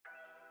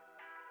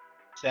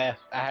Seth,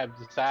 I have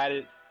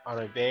decided on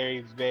a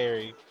very,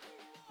 very,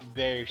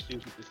 very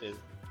stupid decision,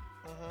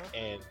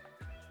 and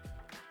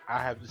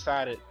I have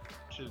decided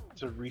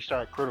to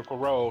restart Critical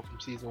Role from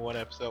season 1,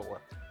 episode 1.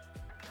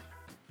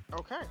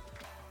 Okay.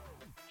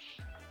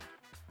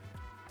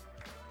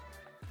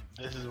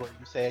 This is what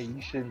you say. You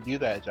shouldn't do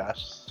that,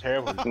 Josh. It's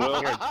terrible.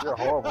 You're a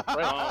horrible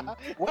friend.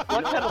 What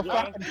kind of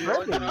fucking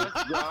friend are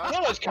you?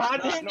 How much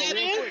content it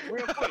is?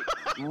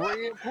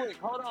 Real quick.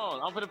 Hold on.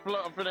 I'm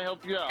finna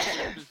help you out.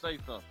 I'm gonna say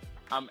something.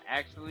 I'm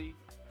actually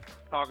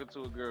talking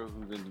to a girl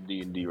who's into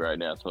D&D right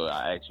now, so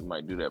I actually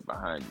might do that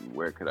behind you.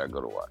 Where could I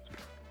go to watch it?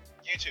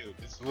 YouTube.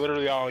 It's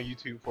literally all on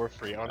YouTube for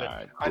free.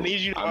 Right, cool. I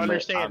need you to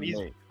understand these.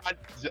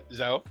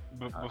 Zoe,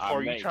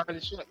 before you try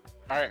this shit.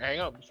 All right, hang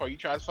on. Before you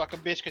try to fuck a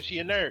bitch because she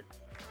a nerd.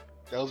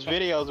 Those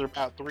videos are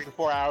about 3 to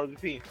 4 hours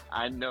apiece.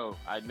 I know.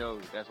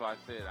 That's why I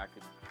said I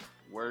could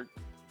work.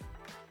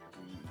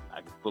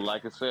 I could feel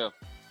like itself.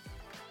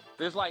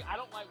 It's like, I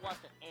don't like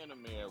watching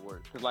anime at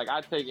work. Because, like, I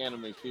take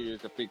anime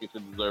serious. I think it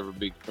should deserve a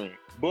big screen.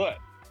 But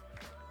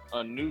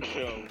a new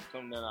show,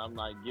 something that I'm,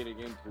 like, getting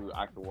into,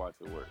 I can watch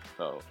at work.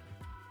 So,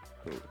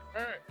 cool.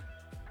 All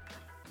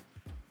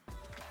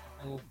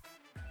right.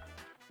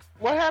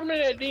 What happened to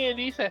that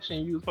D&D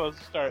session you were supposed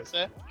to start,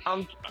 Seth?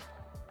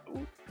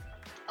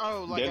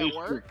 Oh, like at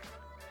work? True.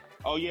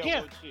 Oh, yeah. Yeah.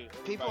 Well,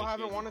 shit. People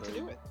haven't wanted to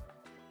do it.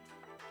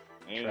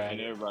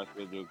 And everybody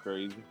said you're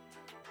crazy.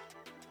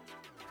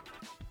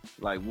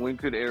 Like, when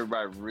could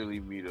everybody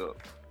really meet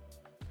up?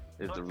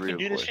 It's the real You can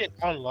do this question.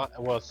 shit online.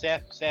 Well,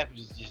 Seth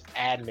is just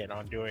adamant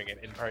on doing it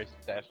in person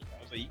sessions.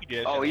 So you can do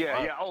that. Oh, shit yeah,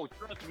 online. yeah. Oh,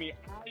 trust me.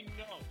 I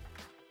know.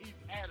 He's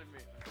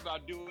adamant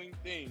about doing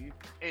things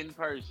in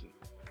person.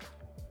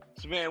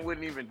 This man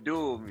wouldn't even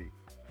duel me.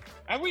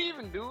 And we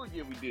even do it?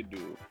 Yeah, we did do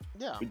it.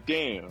 Yeah. But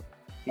damn.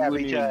 He Yeah,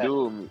 wouldn't even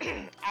duel me.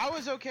 I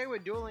was okay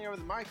with dueling over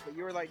the mic, but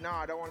you were like, no,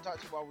 I don't want to talk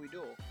to you while we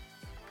duel.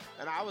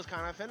 And I was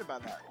kind of offended by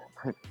that.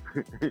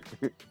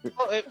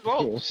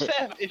 Well,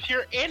 Seth, if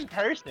you're in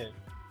person,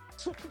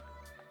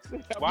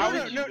 why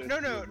would you? No.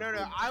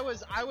 I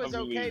was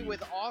okay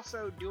with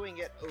also doing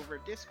it over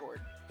Discord,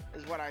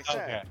 is what I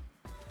said. Okay.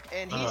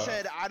 And he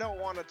said, I don't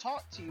want to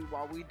talk to you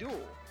while we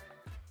duel.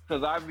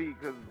 Because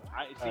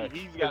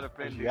he's got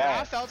offended. Yeah.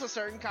 I felt a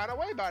certain kind of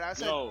way about it. I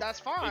said, that's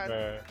fine.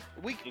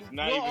 We'll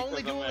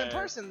only duel in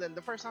person then,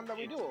 the first time that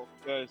we duel.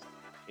 Because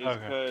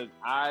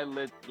I'm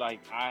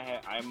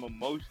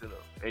emotional,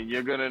 and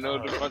you're gonna know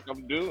the fuck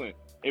I'm doing.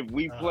 If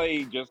we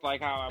play just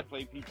like how I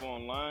play people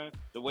online,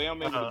 the way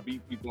I'm able to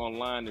beat people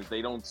online is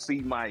they don't see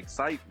my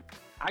excitement.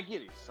 I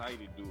get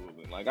excited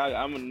dueling. Like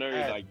I'm a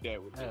nerd like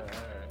that with it.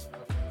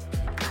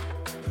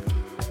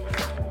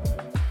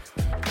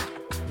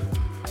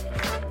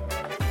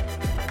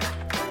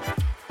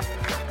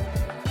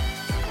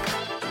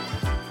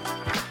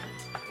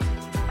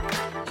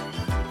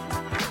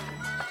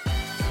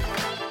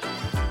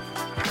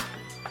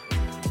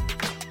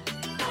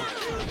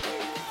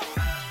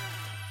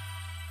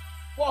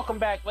 Welcome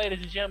back, ladies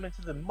and gentlemen,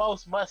 to the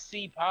most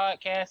must-see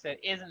podcast that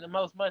isn't the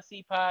most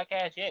must-see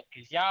podcast yet,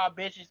 because y'all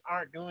bitches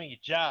aren't doing your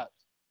jobs.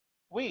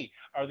 We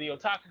are the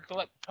Otaku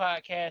Collective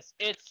Podcast.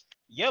 It's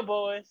your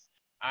boys.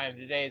 I am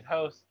today's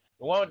host,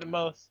 the one with the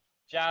most,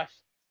 Josh.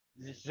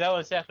 Zoe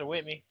and Seth are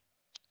with me.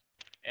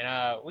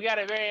 And we got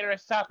a very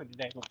interesting topic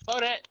today. But before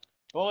that,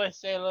 boys,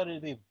 say hello to the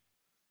people.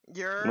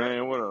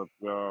 Man, what up,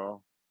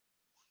 y'all?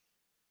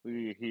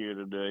 We here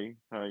today.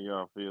 How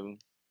y'all feeling?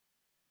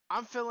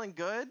 I'm feeling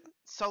good.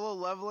 Solo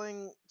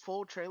Leveling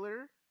full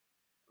trailer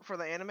for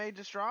the anime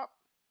just dropped.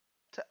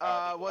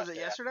 Was it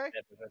yesterday?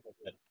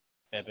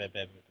 I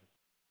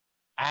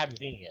haven't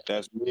seen it yet.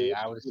 That's me.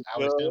 I was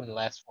doing the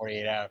last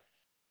 48 hours.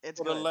 It's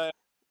good.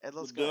 It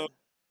looks good.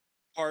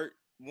 Part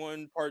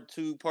 1, Part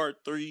 2, Part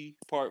 3,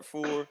 Part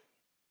 4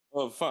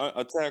 of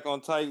Attack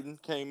on Titan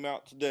came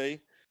out today.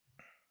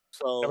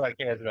 So nobody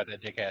cares about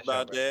that dick-ass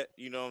show, that,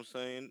 you know what I'm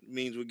saying? It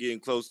means we're getting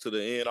close to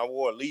the end. I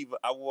wore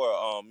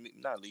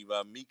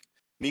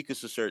Mika's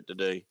shirt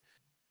today,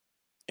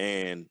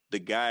 and the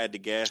guy at the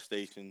gas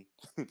station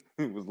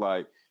was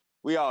like,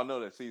 we all know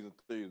that season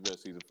 3 is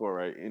best season 4,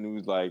 right? And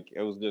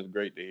it was just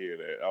great to hear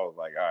that. I was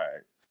like, all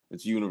right,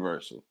 it's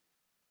universal.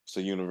 It's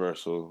a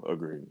universal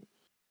agreement.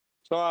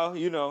 So,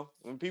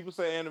 when people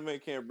say anime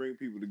can't bring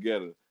people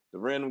together, the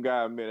random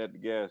guy I met at the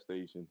gas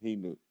station, he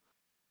knew.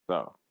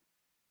 So.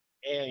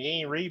 Yeah, you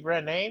ain't read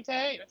bruh name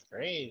tag? That's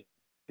crazy.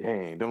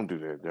 Dang, don't do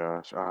that,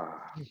 Josh.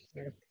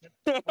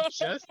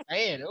 Just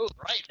saying, it was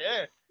right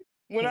there.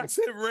 When I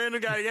said random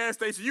guy at the gas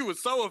station, you were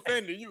so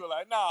offended. You were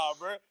like, nah,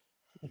 bro.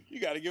 You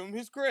got to give him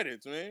his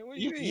credits, man. What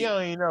you mean? You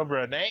don't even know,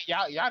 bro.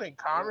 Y'all didn't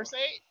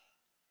conversate?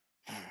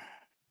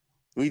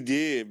 We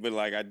did, but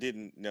I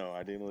didn't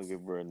look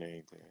at bro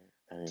name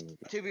tag.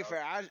 To be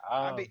fair,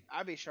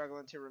 I'd be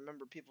struggling to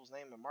remember people's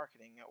name in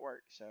marketing at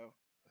work, so.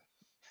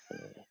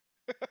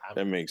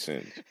 That makes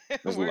sense.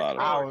 There's a lot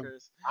of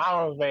I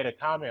always made a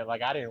comment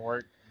I didn't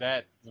work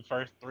that the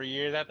first 3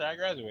 years after I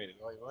graduated.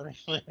 I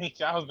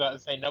was about to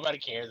say nobody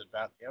cares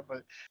about them,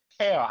 but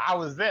hell, I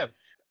was them.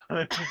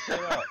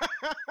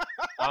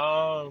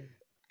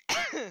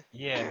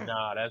 Yeah,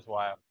 nah, that's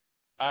wild.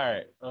 All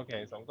right,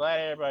 okay, so I'm glad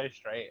everybody's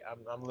straight.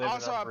 I'm living,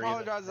 Also, I'm I breathing.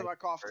 apologize if I'm I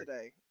coughed making-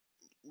 today.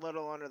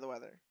 Little under the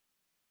weather.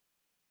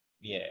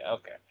 Yeah,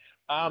 okay.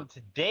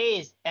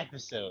 Today's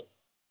episode.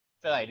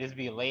 I feel like this would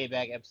be a laid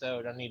back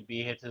episode. Don't need to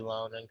be here too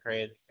long. Nothing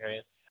crazy.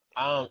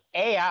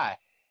 AI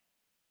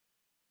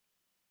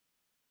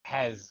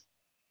has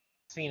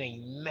seen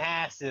a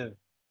massive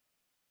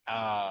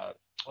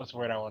what's the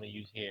word I want to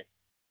use here?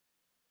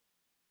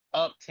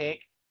 Uptick.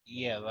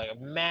 Yeah, like a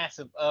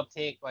massive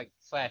uptick, like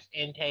slash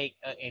intake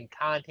in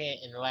content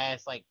in the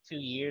last like 2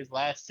 years,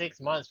 last 6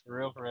 months for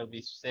real to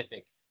be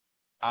specific.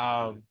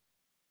 Um,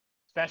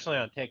 especially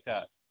on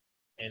TikTok.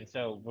 And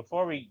so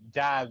before we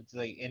dive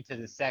like into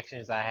the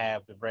sections I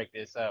have to break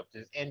this up,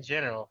 just in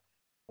general,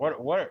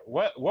 what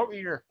were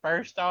your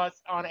first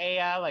thoughts on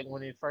AI? Like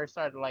when it first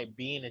started like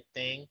being a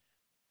thing,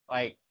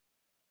 like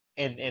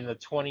in the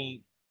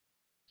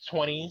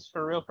 2020s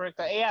for real. For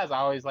the AI has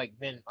always like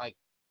been like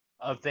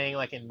a thing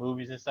like in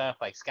movies and stuff,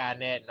 like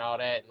Skynet and all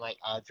that, and like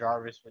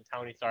Jarvis with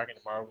Tony Stark in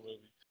the Marvel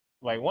movies.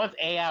 Like once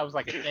AI was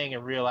like a thing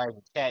in real life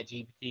with Chat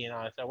GPT and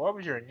all that stuff, what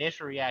was your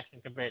initial reaction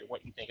compared to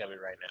what you think of it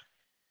right now?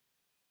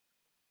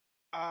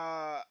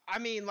 I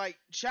mean, like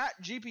Chat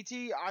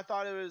GPT, I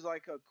thought it was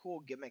like a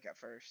cool gimmick at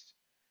first,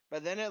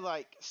 but then it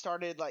like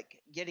started like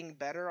getting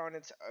better on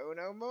its own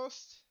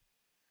almost,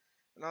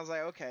 and I was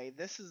like, okay,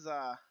 this is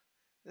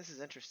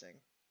interesting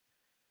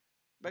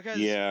because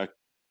Yeah,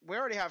 we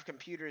already have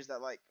computers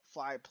that like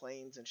fly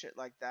planes and shit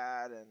like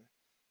that and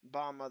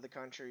bomb other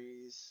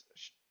countries.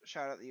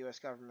 Shout out the U.S.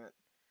 government.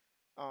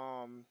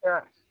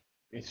 Yeah.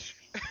 It's,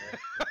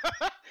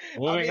 I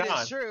moving mean, it's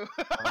on. true.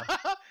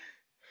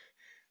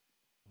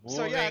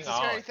 So yeah, Moving it's a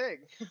scary on. thing.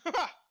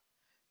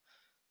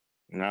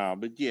 nah,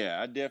 but yeah,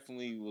 I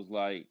definitely was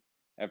like,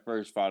 at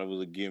first thought it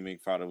was a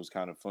gimmick, thought it was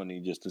kind of funny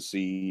just to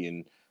see,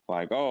 and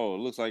like, oh, it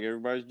looks like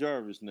everybody's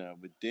Jarvis now.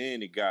 But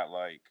then it got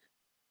like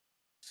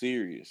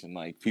serious, and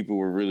like people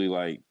were really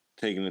like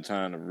taking the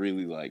time to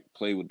really like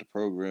play with the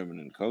programming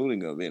and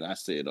coding of it. And I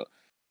said,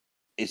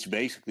 it's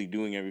basically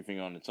doing everything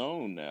on its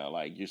own now.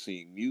 Like you're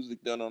seeing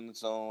music done on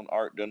its own,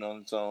 art done on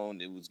its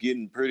own. It was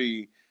getting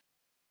pretty,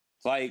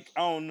 like,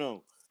 I don't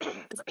know.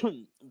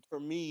 For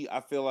me, I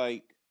feel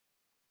like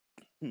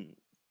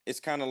it's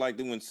kind of like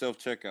when self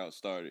checkout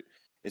started.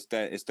 It's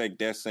like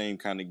that same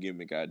kind of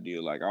gimmick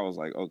idea. Like I was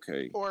like,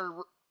 okay,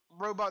 Or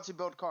robots who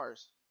build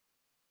cars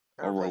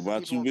and or replacing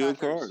robots people who in build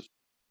factories. cars.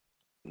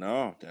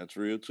 No, that's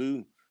real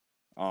too.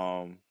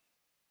 Um,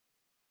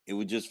 it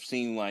would just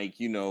seem like,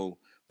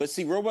 but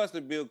see, robots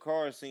that build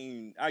cars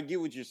seem. I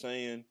get what you're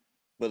saying,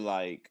 but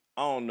like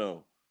I don't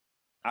know.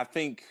 I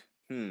think,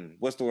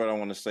 what's the word I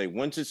want to say?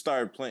 Once it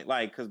started playing,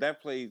 like, because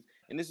that plays,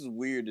 and this is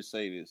weird to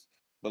say this,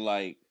 but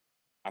like,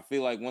 I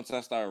feel like once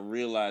I started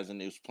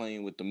realizing it was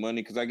playing with the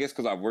money, because I guess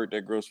because I worked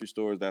at grocery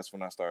stores, that's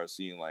when I started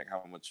seeing like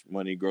how much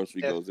money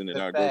grocery goes in and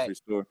The out of fact, grocery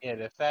store. yeah,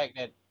 the fact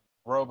that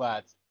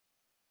robots,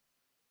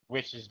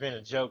 which has been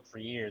a joke for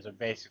years, are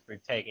basically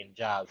taking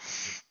jobs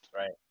from humans,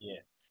 right? Yeah.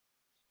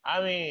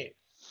 I mean,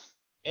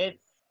 it's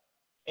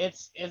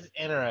it's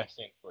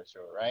interesting for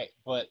sure, right?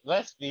 But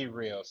let's be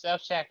real.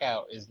 Self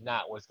checkout is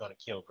not what's going to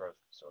kill grocery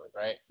stores,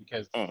 right?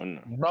 Because Oh no,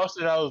 most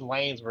of those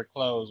lanes were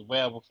closed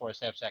well before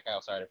self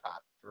checkout started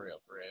popping. For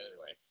real.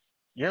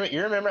 Anyway,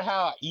 you remember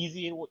how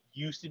easy it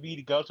used to be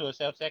to go to a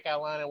self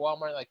checkout line at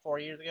Walmart like 4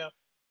 years ago?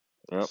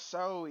 yep.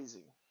 So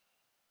easy.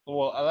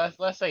 Well,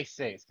 let's say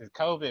six, because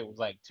COVID was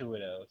like two of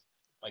those.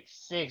 Like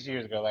 6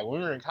 years ago, like when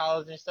we were in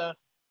college and stuff,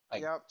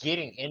 like Yep.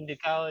 getting into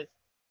college.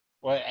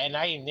 Well, and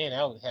not even then.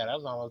 That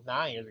was almost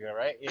 9 years ago,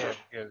 right? Yeah,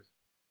 because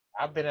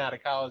I've been out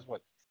of college,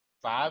 what,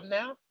 5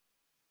 now?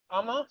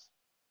 Almost?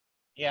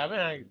 Yeah, I've been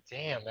out.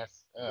 Damn,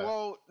 that's,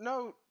 Well,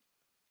 no,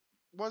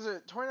 was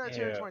it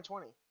 2019 or yeah.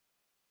 2020?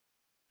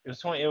 It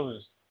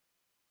was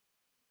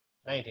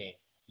 19.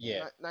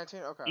 Yeah.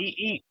 19.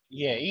 Okay.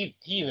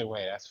 Either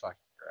way, that's fucking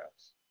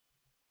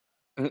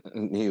gross.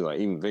 He like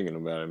even thinking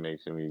about it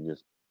makes me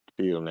just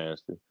feel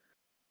nasty.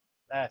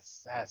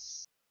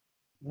 That's,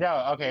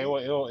 no, okay,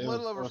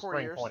 Little over it was 4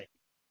 spring years. 20.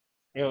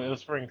 It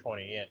was spring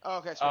 20, yeah. Oh,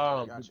 okay, spring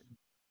 20. Gotcha.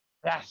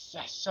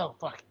 That's so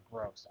fucking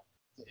gross.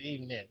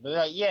 Even then.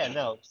 But yeah,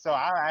 no. So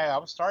I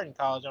was starting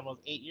college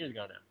almost 8 years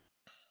ago now.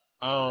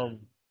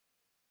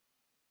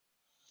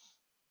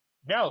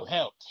 No,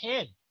 hell,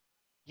 10.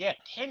 Yeah,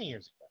 10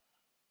 years ago.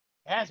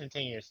 It has been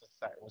 10 years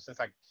since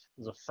I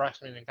was a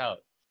freshman in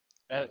college.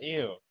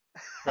 Ew,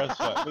 gross as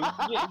fuck.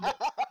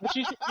 But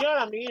you know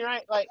what I mean,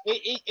 right? Like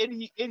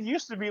it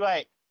used to be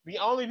like the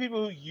only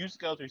people who used to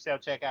go through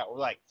self checkout were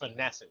like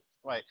finessers,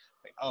 like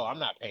oh, I'm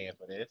not paying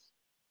for this,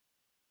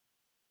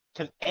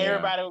 because Yeah,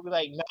 everybody would be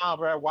like, nah,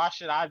 bro, why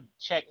should I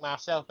check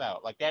myself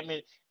out? Like that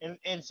meant,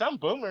 and some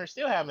boomers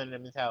still have that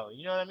mentality.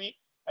 You know what I mean?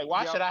 Like,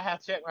 why Yep. should I have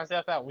to check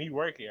myself out when you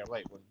work here? I'm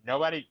like, well,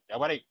 nobody,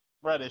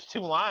 bro. There's 2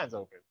 lines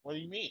open. What do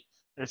you mean?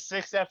 There's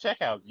 6 self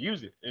checkouts.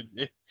 Use it.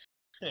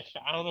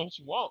 I don't know what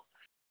you want.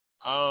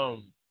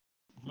 Um,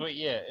 but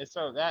yeah,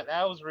 so that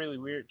was really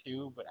weird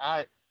too. But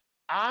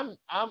I'm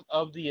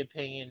of the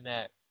opinion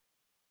that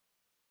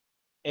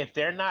if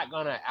they're not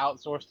gonna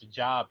outsource the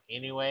job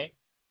anyway,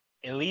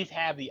 at least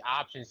have the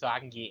option so I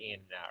can get in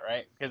and out,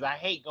 right? Because I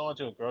hate going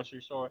to a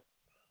grocery store,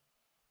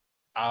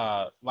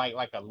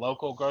 like a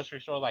local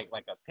grocery store, like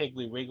a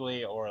Piggly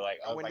Wiggly or like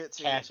A like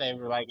Winn-Dixie. Cash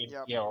Saver,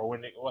 Yep. yeah, or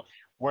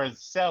where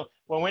sell.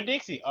 Well, when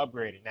Dixie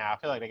upgraded now, I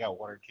feel like they got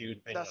one or two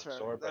depending That's on the fair.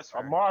 store, That's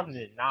but fair. more often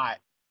than not,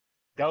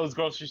 those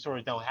grocery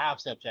stores don't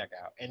have self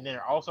checkout, and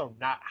they're also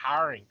not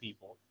hiring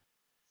people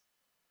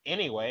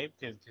anyway.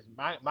 Because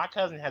my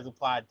cousin has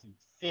applied to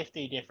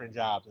 50 different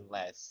jobs in the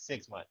last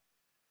 6 months,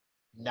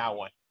 not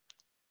one.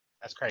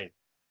 That's crazy.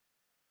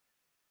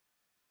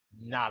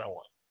 Not a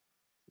one.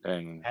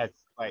 Dang. Has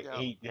like Yeah.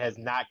 he has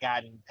not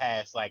gotten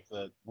past like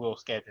the Will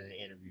scheduling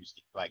interviews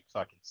like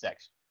fucking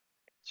section.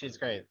 Shit's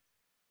crazy.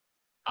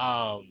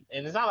 And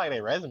it's not like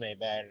their resume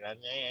bad. I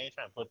ain't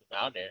trying to put them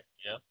out there,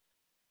 you know.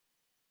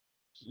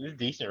 It's a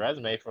decent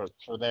resume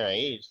for their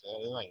age.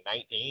 They're like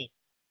 19.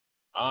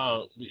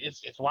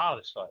 It's wild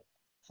as fuck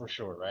for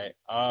sure, right?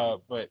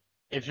 But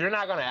if you're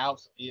not gonna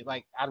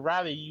like, I'd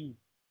rather you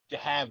to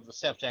have the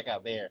self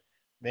checkout there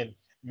than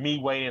me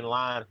waiting in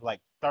line for like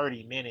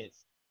 30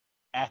 minutes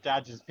after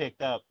I just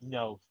picked up,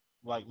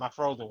 like my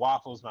frozen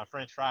waffles, my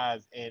French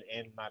fries, and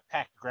my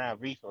packed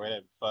ground beef or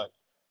whatever the fuck,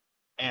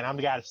 and I'm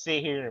gotta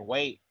sit here and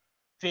wait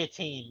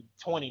 15,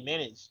 20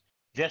 minutes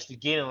just to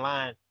get in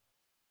line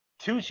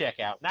to check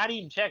out. Not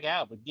even check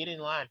out, but get in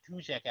line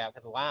to check out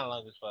because the line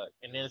long as fuck.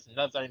 And then it's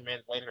another 30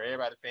 minutes waiting for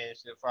everybody to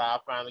finish before I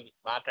finally get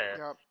my turn.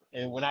 Yep.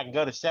 And when I can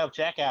go to self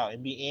checkout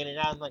and be in and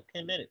out in like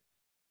 10 minutes.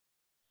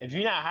 If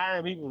you're not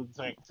hiring people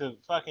to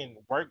fucking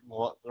work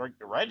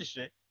the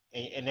register,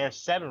 and there's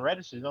 7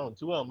 registers on,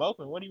 2 of them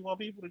open, what do you want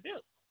people to do?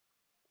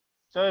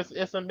 So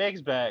it's a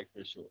mixed bag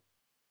for sure.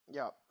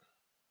 Yep.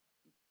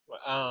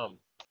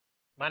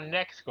 My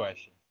next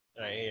question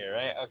right here,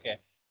 right? Okay.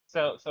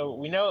 So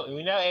we know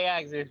AI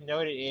exists. We know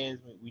what it is.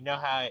 We know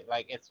how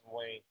it's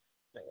way.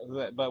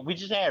 But we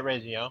just had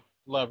Reggie on.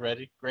 Love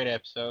Reggie. Great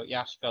episode.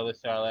 Y'all should go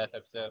listen to our last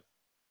episode.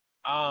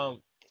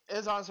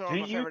 It's honestly one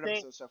Do of my you favorite think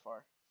episodes so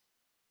far.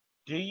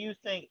 do you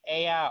think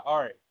AI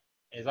art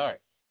is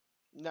art?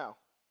 No.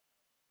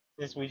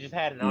 Since we just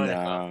had an artist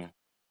on.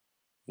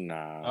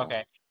 Nah.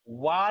 Okay.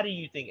 Why do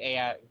you think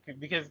AI?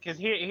 Because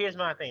here's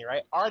my thing,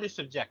 right? Art is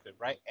subjective,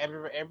 right?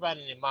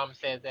 Everybody and their mom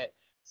says that.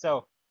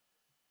 So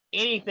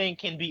anything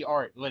can be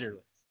art,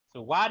 literally.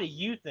 So why do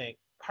you think,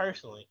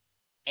 personally,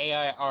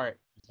 AI art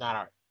is not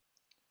art?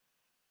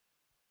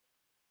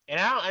 And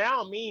I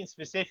don't mean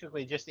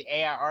specifically just the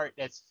AI art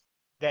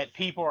that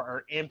people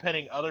are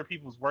inputting other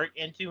people's work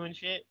into and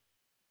shit,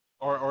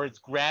 or it's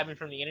grabbing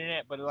from the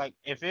internet. But like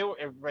if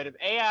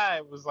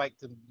AI was like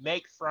to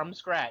make from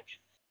scratch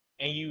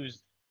and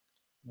use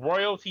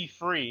royalty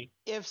free,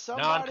 If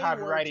somebody were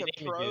non-copyrighted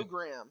to images,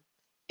 program,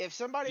 if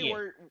somebody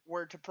yeah,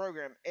 were to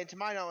program, and to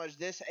my knowledge,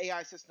 this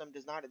AI system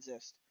does not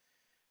exist,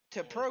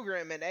 to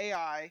program an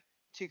AI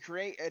to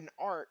create an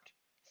art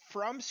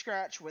from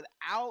scratch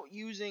without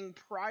using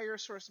prior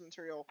source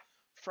material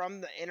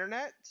from the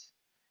internet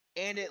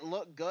and it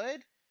looked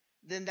good,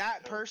 then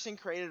that person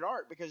created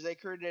art because they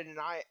created an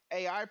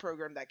AI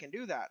program that can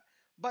do that.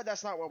 But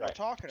that's not what we're right.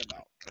 talking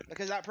about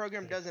because that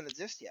program doesn't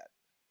exist yet.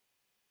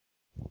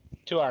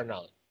 To our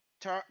knowledge.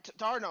 To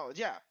our knowledge,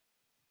 yeah.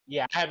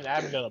 Yeah, I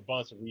haven't done a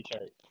bunch of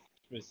research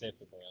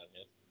specifically on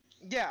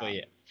this. Yeah. But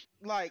yeah.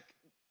 Like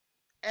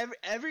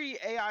every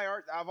AI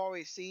art that I've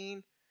always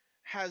seen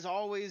has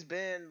always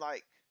been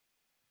like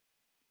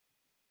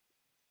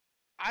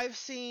I've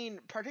seen,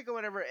 particularly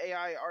whenever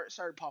AI art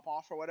started to pop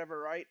off or whatever,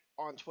 right,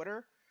 on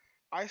Twitter,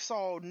 I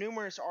saw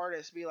numerous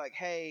artists be like,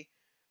 hey,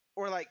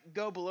 or like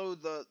go below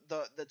the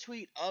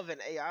tweet of an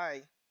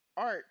AI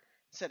art,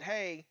 said,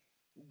 hey,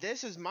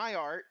 this is my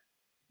art.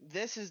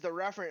 This is the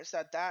reference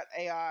that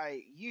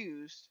AI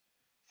used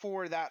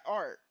for that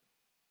art.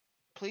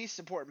 Please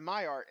support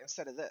my art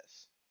instead of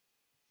this.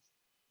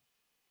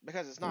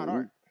 Because it's not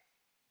art.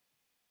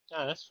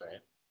 No, that's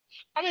fair.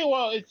 I mean,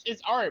 well,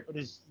 it's art, but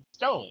it's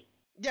stolen.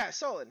 Yeah,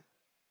 stolen.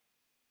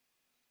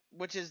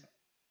 Which is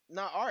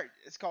not art.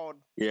 It's called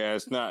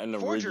it's not an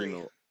forgery.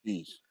 original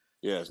piece.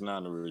 Yeah, it's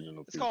not an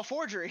original piece. It's called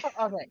forgery. Okay.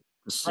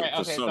 Right.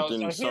 Okay.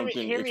 Something, So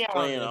hear me it's out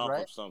playing on this, off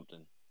right? of something.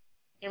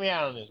 Hear me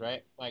out on this,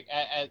 right? Like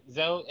at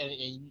Zoe, and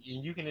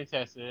you can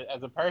attest to it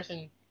as a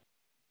person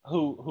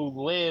who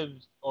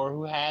lives or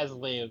who has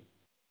lived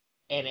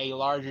in a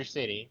larger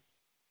city,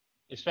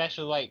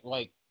 especially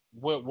like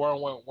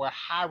where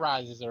high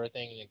rises are a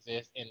thing that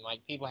exists, and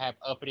like people have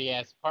uppity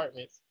ass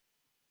apartments.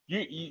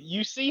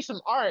 You see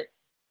some art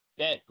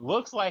that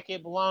looks like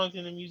it belongs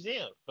in a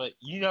museum, but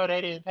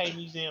they didn't pay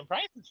museum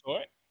prices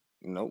for it.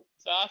 Nope.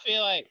 So I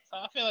feel like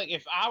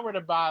if I were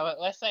to buy,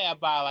 let's say I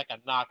buy like a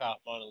knockoff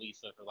Mona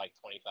Lisa for like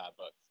 $25,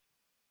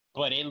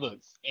 but it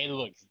looks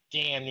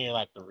damn near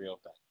like the real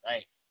thing,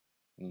 right?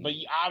 Mm. But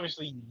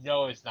obviously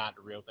it's not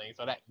the real thing,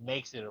 so that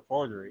makes it a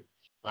forgery.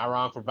 Am I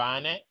wrong for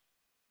buying that?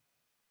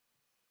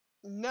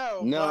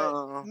 No,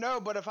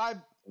 but if I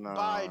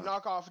buy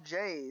knockoff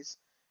J's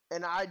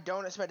and I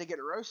don't expect to get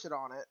roasted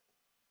on it,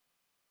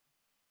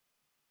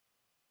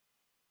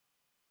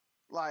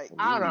 Like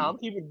I don't know. I'm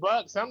keeping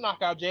buck. Some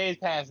knockout J's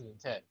passing the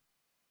test.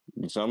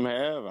 Some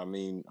have. I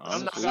mean,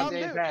 Some honestly, knockout some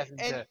J's do, passing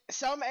the and test.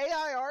 some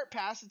AI art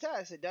pass the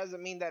test. It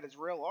doesn't mean that it's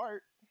real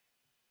art.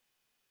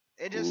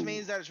 It just ooh,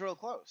 means that it's real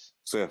close.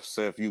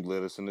 Seth, you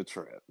led us in the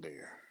trap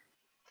there.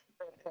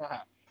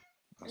 I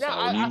No,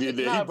 saw when you I did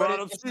think that. He no, but brought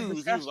up it's a shoes. He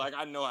was discussion. like,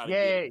 I know how to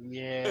get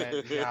Yeah,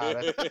 him. yeah,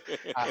 no, that's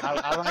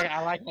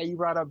I like how you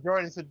brought up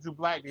Jordan to two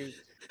black dudes,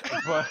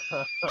 but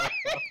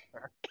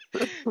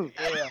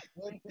yeah,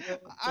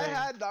 I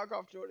had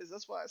knockoff Jordans.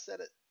 That's why I said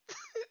it.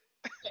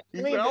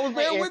 He said, I was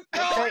there with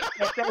y'all.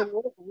 if they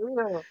look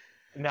real,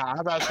 nah, I'm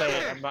about to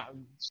say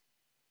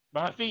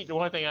my feet. The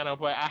one thing I don't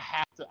play, I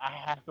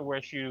have to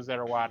wear shoes that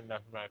are wide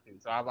enough for my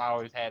feet. So I've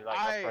always had like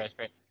a fresh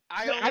pair.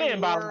 I I only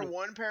didn't buy wore like,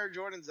 one pair of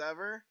Jordans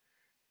ever.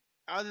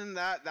 Other than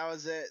that, that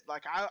was it.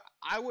 Like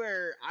I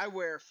wear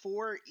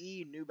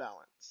 4E New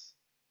Balance.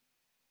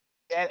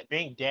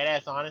 being dead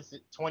ass honest.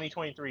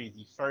 2023 is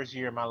the first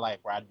year of my life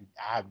where I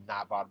have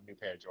not bought a new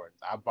pair of Jordans.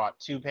 I bought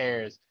 2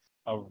 pairs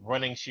of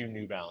running shoe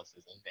New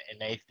Balances,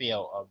 and they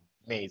feel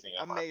amazing.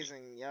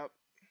 Amazing. Yep.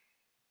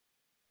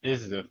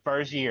 This is the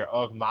first year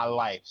of my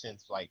life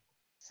since like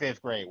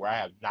 5th grade where I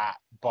have not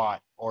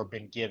bought or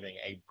been given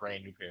a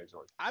brand new pair of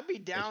Jordans. I'd be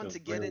down feels to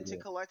get really into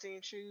good.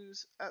 collecting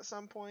shoes at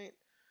some point.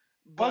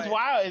 What's But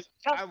wild is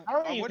I don't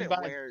I even wouldn't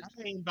buy wear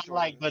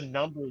like the Jordans.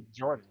 numbered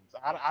Jordans.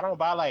 I don't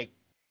buy like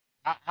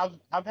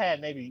I've had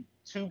maybe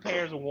 2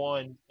 pairs of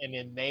ones and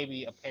then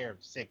maybe a pair of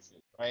 6s,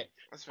 right?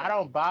 That's I right.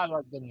 don't buy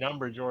like the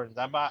number Jordans.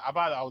 I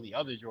buy all the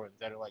other Jordans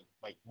that are like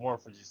more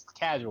for just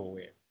casual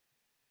wear.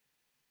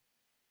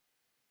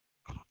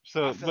 I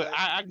So, feel but it.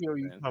 I get where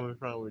you coming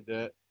from with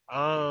that.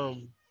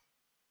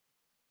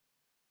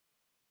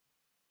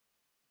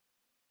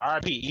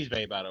 RIP East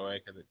Bay, by the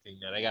way, because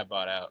they got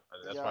bought out.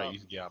 That's why I Yup.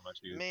 used to get out my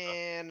shoes.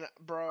 Man,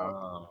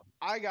 bro,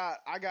 I got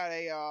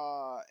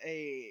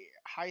a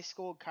high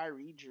school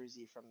Kyrie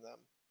jersey from them.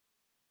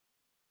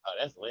 Oh,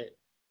 that's lit.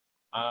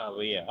 But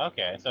yeah,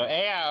 okay. So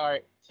AI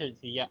art to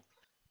yeah.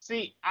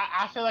 See,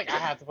 I feel like I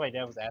have to play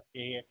devil's advocate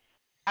here.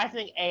 I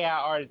think AI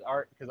art is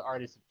art because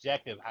art is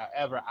subjective.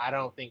 However, I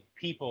don't think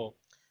people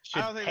I should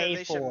don't think that pay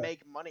they should for.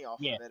 make money off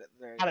Yeah, of it at the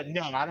very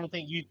no, least. I don't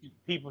think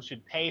people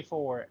should pay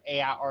for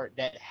AI art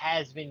that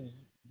has been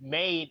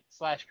made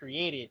 /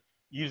 created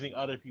using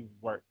other people's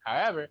work.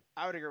 However,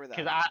 I would agree with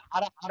because that.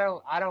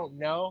 I don't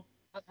know.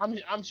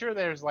 I'm sure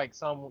there's like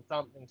something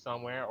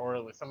somewhere or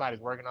like somebody's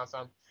working on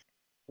something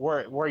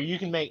where you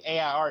can make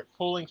AI art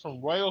pulling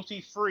from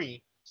royalty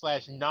free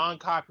 /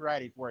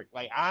 non-copyrighted work.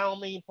 Like I don't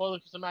mean pulling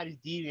from somebody's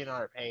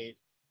DeviantArt page,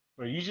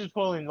 where you just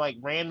pulling like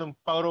random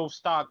photo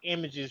stock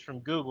images from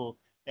Google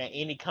that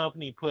any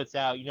company puts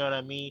out. You know what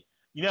I mean?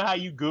 You know how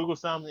you Google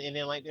something and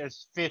then like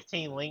there's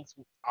 15 links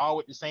all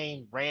with the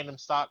same random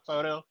stock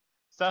photo,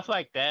 stuff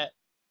like that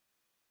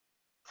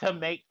to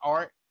make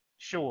art,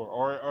 sure,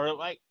 or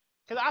like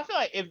because I feel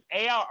like if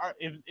AI art,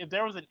 if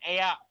there was an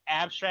AI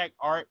abstract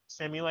art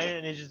simulator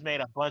and it just made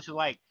a bunch of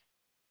like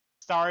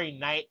Starry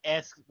Night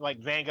esque like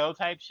Van Gogh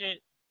type shit,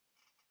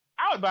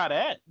 I would buy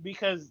that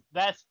because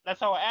that's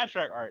all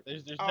abstract art.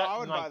 There's Oh, I nothing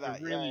would buy like to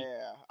that. Yeah, really yeah,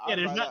 yeah. I yeah. would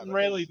There's buy that nothing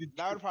really because to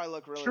that would probably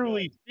look really good.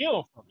 truly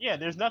steal from. Yeah,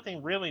 there's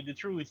nothing really to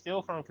truly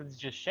steal from because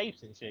it's just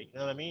shapes and shit. You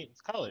know what I mean?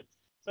 It's colored.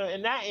 So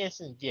in that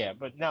instance, yeah.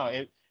 But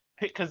no,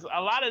 because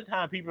a lot of the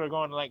time people are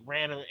going to like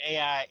random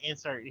AI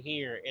insert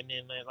here and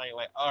then like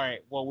all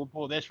right, well we'll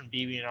pull this from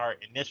DeviantArt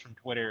and this from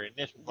Twitter and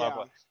this from blah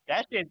blah.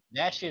 Yeah.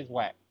 That shit's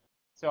whack.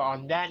 So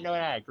on that note,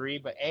 I agree.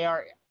 But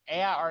AI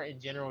art in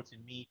general to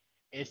me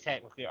is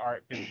technically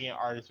art because again,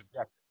 art is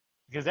subjective.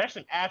 Because there's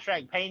some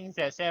abstract paintings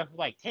that sell for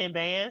like 10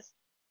 bands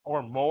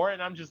or more,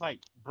 and I'm just like,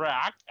 bruh,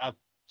 a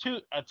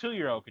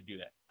 2-year-old could do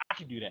that. I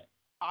could do that.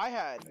 I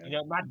had You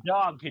know, my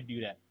dog could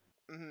do that.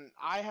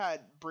 I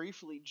had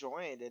briefly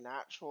joined an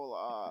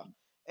actual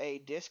a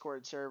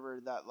Discord server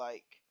that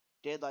like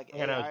did like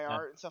AI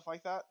art and stuff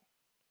like that.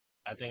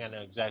 I think I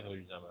know exactly what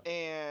you're talking about.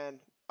 And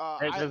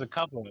there's a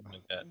couple of them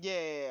like that.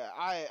 Yeah,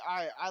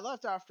 I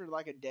left after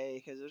like a day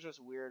because it was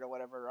just weird or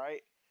whatever,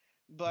 right?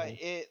 But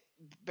it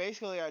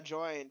basically I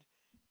joined,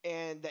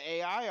 and the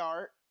AI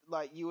art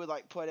like you would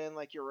like put in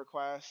like your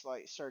request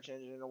like search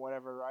engine or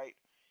whatever, right?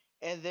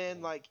 And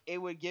then like it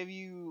would give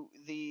you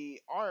the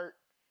art,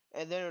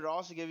 and then it would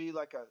also give you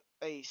like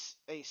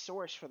a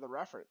source for the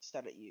reference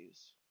that it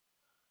used.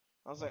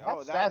 I was like,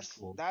 oh, that's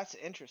cool. That's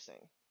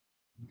interesting.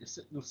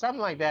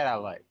 Something like that I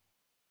like.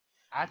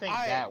 I think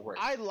that works.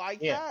 I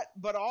like that,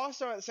 but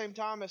also at the same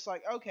time, it's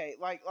like okay,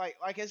 like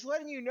it's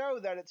letting you know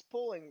that it's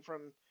pulling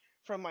from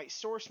like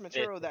source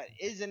material that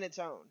isn't its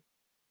own.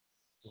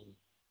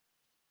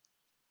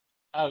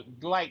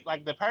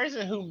 Like the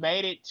person who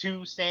made it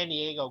to San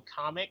Diego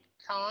Comic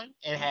Con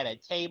and had a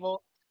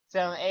table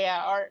selling AI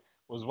art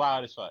was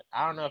wild as fuck.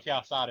 I don't know if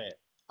y'all saw that.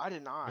 I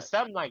did not. But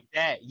something like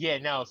that, yeah,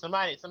 no.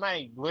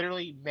 Somebody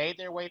literally made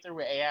their way through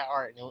with AI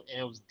art, and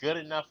it was good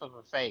enough of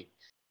a fake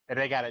that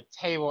they got a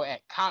table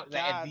at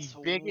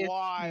the biggest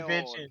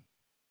convention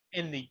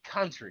in the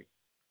country,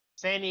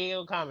 San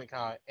Diego Comic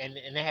Con, and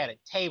they had a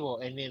table,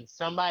 and then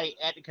somebody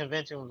at the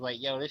convention was like,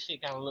 "Yo, this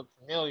shit kind of look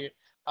familiar."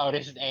 oh,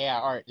 this is AI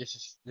art.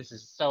 This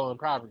is stolen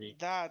property,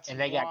 That's and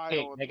they got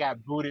kicked. wild. They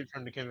got booted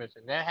from the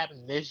convention. That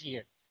happened this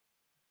year.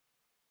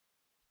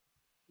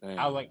 I was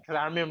Damn. like, because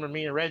I remember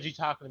me and Reggie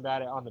talking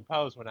about it on the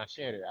post when I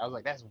shared it. I was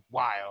like, that's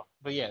wild.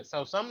 But yeah,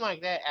 so something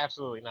like that,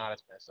 absolutely not.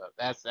 That's messed up.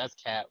 That's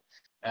cap.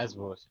 That's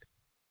bullshit.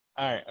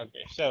 All right,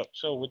 okay.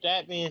 So with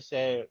that being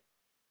said,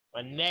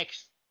 my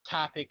next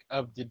topic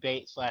of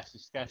debate slash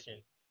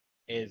discussion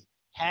is: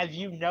 have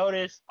you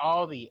noticed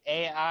all the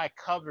AI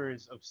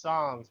covers of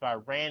songs by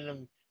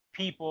random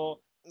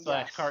people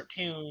slash Yes.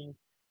 cartoons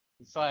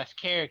slash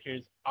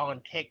characters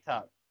on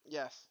TikTok?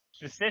 Yes.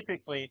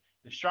 Specifically,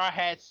 the Straw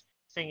Hats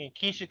singing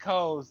Keisha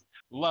Cole's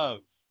 "Love."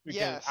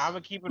 Because I'm Yes.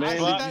 gonna keep it a I Man, sent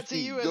did buck. you that to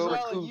see you as Go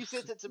well, and you Goose?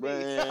 sent it to me.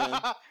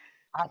 Man,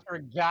 I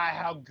forgot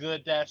how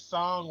good that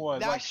song was.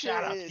 That Like, shit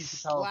shout out is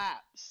Keisha Cole.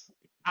 slaps.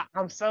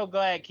 I'm so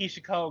glad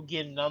Keisha Cole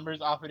getting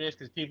numbers off of this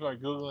because people are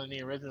googling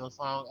the original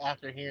song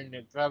after hearing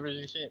the covers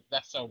and shit.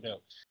 That's so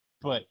dope.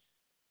 But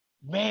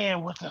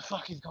man, what the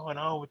fuck is going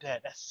on with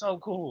that? That's so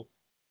cool.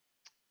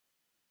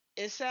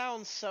 It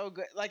sounds so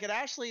good. Like it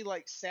actually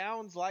like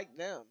sounds like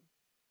them.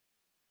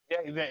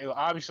 Yeah,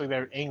 obviously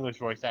they're English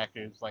voice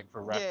actors, like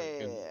for Yeah, reference, yeah,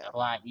 because yeah. it's a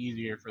lot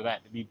easier for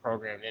that to be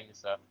programmed into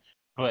stuff.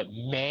 But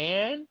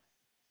man,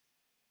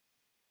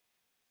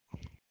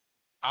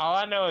 all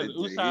I know is it's a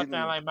Usopp sound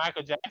hidden. like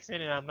Michael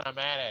Jackson, and I'm not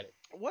mad at it.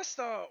 What's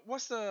the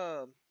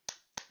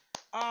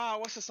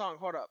song?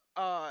 Hold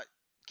up.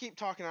 Keep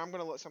talking. I'm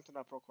gonna look something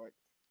up real quick.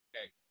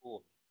 Okay,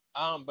 cool.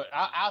 But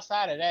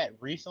outside of that,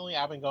 recently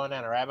I've been going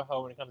down a rabbit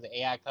hole when it comes to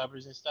AI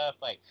covers and stuff.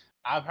 Like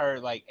I've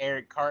heard like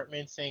Eric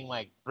Cartman sing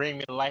like "Bring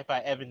Me to Life" by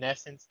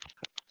Evanescence,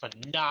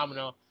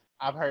 phenomenal.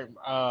 I've heard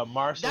That's what I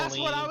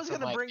Marceline was from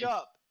gonna like bring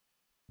up.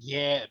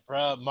 yeah,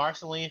 bro,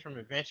 Marceline from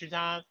Adventure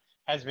Time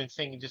has been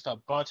singing just a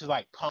bunch of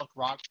like punk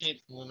rock shit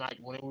when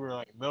we were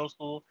like in middle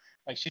school.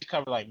 Like she's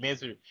covered like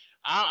Misery.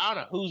 I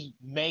don't know who's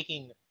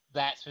making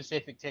that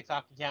specific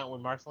TikTok account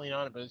with Marceline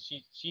on it, but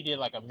she did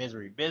like a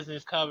Misery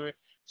Business cover.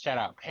 Shout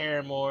out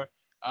Paramore.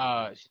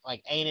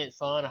 Like Ain't It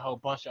Fun, a whole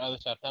bunch of other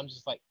stuff. I'm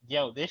just like,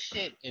 yo, this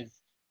shit is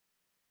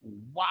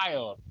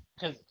wild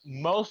because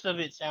most of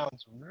it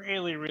sounds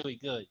really, really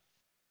good.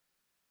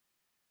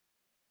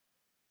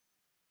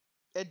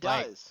 It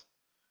Like does.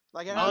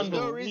 Like it has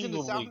no Yeah. reason to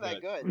unbelievably sound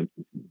that good. good.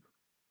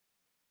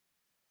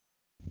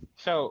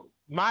 So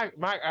my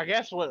I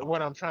guess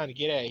what I'm trying to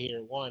get at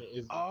here, one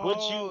is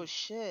Oh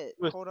shit.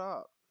 Hold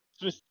up.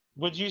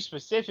 would you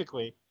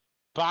specifically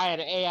buy an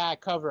AI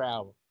cover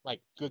album,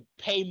 like could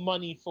pay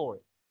money for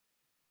it?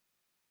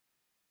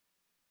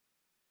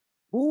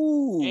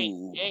 Ooh.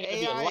 Ain't gonna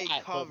be a AI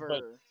lot,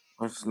 cover.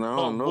 I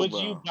don't but know would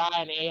you about. buy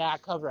an AI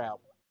cover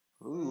album?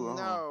 Ooh.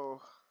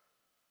 No.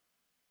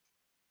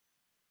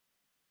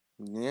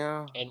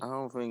 Yeah, And I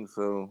don't think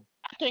so.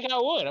 I think I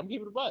would. I'm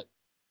keeping it a buck.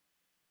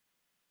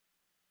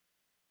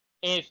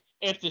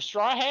 If the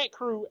Straw Hat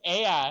Crew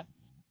AI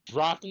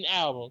dropped an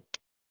album,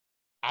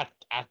 I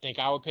think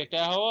I would pick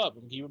that hoe up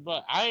and keep it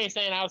buck. I ain't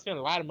saying I would spend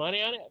a lot of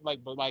money on it,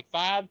 but like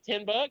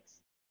 $5-10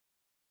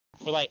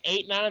 for like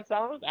 8-9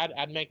 songs,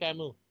 I'd make that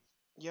move.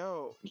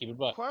 Yo, Keep it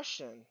buck.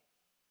 question.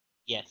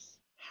 Yes.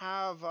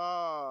 Have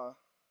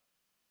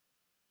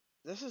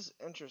this is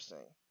interesting.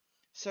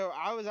 So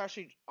I was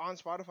actually on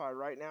Spotify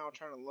right now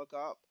trying to look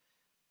up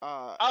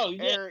Oh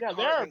yeah, Eric yeah.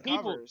 There are Cartman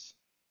people. covers.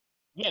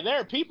 Yeah, there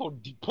are people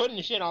putting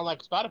the shit on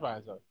like Spotify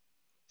and stuff.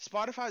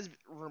 Spotify's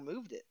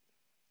removed it.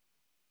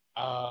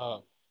 Uh,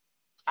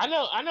 I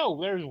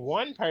know. There's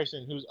one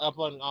person who's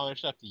uploading all their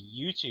stuff to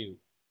YouTube,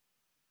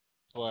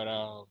 but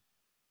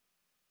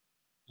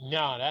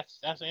no, that's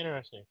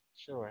interesting.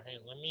 Sure. Hey,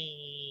 let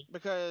me.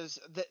 Because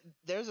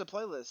there's a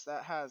playlist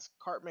that has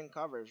Cartman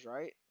covers,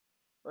 right?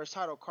 Or it's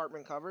titled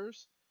Cartman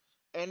covers,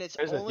 and it's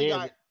only There's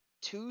got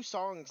 2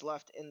 songs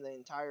left in the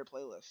entire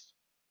playlist.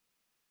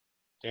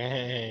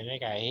 dang, they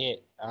got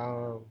hit.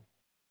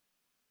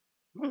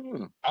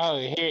 Hmm. Oh,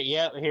 here,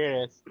 yep, here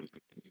it is.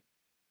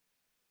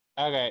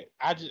 Okay,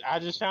 I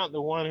just found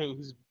the one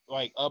who's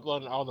like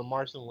uploading all the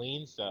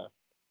Marceline stuff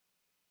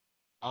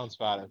on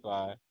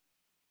Spotify.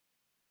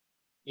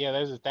 Yeah,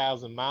 there's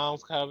 1,000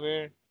 Miles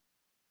cover.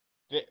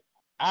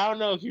 I don't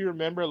know if you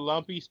remember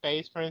Lumpy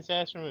Space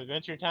Princess from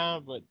Adventure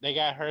Time, but they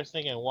got her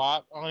singing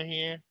WAP on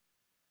here.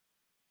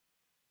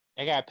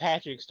 They got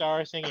Patrick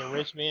Starr singing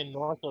Richmond,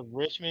 North of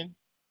Richmond.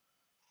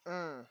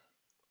 Mm.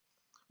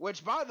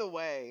 Which, by the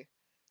way,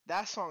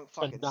 that song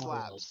fucking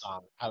Phenomenal slaps.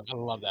 song. I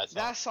love that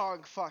song. That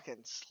song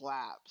fucking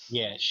slaps.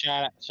 Yeah,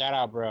 shout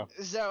out, bro.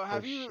 So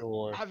For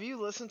sure. have you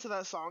listened to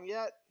that song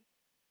yet?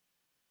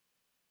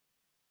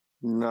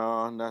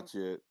 No, not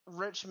yet.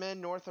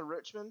 Richmond, North of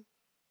Richmond?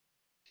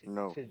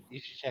 No. You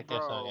should check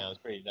that song Bro. out. It's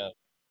pretty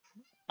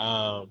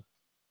dope.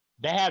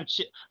 They have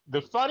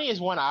the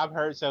funniest one I've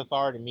heard so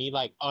far to me,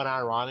 like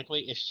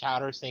unironically, is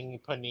Chowder singing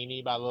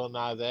Panini by Lil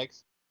Nas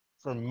X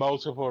for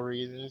multiple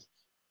reasons.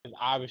 And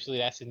obviously,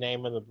 that's the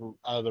name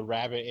of the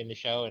rabbit in the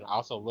show, and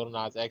also Lil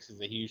Nas X is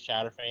a huge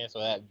Chowder fan, so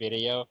that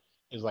video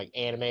is like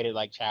animated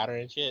like Chowder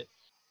and shit.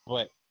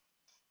 But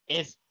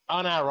it's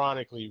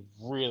unironically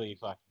really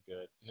fucking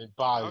good. And it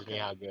bothers me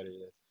Okay. how good it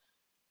is.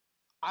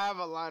 I have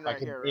a line Like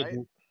right here, right?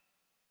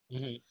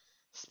 mhm.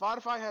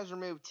 Spotify has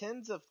removed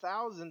tens of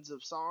thousands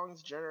of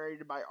songs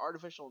generated by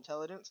artificial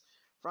intelligence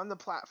from the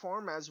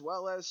platform, as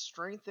well as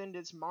strengthened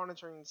its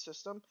monitoring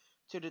system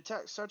to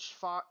detect such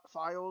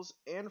files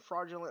and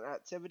fraudulent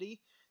activity.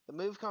 The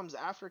move comes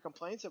after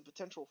complaints of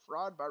potential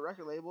fraud by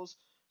record labels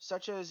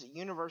such as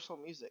Universal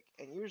Music.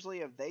 And usually,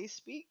 if they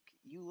speak,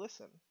 you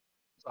listen.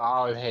 So I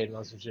always hated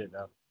on some shit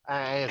though.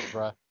 I ain't,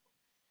 bro.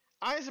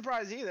 I ain't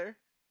surprised either.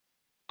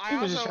 I He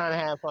was just also, trying to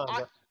have fun, I,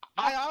 bro.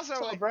 I also,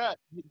 So, bro,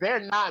 they're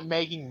not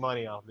making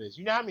money off this.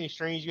 You know how many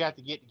streams you have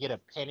to get a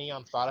penny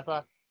on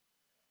Spotify?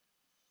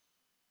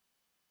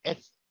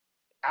 It's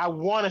I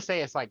want to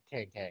say it's like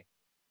 10K.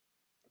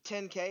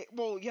 10K.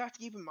 Well, you have to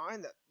keep in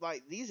mind that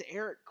like these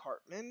Eric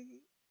Cartman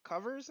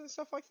covers and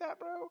stuff like that,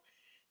 bro,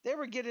 they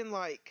were getting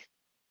like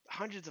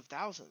hundreds of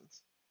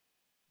thousands.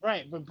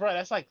 Right, but bro,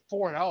 that's like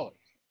 $4.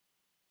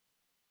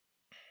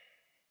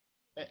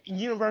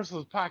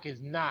 Universal's pocket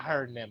is not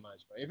hurting that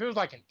much, bro. If it was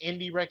like an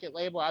indie record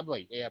label, I'd be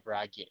like, yeah, bro,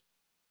 I get it.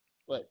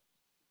 But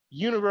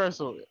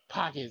Universal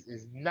pockets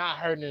is not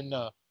hurting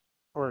enough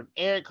for an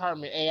Eric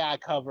Cartman AI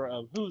cover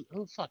of who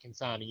fucking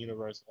signed to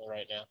Universal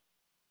right now.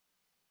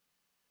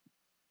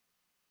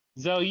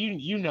 Zoe,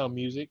 you know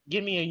music.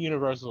 Give me a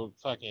Universal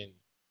fucking.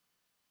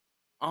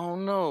 I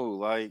don't know,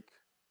 like,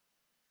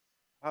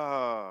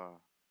 I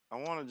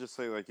want to just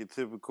say like a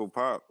typical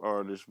pop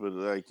artist, but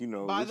like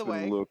By it's the been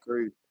a way, little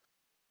crazy.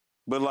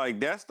 But like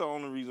that's the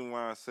only reason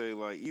why I say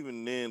like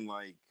even then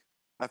like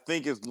I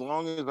think as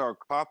long as our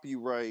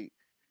copyright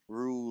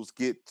rules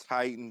get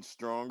tightened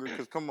stronger,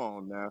 because come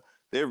on now,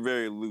 they're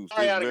very loose.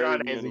 There's Ariana very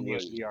Grande is a little way.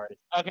 USD artist.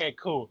 Okay,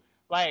 cool.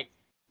 Like,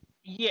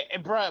 yeah,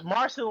 bro,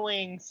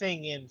 Marceline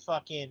singing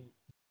fucking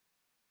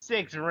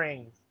Six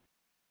Rings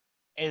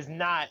is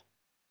not.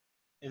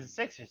 Is it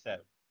six or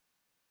seven?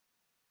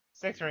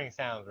 Six Rings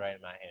sounds right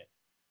in my head.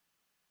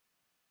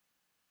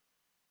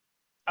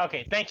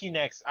 Okay, thank you.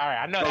 Next. All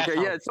right, I know that Okay,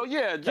 song. yeah. So yeah,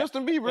 Yeah,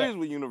 Justin Bieber yeah, is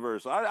with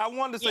Universal. I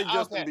wanted to say yeah.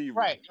 Justin Okay, Bieber.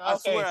 right. I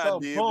Okay, swear I so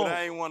did, but boom.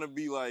 I ain't want to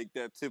be like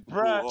that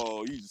typical. Bruh.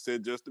 Oh, you just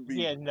said Justin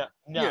Yeah, Bieber.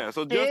 no. Yeah.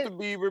 So Finn. Justin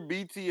Bieber,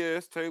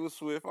 BTS, Taylor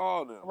Swift,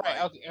 all them. Right.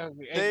 Like Okay. And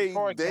they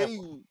for they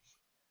example,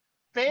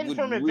 Finn would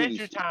from really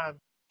Adventure shit. Time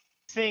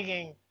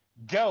singing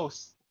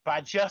 "Ghost"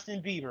 by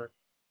Justin Bieber,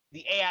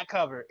 the AI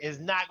cover is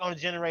not going to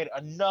generate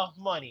enough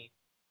money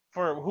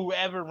for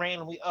whoever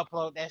randomly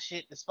upload that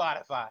shit to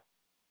Spotify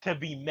to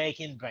be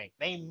making bank.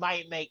 They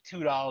might make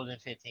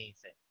 $2.15.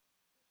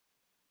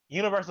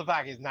 Universal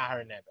Pocket is not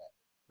hurting that bad.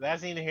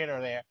 That's neither here nor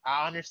there.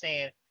 I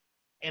understand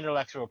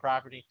intellectual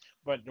property,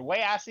 but the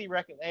way I see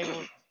record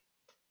labels,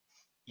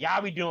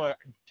 y'all be doing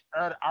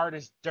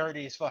artists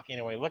dirty as fuck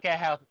anyway. Look at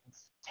how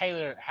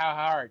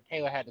hard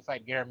Taylor had to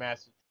fight Gary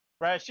Masters.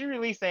 Bro, she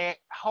released a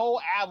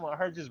whole album of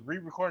her just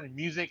re-recording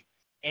music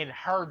in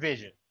her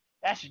vision.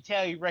 That should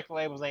tell you record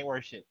labels ain't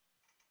worth shit.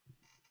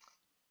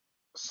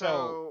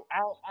 So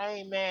so I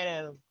ain't mad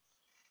at them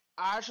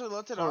I actually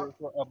looked it up.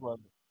 for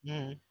uploading.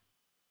 Mm-hmm.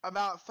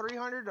 About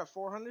 300 to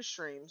 400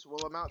 streams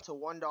will amount to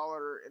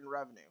 $1 in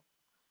revenue.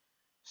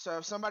 So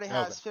if somebody Okay.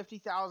 has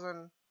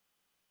 50,000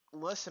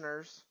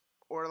 listeners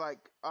or like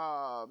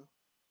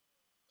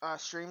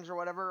streams or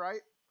whatever,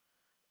 right?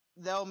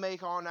 They'll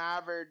make on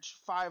average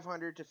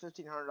 $500 to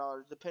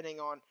 $1,500 depending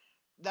on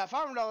that.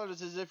 $500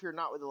 is if you're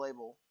not with the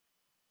label.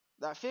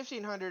 That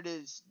 1,500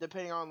 is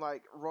depending on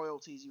like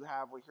royalties you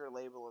have with your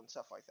label and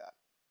stuff like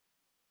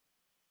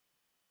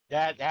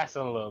that. That's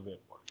a little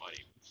bit more money.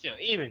 Still,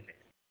 even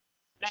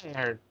that ain't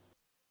hurt.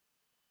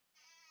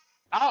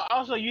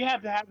 Also, you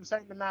have to have a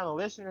certain amount of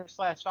listeners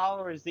 /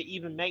 followers to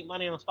even make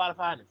money on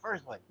Spotify in the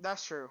first place.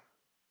 That's true.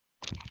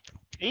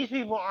 These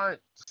people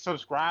aren't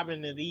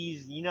subscribing to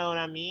these, you know what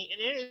I mean?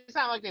 And it's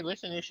not like they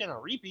listen to this shit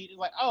on repeat. It's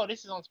like, oh,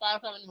 this is on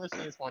Spotify. Let me listen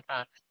to this one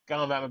time.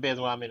 Going about my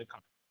business while I'm in the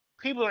car.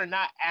 People are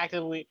not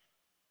actively.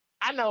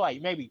 I know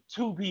like maybe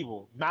two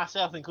people,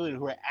 myself included,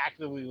 who are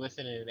actively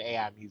listening to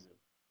AI music.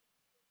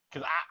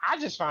 Cause I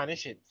just find this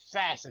shit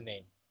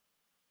fascinating.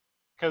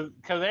 Cause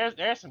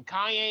there's some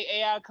Kanye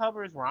AI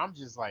covers where I'm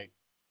just like,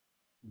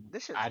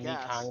 This shit's I need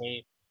gas.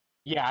 Kanye.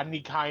 Yeah, I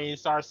need Kanye to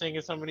start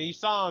singing some of these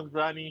songs,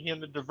 but I need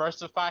him to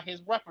diversify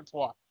his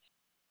repertoire.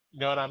 You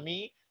know what I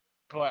mean?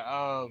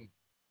 But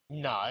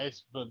no,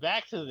 it's but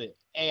back to the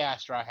AI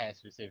Straw Hat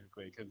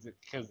specifically,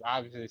 because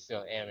obviously it's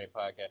still an anime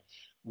podcast.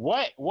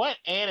 What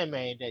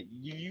anime that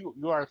you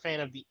are a fan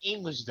of the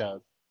English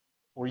dub,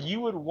 where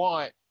you would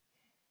want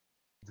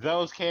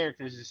those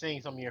characters to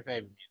sing some of your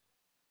favorite music?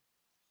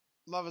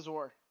 Love is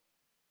War.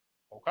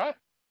 Okay,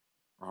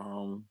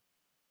 Um,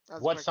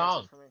 That's a what quick answer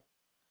song? for me.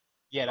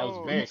 Yeah, that was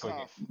Oh, very quick,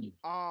 tough.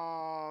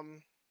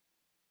 Um,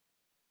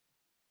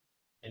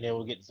 and then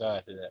we'll get to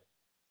after that.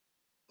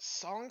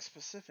 Song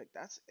specific.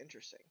 That's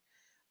interesting.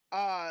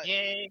 Uh,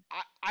 Yeah,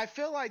 I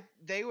feel like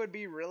they would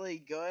be really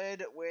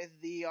good with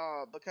the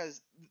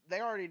because they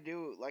already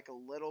do like a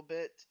little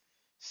bit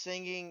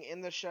singing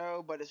in the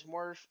show, but it's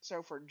more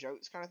so for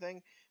jokes kind of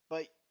thing.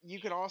 But you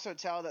can also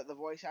tell that the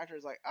voice actor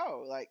is like,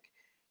 oh, like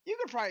you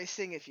could probably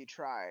sing if you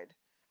tried.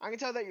 I can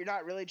tell that you're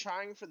not really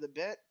trying for the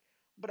bit,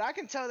 but I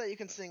can tell that you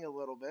can sing a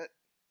little bit.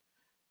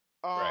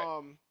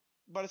 Right.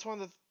 But it's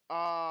one of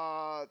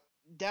the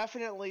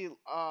definitely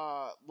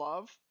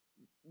love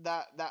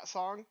that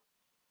song.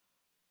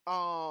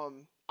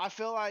 I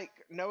feel like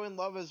knowing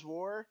Love Is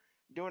War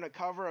doing a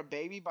cover of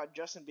Baby by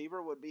Justin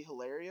Bieber would be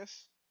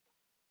hilarious.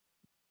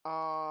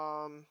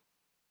 Um,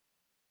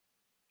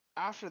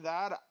 After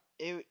that,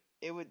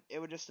 it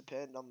would just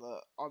depend on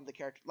the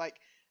character. Like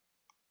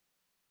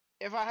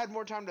if I had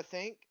more time to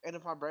think and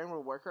if my brain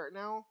would work right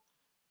now,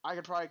 I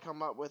could probably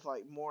come up with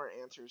like more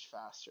answers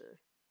faster.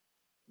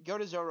 Go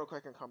to Zoe real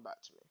quick and come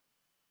back to me.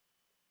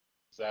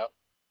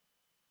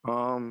 So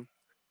Um,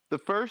 the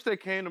first that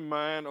came to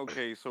mind.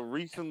 Okay, so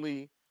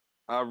recently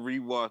I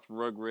rewatched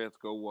Rugrats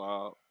Go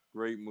Wild.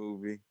 Great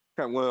movie.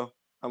 Well,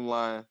 I'm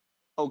lying.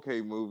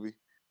 Okay movie,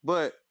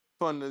 but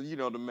fun to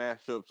to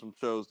mash up some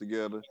shows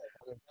together.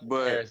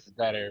 But Harris is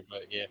better,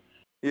 but yeah.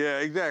 yeah,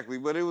 exactly.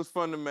 But it was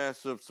fun to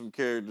mash up some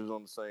characters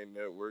on the same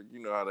network. You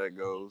know how that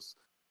goes.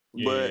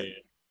 But Yeah.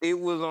 it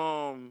was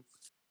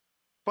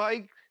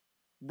Spike.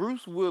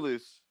 Bruce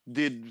Willis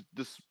did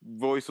the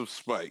voice of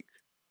Spike.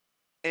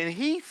 And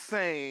he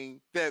sang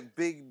that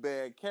Big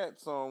Bad Cat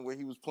song where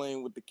he was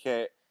playing with the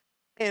cat.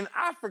 And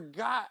I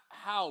forgot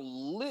how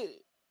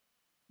lit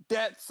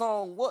that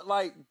song was.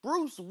 Like,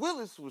 Bruce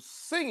Willis was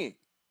singing.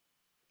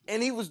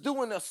 And he was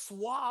doing a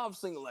suave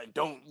singing, like,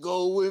 don't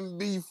go and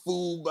be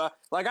fooled by.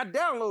 Like, I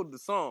downloaded the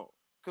song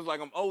because,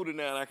 like, I'm older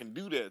now and I can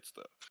do that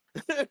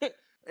stuff.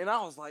 And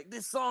I was like,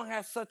 this song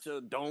has such a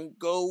don't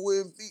go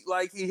and be.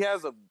 Like, he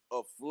has a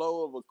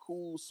flow of a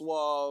cool,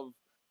 suave,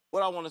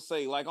 what I want to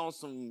say, like, on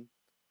some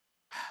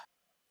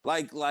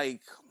like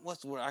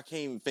what's the word? I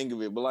can't even think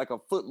of it, but like a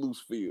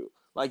footloose feel.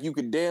 Like you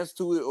could dance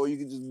to it or you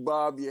could just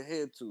bob your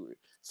head to it.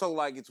 So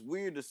like it's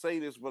weird to say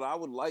this, but I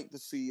would like to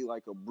see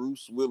like a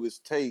Bruce Willis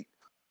take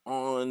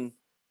on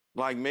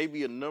like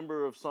maybe a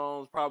number of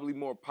songs, probably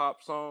more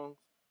pop songs,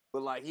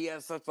 but like he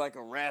has such like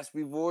a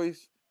raspy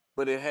voice,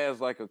 but it has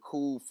like a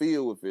cool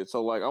feel with it.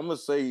 So like I'm gonna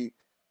say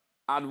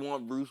I'd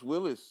want Bruce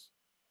Willis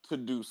to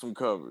do some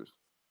covers.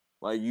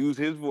 Like use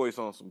his voice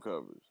on some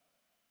covers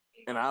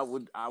and I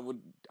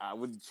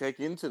would check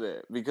into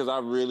that because I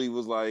really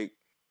was like,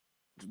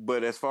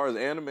 but as far as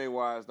anime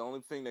wise, the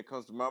only thing that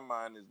comes to my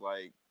mind is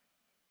like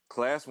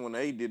Class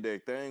 1A did their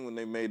thing when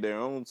they made their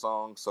own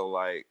song. So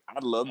like,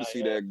 I'd love to Oh see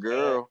yeah. that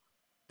girl,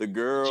 the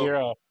girl,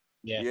 Jiro.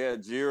 Yeah. yeah,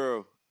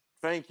 Jiro.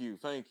 Thank you.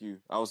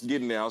 I was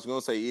getting there. I was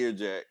gonna say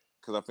Earjack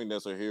because I think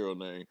that's her hero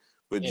name,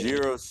 but Yeah.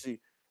 Jiro,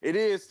 it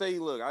is. Say,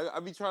 look, I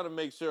be trying to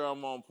make sure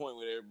I'm on point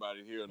with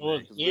everybody's hero name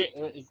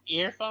because Is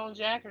earphone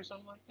jack or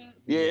something like that?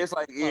 yeah, Yeah. it's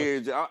like Oh,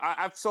 ear.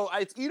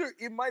 It's either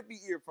it might be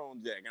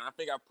earphone jack, and I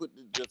think I put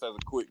it just as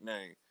a quick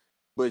name.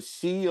 But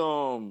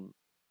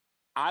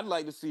I'd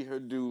like to see her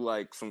do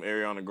like some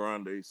Ariana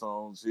Grande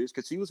songs,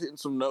 because she was hitting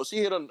some notes. She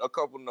hit a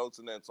couple notes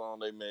in that song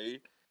they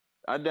made.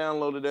 I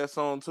downloaded that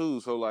song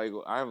too, so like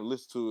I haven't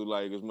listened to it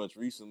like as much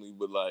recently,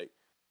 but like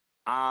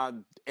I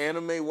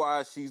anime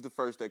wise, she's the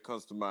first that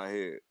comes to my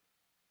head.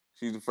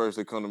 She's the first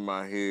that come to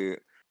my head.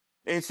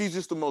 And she's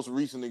just the most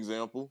recent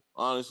example,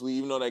 honestly.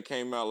 Even though that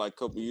came out like a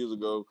couple years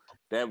ago,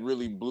 that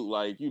really blew.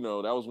 Like that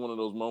was one of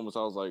those moments.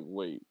 I was like,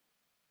 wait,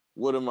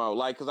 what am I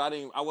like? Because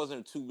I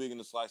wasn't too big in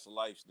the slice of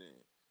life then.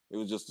 It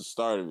was just the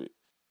start of it,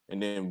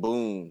 and then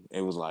boom,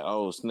 it was like,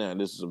 oh snap,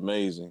 this is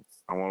amazing.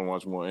 I want to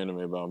watch more anime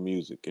about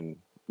music, and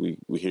we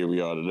here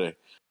we are today.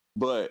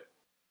 But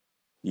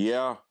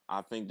yeah,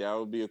 I think that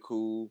would be a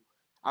cool.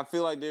 I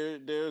feel like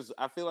there's.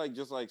 I feel like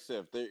just like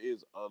Seth, there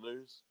is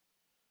others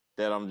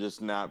that I'm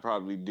just not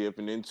probably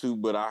dipping into.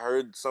 But I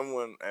heard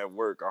someone at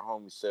work, our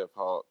homie Seth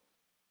Hawk,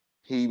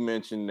 he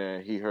mentioned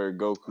that he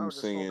heard Oh, Goku just full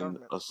singing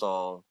government. a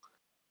song.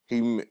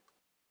 He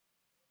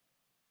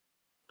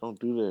don't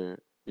do that.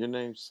 Your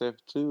name's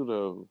Seth too,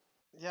 though.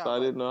 Yeah, So I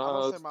but didn't know I how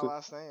don't say else my to.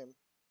 last name.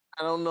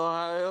 I don't know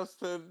how else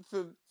to.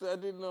 I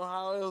didn't know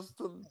how else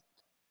to.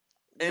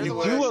 You're the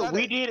one do that Anyway, what said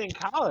we it. did in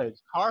college.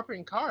 Harp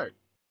and cart.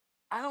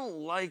 I don't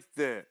like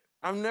that.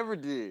 I never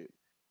did.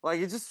 Like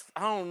it just,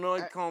 I don't know.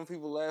 I I, calling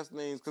people last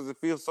names because it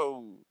feels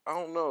so. I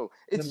don't know.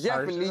 It's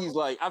Japanese. Impersonal.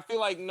 Like I feel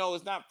like no,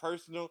 it's not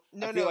personal. I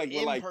no, feel no, like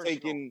we're like impersonal.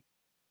 taking.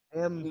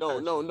 No, no,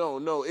 Impersonal. no,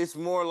 no. It's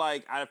more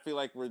like I feel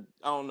like we're.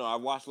 I don't know. I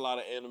watch a lot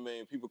of anime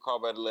and people call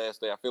by the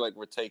last day. I feel like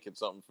we're taking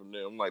something from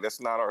them. I'm like,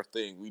 that's not our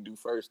thing. We do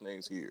first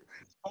names here,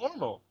 It's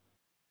formal.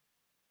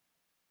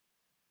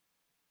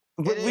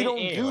 It but we is. don't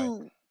Anyway.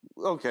 do.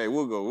 Okay,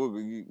 we'll go.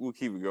 We'll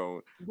keep it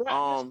going. But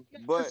for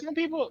But some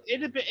people, it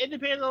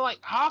depends on like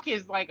Hawk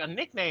is like a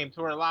nickname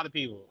to a lot of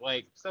people.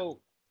 Like so,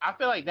 I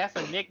feel like that's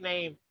a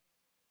nickname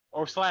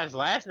or slash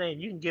last name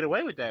you can get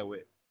away with that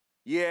with.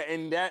 yeah,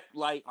 and that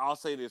like I'll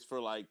say this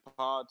for like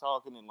pod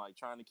talking and like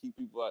trying to keep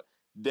people out.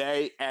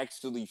 They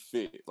actually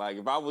fit. Like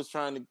if I was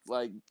trying to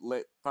like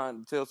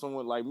tell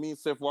someone like me and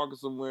Seth walking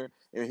somewhere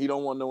and he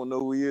don't want no one to know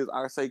who he is,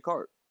 I say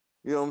Cart.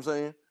 You know what I'm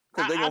saying?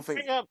 Because they I gonna think.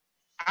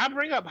 I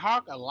bring up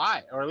Hawk a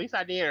lot, or at least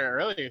I did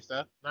earlier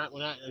stuff. Not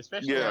when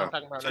especially when I'm Yeah.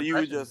 talking about So the you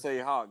would freshman. just say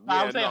Hawk. I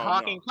Yeah, would say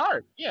Hawk no. and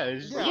Clark. Yeah,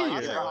 it's just Yeah, But I'd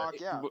easier say that way. Hawk.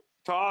 Yeah. but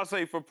so I'll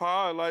say for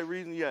power like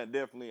reason, yeah,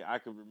 definitely I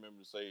could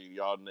remember saying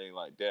y'all name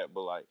like that,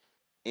 but like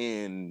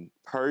in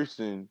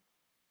person,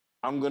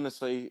 I'm gonna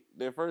say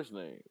their first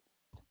name.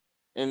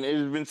 And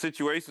there's been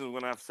situations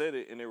when I've said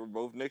it and they were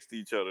both next to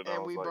each other, and I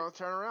And was we like, both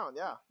turn around.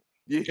 Yeah.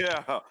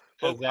 yeah.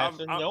 Because But that's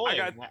I got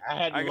annoying. I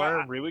had to I got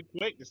learn really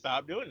quick to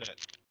stop doing that.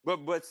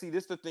 but see,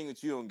 this the thing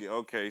that you don't get.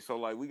 Okay, so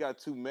like we got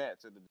two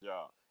Matts at the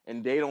job,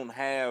 and they don't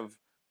have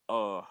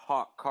a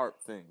hot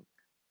cart thing,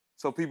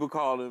 so people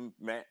call them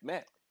Matt.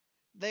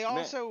 They Matt,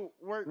 also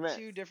work Matt.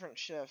 2 different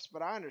shifts,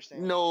 but I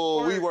understand.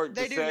 No, we Or work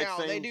the they do exact now.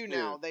 They same do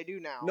now. shift. They do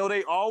now. No,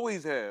 they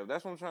always have.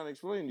 That's what I'm trying to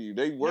explain to you.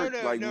 They No, work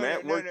no, like no, no,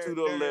 Matt no, worked no, two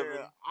to no, no, no, no.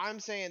 11. I'm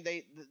saying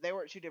they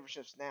work 2 different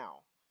shifts now.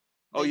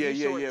 Oh They yeah,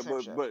 used yeah, to work yeah. the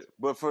same shift.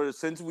 But for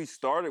since we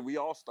started, we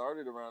all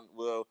started around.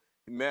 Well,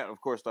 Matt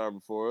of course started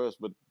before us,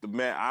 but the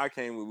Matt I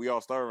came with, we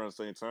all started around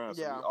the same time,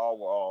 so we Yeah. all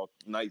were all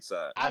night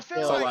side. I I feel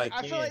feel So like like,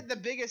 like I feel again, like the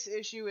biggest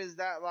issue is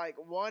that like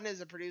one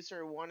is a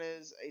producer, one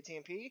is a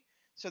TMP,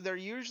 so they're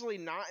usually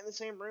not in the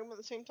same room at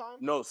the same time.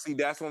 no, see,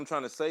 that's what I'm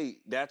trying to say.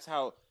 That's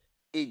how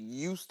it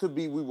used to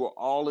be. We were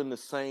all in the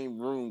same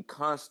room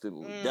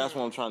constantly. That's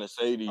what I'm Mm, trying to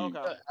say to you.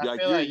 okay. I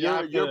Like feel like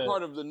y'all you're could have.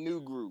 part of the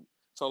new group.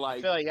 So I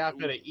like feel like y'all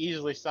could have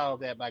easily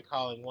solved that by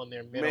calling one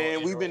their middle man,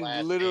 and we've or been last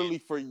name, literally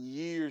for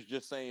years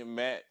just saying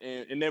Matt,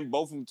 and then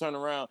both of them turn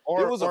around. It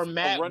or was or a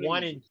Matt one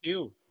running. and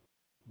two.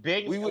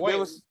 Big We would there wait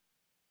was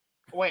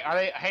wait. Are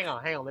they? Hang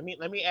on.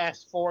 Let me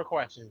ask 4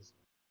 questions.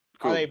 Are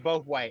cool. they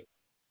both white?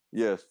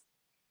 Yes,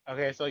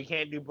 Okay, so you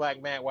can't do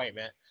black Matt, white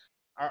Matt.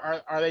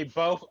 Are they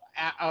both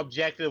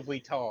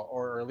objectively tall,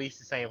 or at least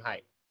the same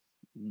height?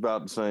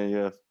 about the same.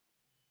 Yes,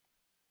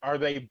 Are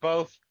they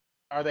both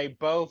are they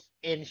both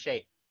in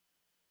shape?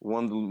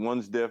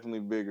 one's definitely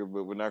bigger,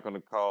 but we're not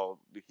gonna call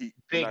the heat.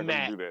 We're Big not gonna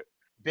Matt, do that.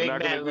 We're Big not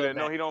gonna Matt, do little that.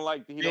 No, Matt, he don't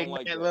Big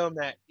like Matt, that. little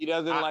Matt. He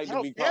doesn't I like to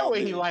don't be care called what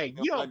he big. like. He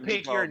You don't don't like to be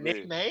pick your called big.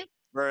 nickname.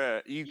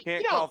 Bruh, you You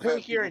can't call don't fat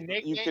pick your people.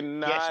 You nickname. Yes, you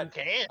cannot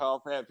can. call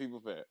fat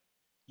people fat.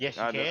 Yes,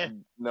 you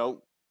can.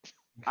 No.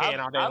 You can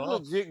all day I've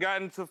long. legit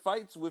gotten into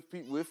fights with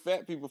people with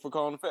fat people for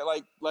calling them fat.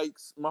 Like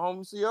my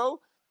home CO,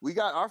 we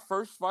got our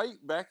first fight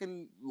back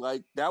in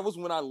like that was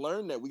when I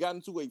learned that we got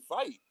into a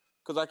fight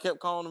because I kept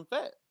calling them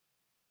fat.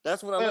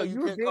 That's when I Well, learned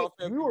you can't call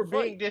fat you were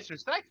people being fight.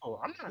 disrespectful.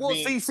 I'm not Well,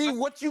 being. see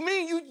what you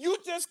mean? You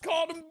just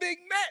called him Big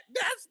Mac.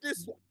 That's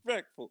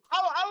disrespectful. A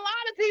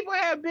lot of people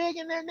have big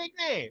in their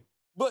nickname.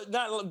 But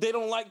not they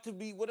don't like to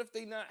be. What if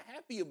they not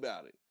happy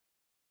about it?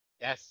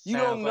 That You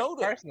sounds don't like know a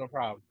that. personal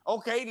problem.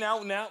 Okay, now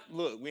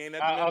look, we ain't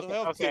at the mental Okay,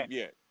 health okay, tip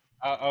yet,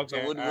 so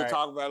okay, all we'll right.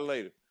 talk about it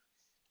later.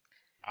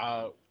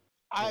 I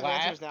have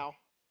Black. answers now.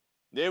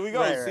 There we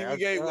go. Right, See, right. we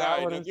gave. All I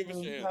right, would now have give us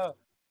your assumed. answer.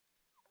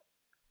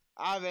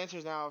 I have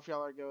answers now. If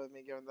y'all are good with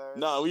me giving those.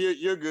 No,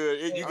 you're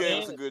good. You gave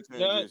Okay. us a good Go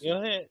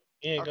transition. ahead.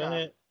 Yeah, go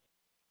Okay.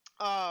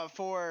 ahead.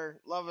 For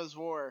Love is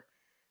War,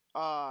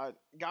 got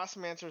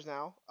some answers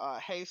now.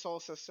 Hey Soul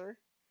Sister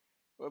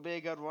would be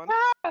a good one.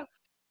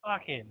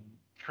 Fucking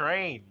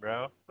Train,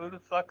 bro. Who the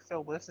fuck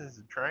still listens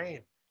to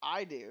Train?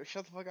 I do.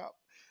 Shut the fuck up.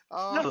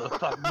 No, the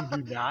fuck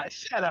you do not.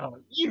 Shut up.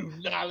 You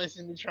do not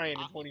listen to Train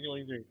in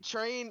 2023.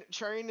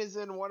 Train is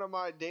in one of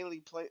my daily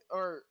play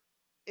or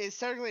it's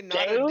technically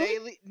not a Daily?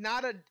 daily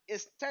not a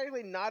it's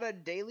technically not a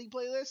daily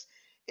playlist.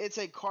 It's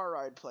a car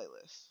ride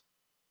playlist.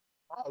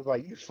 I was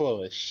like, you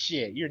full of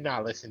shit. You're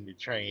not listening to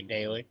Train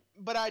daily.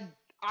 But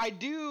I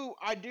do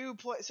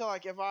play so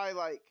like if I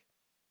like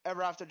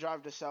ever have to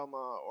drive to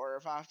Selma or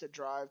if I have to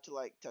drive to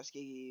like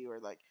Tuskegee or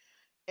like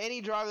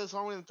any drive that's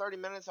longer than 30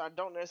 minutes, I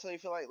don't necessarily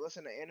feel like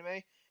listening to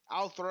anime.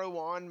 I'll throw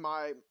on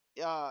my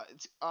I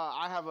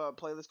have a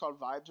playlist called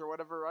Vibes or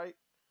whatever, right?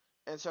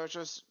 And so it's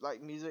just like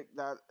music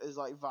that is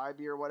like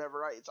vibey or whatever,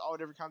 right? It's all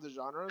different kinds of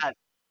genres.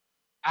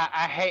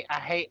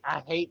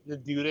 I hate to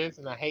do this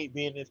and I hate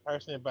being this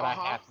person, but I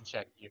Uh-huh. have to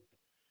check you.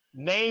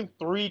 Name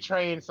 3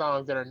 Train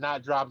songs that are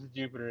not Drops of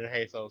Jupiter and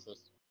Hey Soul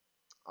Sister.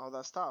 Oh,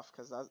 that's tough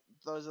because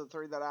those are the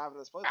 3 that I have in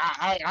this playlist.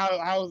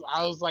 I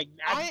was like,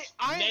 I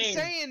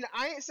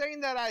ain't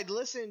saying that I'd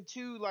listen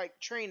to like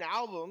Train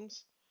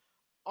albums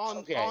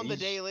on the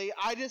daily.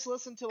 I just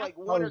listen to like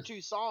 1 or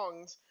 2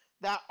 songs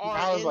that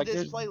are in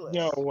this playlist.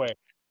 No way.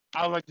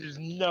 I was like, there's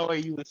no way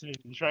you listen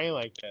to Train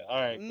like that. All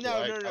right. No,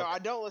 cool. no, no. Okay. I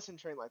don't listen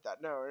to Train like that.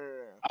 No.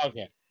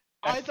 Okay.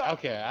 I thought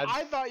okay.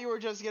 I thought you were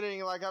just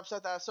getting like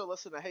upset that I still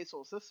listen to Hey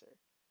Soul Sister.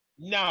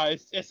 No,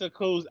 it's a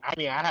cool. I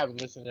mean, I haven't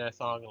listened to that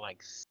song in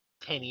like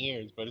 10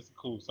 years, but it's a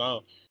cool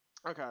song.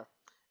 Okay.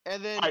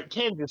 And then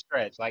 10 to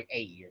stretch, like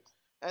 8 years.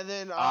 And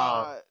then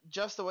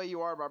Just the Way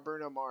You Are by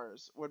Bruno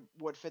Mars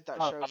would fit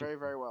that show very,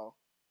 very well.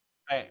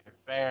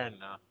 Fair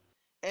enough.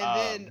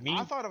 And then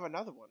I thought of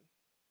another one.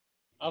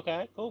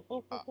 Okay, cool.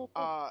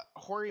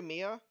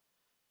 Horimiya,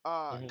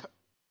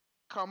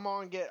 Come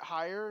On Get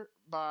Higher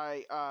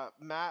by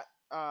Matt,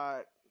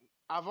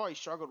 I've always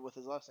struggled with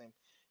his last name,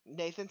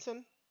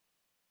 Nathanson.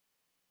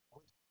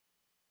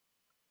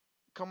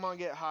 Come On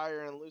Get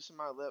Higher and Loosen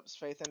My Lips,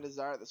 Faith and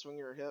Desire that Swing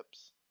Your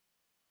Hips.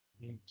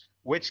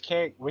 Which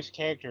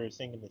character is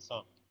singing the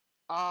song?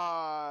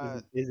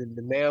 Uh, Is it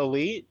the male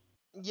lead?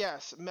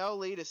 yes, Mel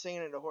lead is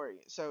singing it to Hori.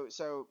 So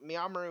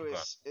Miyamaru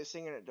Okay. is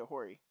singing it to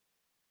Hori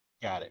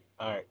Got it.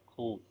 All right,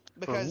 cool. For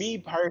because me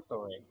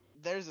personally,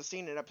 there's a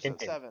scene in episode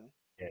continue. 7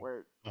 Yeah.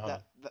 where Uh-huh.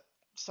 that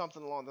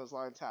something along those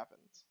lines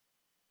happens.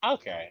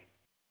 Okay.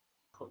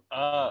 Cool.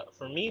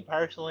 For me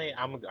personally,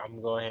 I'm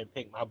gonna go ahead and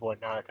pick my boy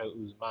Naruto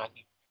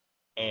Uzumaki,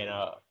 and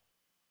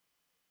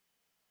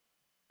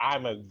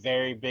I'm a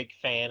very big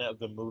fan of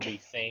the movie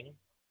Sing,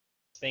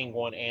 Sing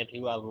 1 and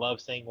 2. I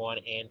love Sing 1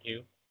 and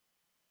 2.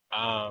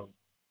 Um,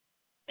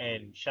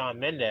 and Shawn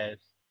Mendes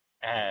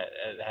has,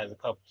 has a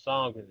couple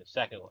songs in the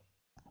second one.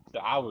 So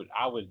I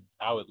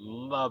would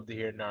love to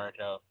hear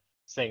Naruto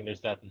sing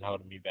 "There's Nothing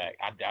Holding Me Back."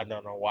 I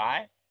don't know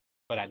why,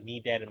 but I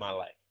need that in my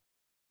life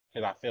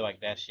because I feel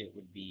like that shit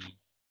would be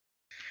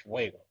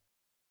fuego.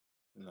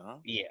 No,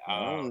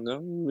 Yeah.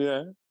 no,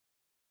 yeah.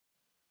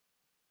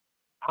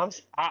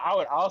 I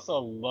would also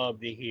love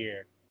to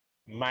hear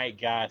Mike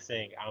Guy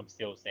sing "I'm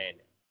Still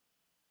Standing."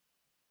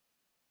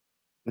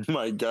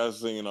 My guy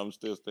singing, "I'm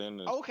Still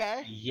Standing."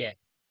 Okay. Yeah,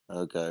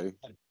 Okay.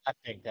 I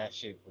think that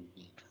shit would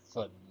be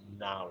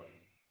phenomenal.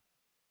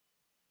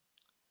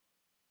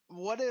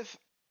 What if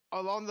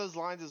along those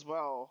lines as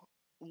well,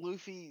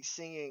 Luffy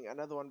singing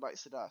 "Another One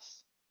Bites the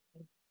Dust"?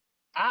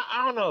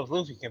 I don't know if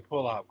Luffy can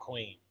pull out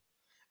Queen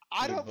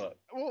I through the don't. book.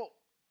 Well,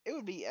 it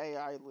would be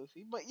AI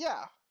Luffy, but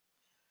yeah,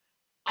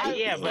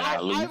 Yeah, but Yeah,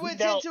 I Luffy. would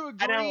tend to I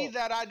agree don't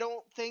that I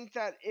don't think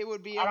that it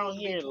would be I able don't to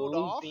be hear pulled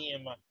off. Luffy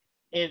in my.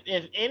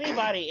 If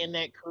anybody in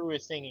that crew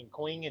is singing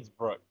Queen, it's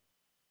Brooke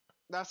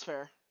That's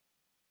fair.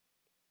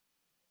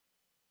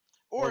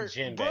 or Or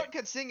Jinbei. Brooke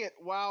could sing it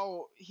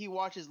while he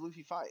watches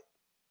Luffy fight.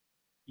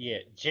 Yeah,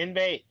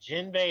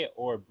 Jinbei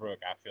or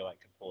Brooke. I feel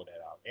like can pull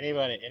that off.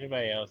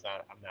 Anybody else?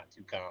 I'm not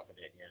too confident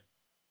in.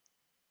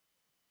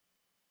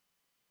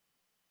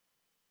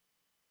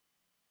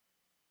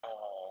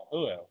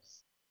 Who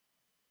else?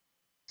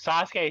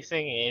 Sasuke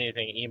singing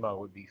anything emo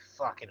would be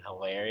fucking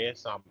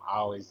hilarious. So I'm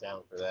always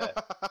down for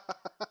that.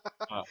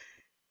 Uh,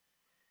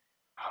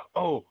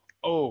 oh,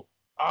 oh,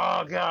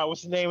 oh, God,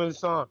 what's the name of the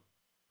song?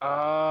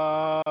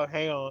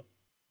 Hang on.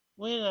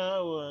 When I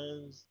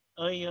was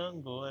a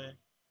young boy,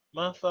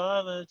 my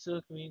father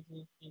took me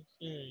to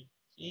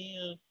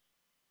see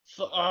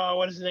a.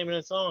 What is the name of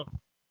that song?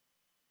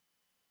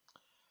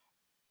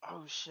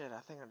 Oh shit!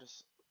 I think I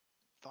just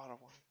thought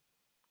of one.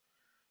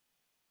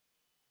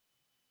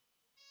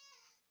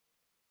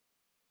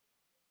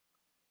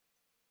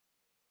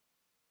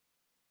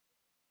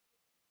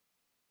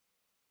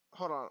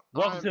 Hold on.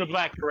 Welcome to the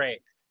Black Parade.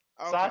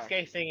 Okay.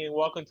 Sasuke singing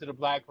 "Welcome to the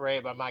Black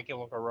Parade" by My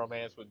Chemical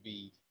Romance would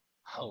be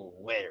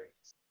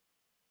hilarious.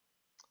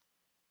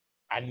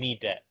 I need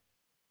that.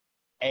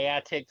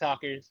 AI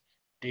TikTokers,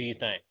 do you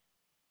think?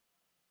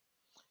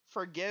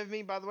 Forgive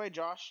me, by the way,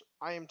 Josh.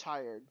 I am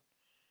tired.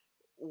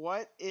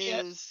 What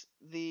Yeah. is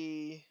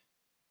the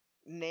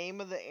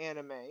name of the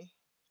anime?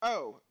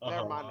 Oh, Uh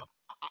never mind.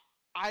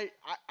 huh.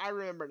 I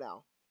remember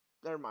now.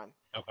 Never mind.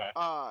 Okay.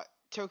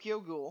 Tokyo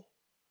Ghoul,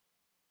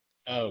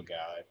 Oh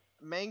God.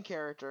 main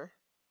character.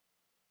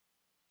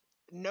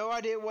 No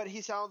idea what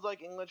he sounds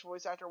like English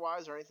voice actor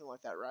wise or anything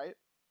like that, right?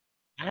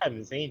 I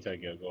haven't seen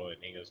Tokyo Ghoul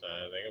in English.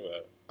 I think about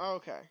it.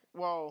 Okay.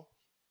 Well,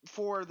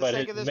 for the But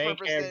sake his of this main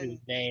purpose, character's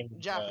then name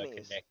is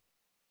Japanese. Connect.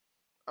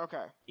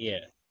 Okay. Yeah,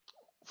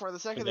 For the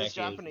sake of this,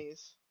 Connect is.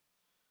 Japanese.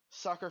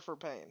 Sucker for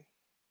Pain.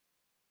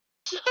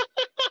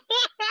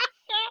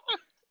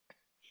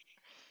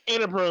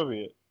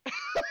 Inappropriate.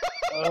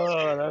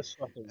 Oh, that's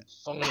fucking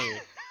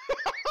funny.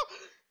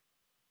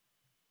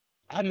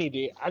 I need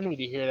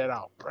to hear that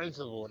out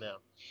principle now.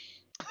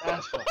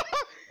 That's fucking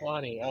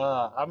funny.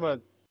 I'm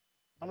gonna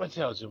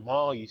tell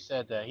Jamal you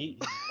said that. He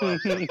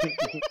loves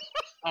that.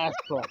 That's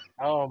funny.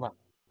 Oh my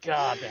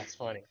God, that's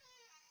funny.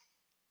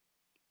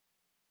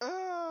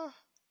 uh,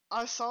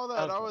 I saw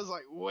that. I Okay, was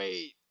like,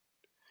 wait.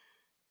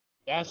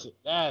 that's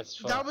That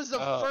funny. was the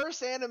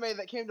first anime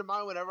that came to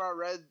mind whenever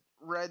I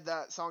read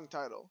that song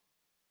title.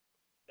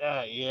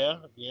 Yeah,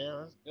 that's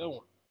a good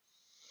one.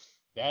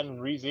 That and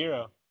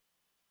ReZero.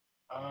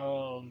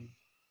 Um,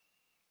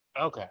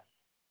 okay.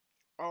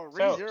 Oh, So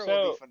ReZero would be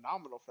so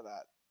phenomenal for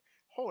that.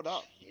 Hold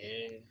up.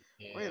 yeah,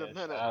 Wait a yeah.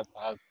 minute.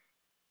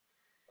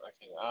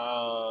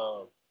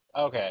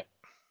 Okay.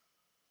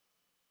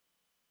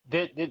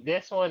 Okay.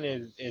 This one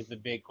is the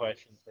big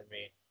question for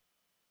me.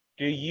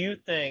 Do you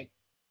think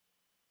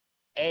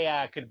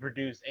AI could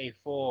produce a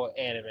full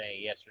anime?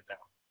 Yes or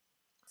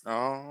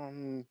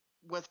no?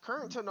 With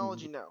current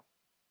technology, no.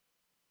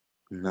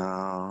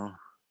 No,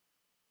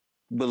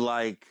 but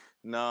like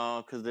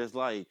no, because there's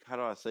like, how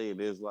do I say it?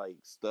 There's like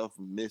stuff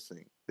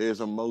missing. There's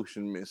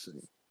emotion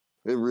missing.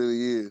 It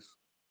really is.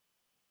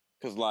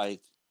 Because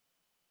like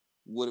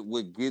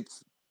what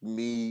gets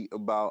me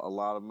about a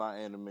lot of my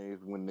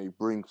animes when they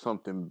bring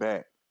something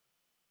back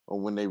or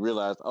when they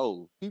realize,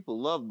 oh, people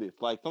love this.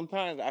 Like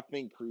sometimes I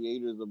think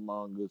creators of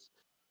mangas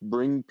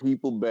bring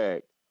people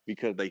back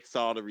because they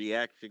saw the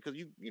reaction. Because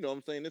you know what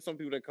I'm saying? There's some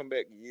people that come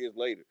back years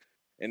later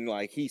and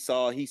like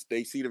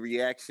they see the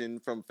reaction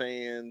from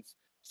fans,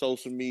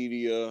 social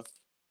media,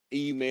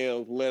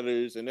 emails,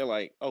 letters, and they're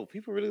like, oh,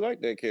 people really like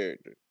that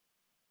character.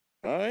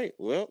 All right,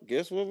 well,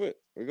 guess what?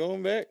 We're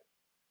going back.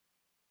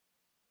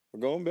 We're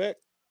going back,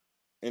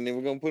 and then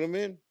we're gonna put them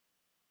in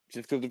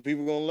just because the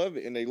people gonna love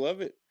it, and they love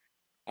it.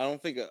 I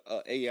don't think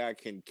a AI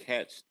can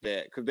catch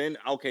that, because then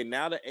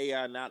now the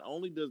AI, not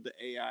only does the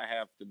AI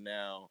have to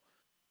now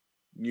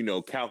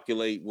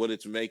calculate what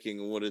it's making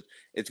and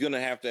it's gonna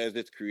have to, as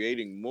it's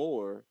creating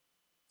more,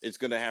 it's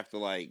gonna have to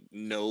like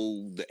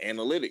know the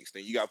analytics.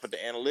 Then you gotta put the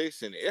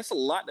analytics in it. It's a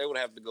lot they would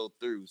have to go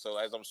through. So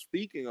as I'm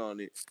speaking on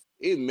it,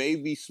 it may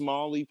be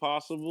smallly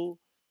possible,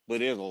 but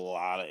there's a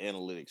lot of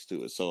analytics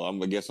to it. So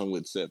I guess I'm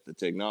with Seth. The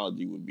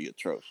technology would be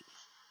atrocious.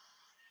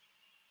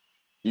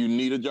 You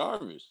need a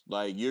Jarvis.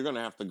 Like, you're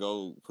gonna have to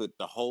go put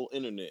the whole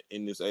internet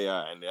in this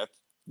AI, and that's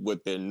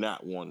what they're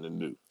not wanting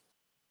to do.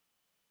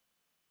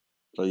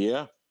 So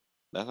yeah,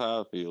 that's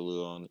how I feel a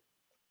little on it.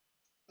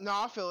 No,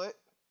 I feel it.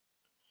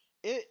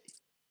 It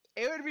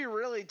would be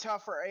really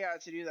tough for AI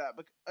to do that,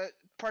 but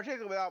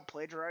particularly without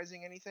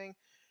plagiarizing anything.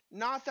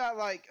 Not that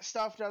like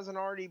stuff doesn't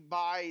already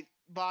buy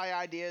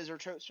ideas or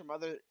tropes from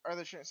other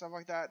shit and stuff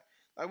like that.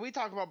 Like, we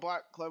talk about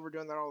Black Clover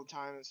doing that all the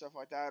time and stuff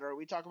like that, or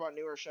we talk about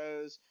newer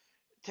shows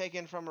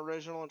taken from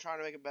original and trying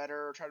to make it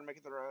better or trying to make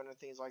it their own and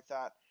things like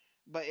that.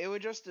 But it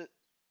would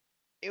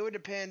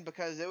depend,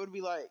 because it would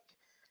be like,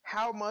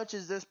 how much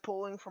is this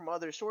pulling from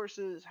other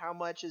sources? How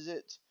much is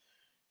it,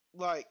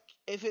 like,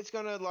 if it's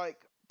gonna like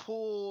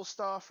pull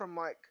stuff from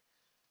like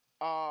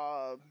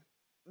uh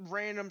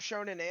random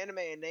shonen anime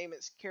and name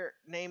its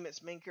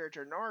main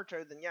character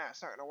Naruto, then yeah,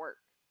 it's not gonna work.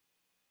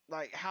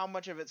 Like, how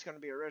much of it's gonna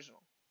be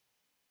original?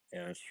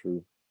 Yeah, that's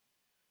true.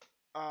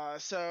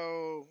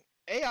 So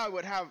AI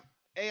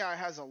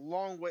has a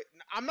long way.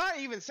 I'm not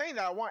even saying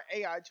that I want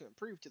AI to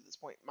improve to this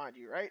point, mind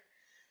you, right?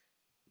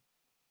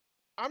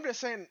 I'm just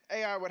saying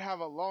AI would have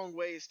a long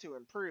ways to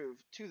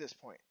improve to this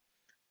point.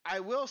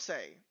 I will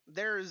say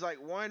there is like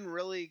one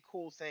really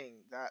cool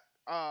thing that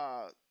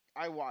I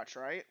watch,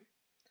 right?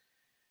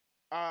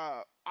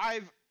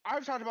 I've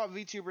talked about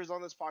VTubers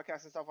on this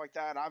podcast and stuff like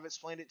that. I've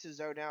explained it to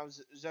Zoe now.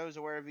 Zoe's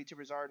aware of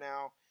VTubers are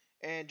now,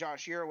 and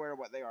Josh, you're aware of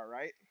what they are,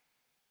 right?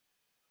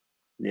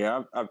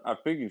 Yeah, I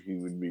figured he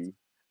would be.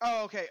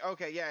 Oh, okay,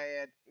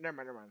 yeah.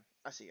 Never mind.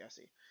 I see. Yeah.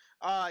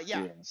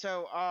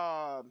 So,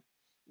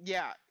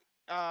 yeah.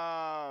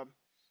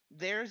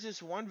 There's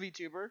this one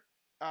VTuber,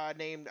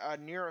 named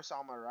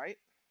Neurosama, right?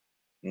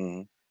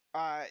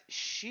 Mm-hmm.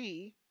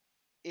 She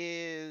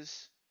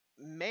is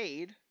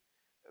made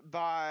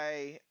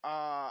by,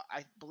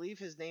 I believe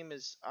his name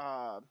is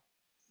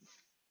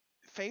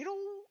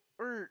Fatal,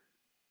 or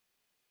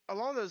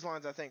along those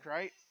lines, I think,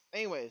 right?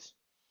 Anyways,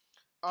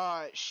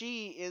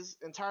 she is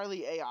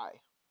entirely AI,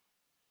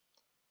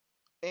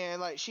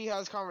 and like, she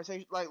has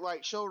conversation,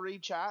 like she'll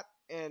read chat,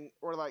 and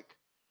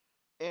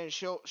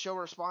she'll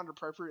respond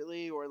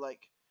appropriately, or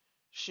like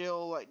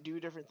she'll like do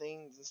different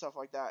things and stuff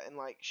like that, and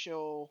like she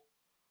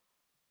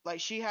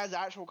has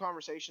actual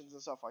conversations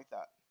and stuff like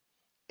that,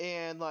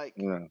 and like,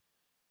 Yeah.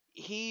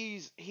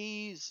 he's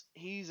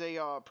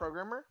a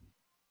programmer,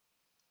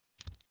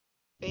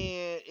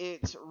 and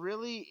it's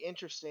really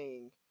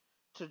interesting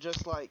to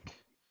just like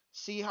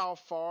see how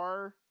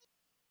far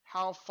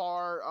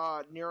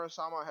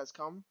Neurosama has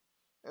come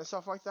and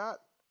stuff like that,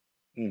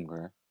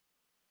 Okay.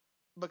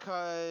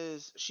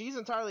 because she's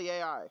entirely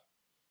AI.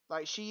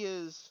 Like,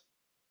 she's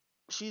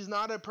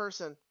not a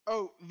person.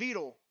 Oh,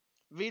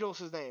 Vidal's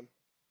his name.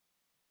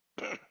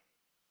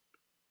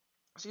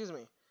 Excuse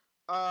me.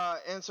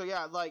 And so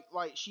yeah, like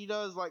she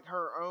does like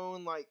her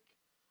own like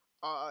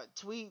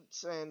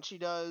tweets, and she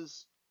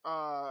does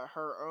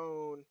her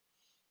own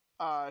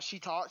she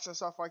talks and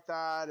stuff like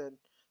that, and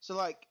so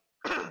like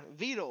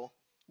Vidal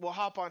will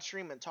hop on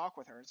stream and talk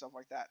with her and stuff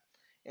like that,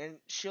 and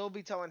she'll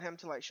be telling him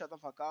to like shut the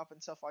fuck up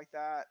and stuff like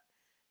that,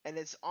 and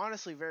it's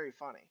honestly very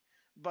funny.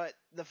 But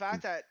the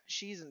fact that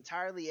she's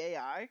entirely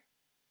AI,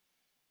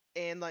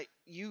 and like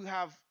you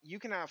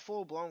can have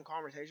full blown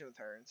conversation with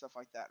her and stuff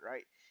like that,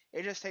 right?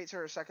 It just takes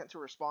her a second to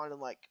respond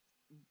and like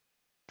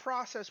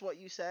process what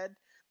you said,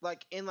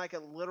 like in like a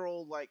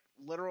literal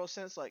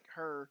sense, like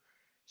her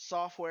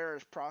software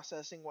is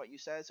processing what you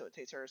said, so it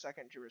takes her a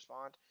second to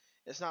respond.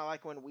 It's not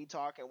like when we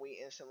talk and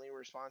we instantly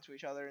respond to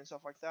each other and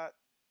stuff like that.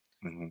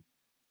 Mm-hmm.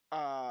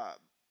 Uh,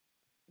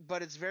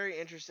 but it's very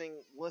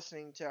interesting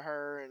listening to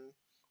her and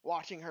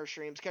watching her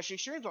streams, because she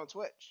streams on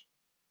Twitch,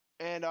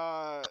 and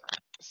so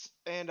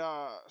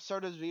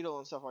does Vidal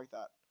and stuff like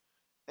that,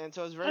 and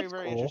so it's very That's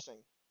very cool.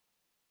 interesting.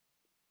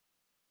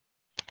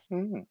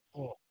 Mm-hmm.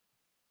 Cool.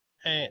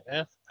 And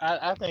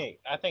I think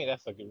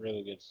that's like a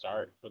really good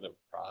start for the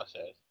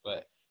process.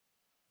 But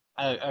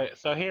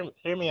so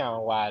hear me out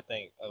on why I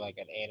think like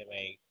an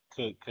anime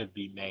could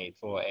be made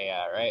for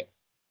AI, right?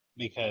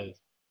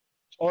 Because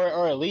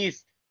or at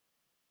least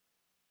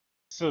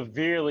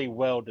severely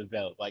well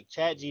developed. Like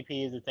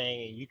ChatGPT is a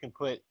thing, and you can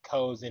put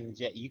codes in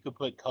you can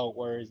put code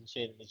words and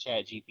shit in the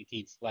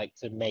ChatGPT like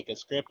to make a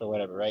script or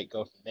whatever, right?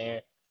 Go from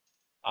there.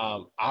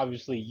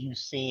 Obviously you've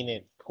seen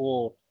it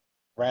pull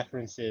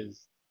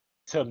references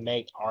to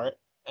make art,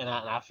 and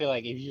I feel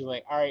like if you're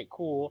like, all right,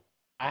 cool,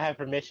 I have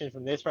permission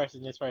from this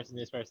person, this person,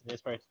 this person,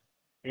 this person.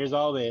 Here's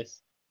all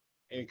this,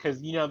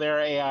 because there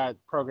are AI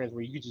programs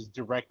where you can just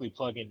directly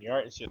plug in the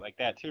art and shit like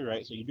that too,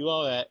 right? So you do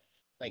all that,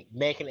 like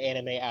make an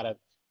anime out of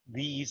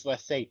these,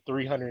 let's say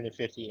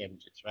 350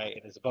 images, right?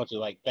 And it's a bunch of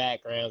like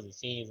backgrounds and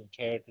scenes and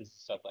characters and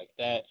stuff like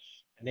that.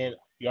 And then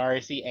you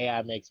already see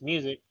AI makes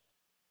music.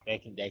 They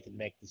can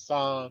make the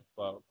song,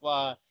 blah blah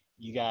blah.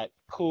 You got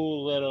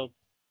cool little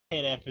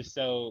 10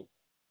 episode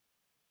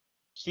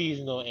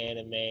seasonal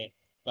anime,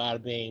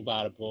 bada bing,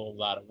 bada boom, a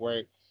lot of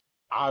work.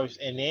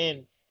 And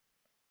then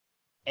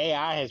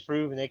AI has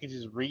proven they can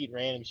just read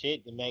random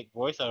shit to make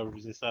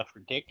voiceovers and stuff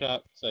for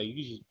TikTok. So you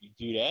just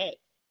do that,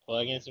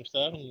 plug in some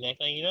stuff, and the next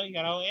thing you know, you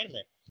got a whole anime.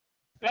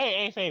 I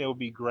ain't saying it would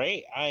be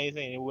great. I ain't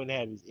saying it wouldn't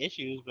have its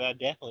issues, but I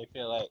definitely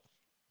feel like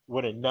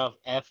with enough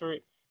effort,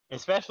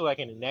 especially like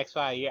in the next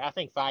 5 years, I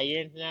think 5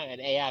 years from now, an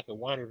AI could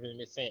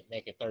 100%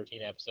 make a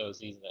 13 episode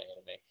season of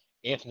anime,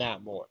 if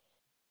not more.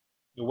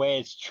 The way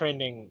it's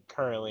trending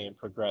currently and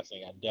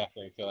progressing, I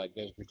definitely feel like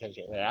there's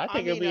potential there. I I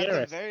think it'll mean, be at the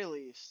interesting. very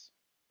least,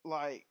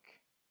 like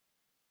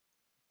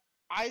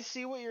I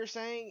see what you're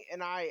saying,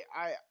 and I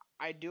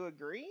do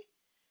agree.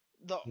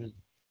 The Mm.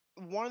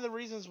 One of the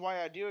reasons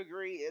why I do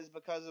agree is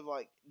because of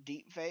like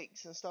deep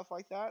fakes and stuff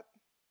like that,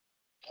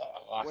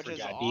 Oh, I which is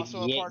forgot.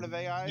 also a part of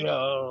AI.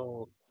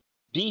 Yo,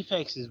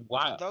 defects is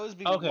wild. Those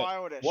be Okay,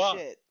 wild as well,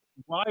 shit.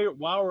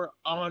 while we're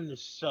on the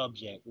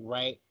subject,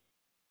 right?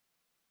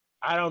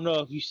 I don't know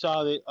if you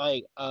saw that.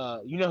 Like,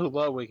 you know who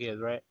Ludwig is,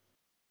 right?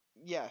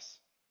 Yes.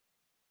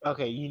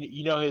 Okay,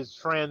 you know his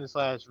friend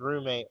slash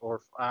roommate,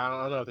 or I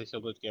don't know if they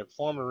still live together.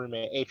 Former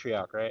roommate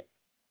Atrioc, right?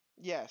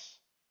 Yes.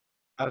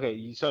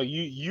 Okay, so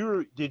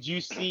you did you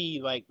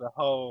see like the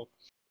whole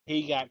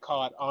he got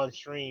caught on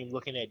stream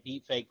looking at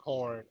deepfake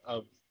porn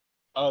of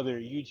other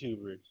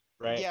YouTubers,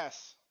 right?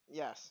 Yes.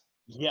 Yes.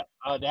 Yeah,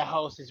 that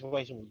whole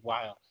situation was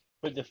wild.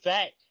 But the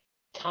fact,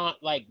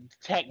 like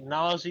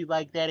technology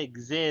like that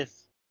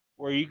exists,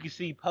 where you can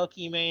see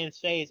Pokemon's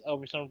face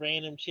over some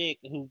random chick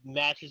who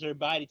matches her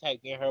body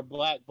type, get her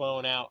black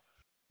bone out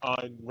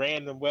on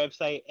random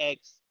website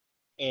X,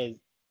 is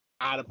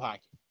out of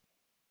pocket.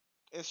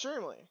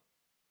 Extremely.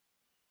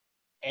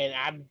 And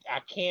I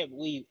can't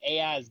believe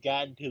AI has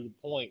gotten to the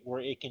point where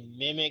it can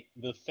mimic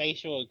the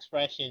facial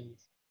expressions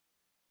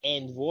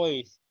and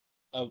voice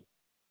of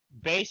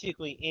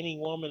basically any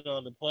woman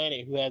on the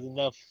planet who has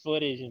enough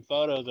footage and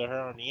photos of her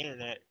on the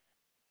internet,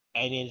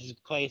 and then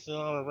just place it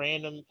on a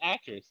random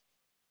actress.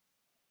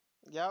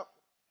 Yep.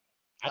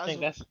 I As think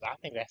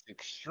that's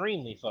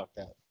extremely fucked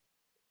up.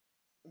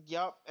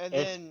 Yep. And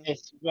It's then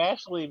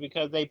especially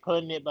because they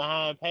putting it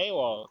behind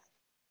paywalls.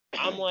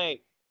 I'm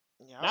like,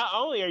 yep. not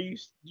only are you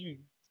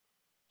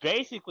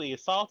basically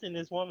assaulting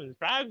this woman's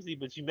privacy,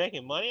 but you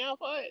making money off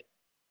of it.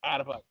 Out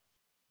of pocket.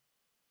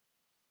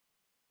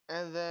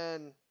 And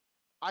then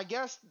I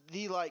guess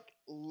the like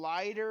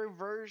lighter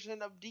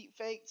version of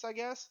deepfakes, I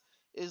guess,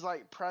 is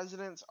like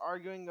presidents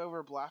arguing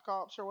over Black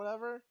Ops or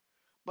whatever.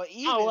 But Oh,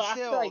 even well, I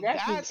feel like still,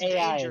 that's just that's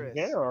AI in dangerous.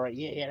 general, right?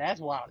 Yeah, that's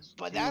wild.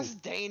 But that's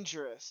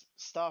dangerous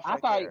stuff I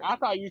right thought there. I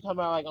thought you were talking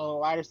about like on the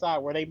lighter side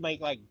where they make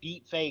like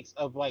deep fakes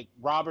of like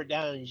Robert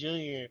Downey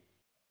Jr.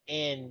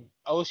 in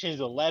Ocean's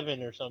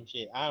 11 or some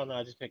shit. I don't know.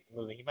 I just picked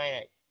the movie. He might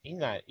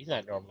not, he's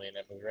not normally in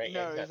that movie, right?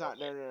 Yeah, No, he's he's not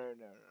not. normally. No, no, no,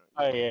 no, no.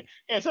 Oh Yeah.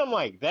 yeah, something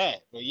like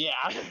that. But yeah,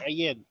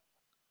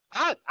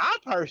 I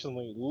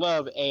personally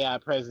love AI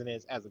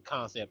presidents as a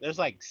concept. There's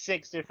like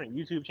 6 different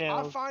YouTube I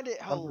channels. find it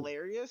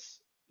hilarious.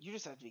 You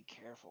just have to be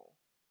careful.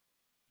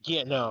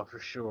 Yeah, no, for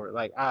sure.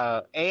 Like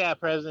AI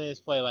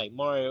presidents play like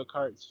Mario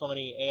Kart's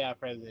funny. AI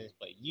presidents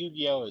play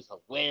Yu-Gi-Oh! Is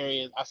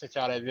hilarious. I sent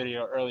y'all that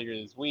video earlier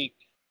this week.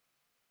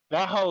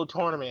 That whole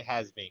tournament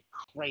has been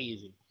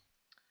crazy.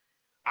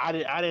 I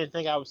didn't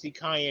think I would see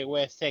Kanye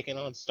West taking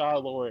on Star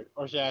Lord,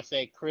 or should I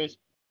say Chris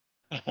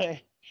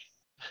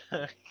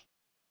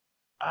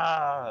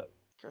uh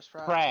Chris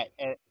Pratt.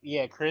 Pratt.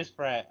 Yeah, Chris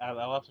Pratt. I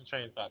lost some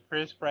train of thought.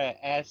 Chris Pratt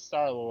as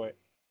Star Lord,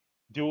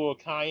 duel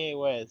Kanye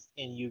West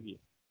in Yu-Gi-Oh!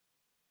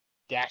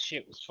 That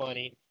shit was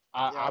funny.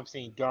 Yep. I've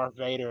seen Darth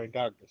Vader and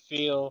Dr.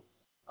 Phil,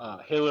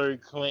 Hillary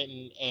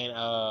Clinton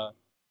and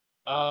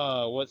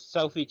what's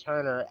Sophie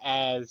Turner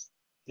as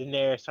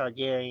Daenerys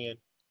Targaryen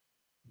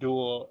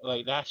duel.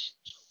 Like that's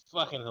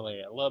fucking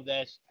hilarious. I love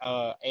that.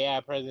 AI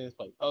presidents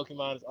play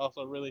Pokemon is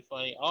also really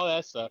funny. All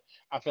that stuff.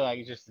 I feel like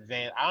it's just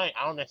advanced. I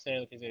don't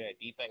necessarily consider that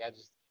deep. Like I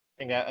just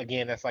think that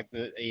again that's like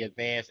the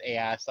advanced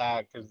AI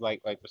side because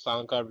like the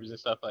song covers and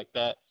stuff like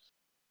that.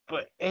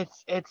 But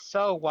it's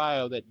so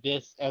wild that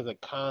this as a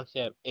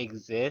concept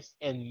exists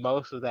and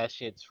most of that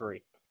shit's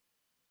free.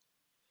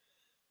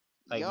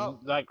 Yep.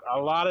 Like a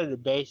lot of the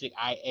basic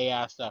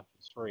AI stuff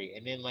is free,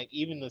 and then like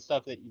even the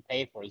stuff that you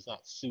pay for is not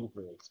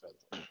super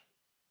expensive.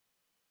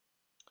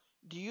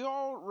 Do you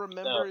all So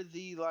remember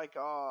the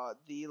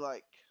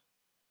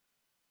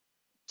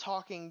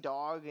talking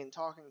dog and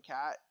talking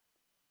cat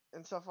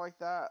and stuff like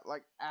that?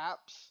 Like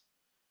apps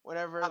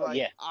whenever Oh like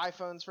yeah,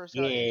 iPhones first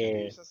got yeah,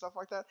 introduced and stuff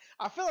like that.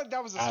 I feel like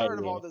that was the start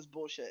of yeah, all this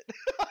bullshit.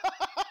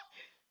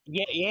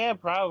 yeah,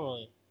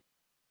 probably.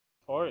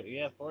 For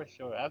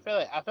sure. I feel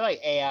like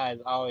AI has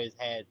always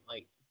had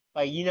like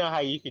you know how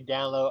you could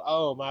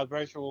download my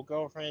virtual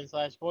girlfriend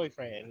slash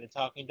boyfriend and the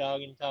talking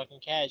dog and talking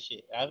cat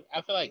shit.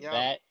 I feel like Yep.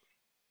 that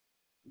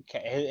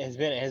has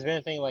been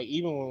a thing like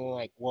even when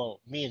like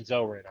me and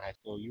Zoe were in high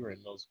school, you were in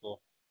middle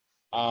school.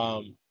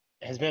 Um,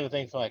 has been a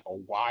thing for like a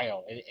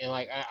while, and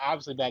like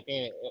obviously back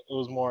then it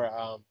was more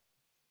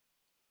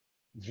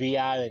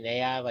VI than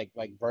AI, like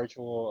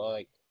virtual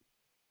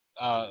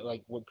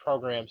like with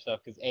program stuff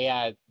because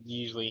AI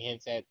usually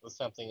hints at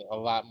something a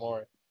lot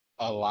more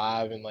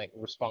alive and like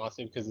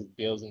responsive because it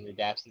builds and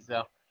adapts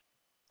itself.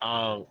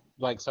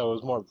 Like so it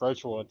was more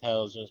virtual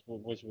intelligence,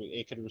 which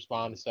it could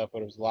respond to stuff,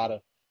 but it was a lot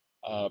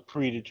of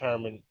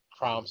predetermined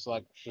prompts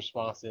like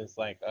responses.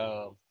 Like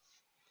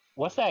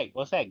what's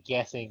that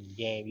guessing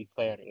game you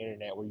play on the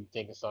internet where you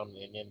think of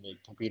something and then the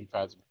computer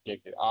tries to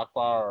predict it,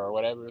 Akbar or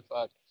whatever the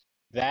fuck.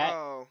 That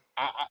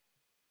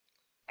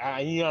Oh,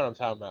 you know what I'm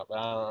talking about, but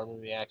I don't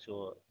remember the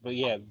actual. But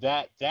yeah,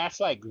 that's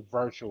like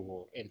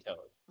virtual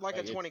intelligence. like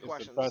a Like 20 it's the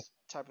first, questions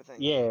type of thing.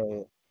 yeah,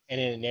 and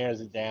then it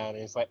narrows it down, and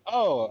it's like,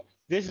 oh,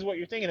 this is what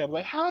you're thinking of.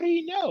 Like, how do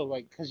you know?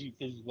 Like, cause you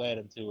led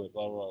them to it,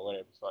 blah blah,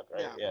 whatever the fuck,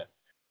 right? Yeah.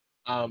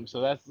 Yeah. So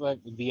that's like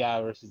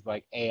VI versus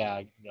like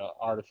AI,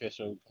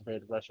 artificial compared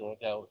to virtual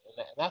intelligence,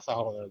 and that's a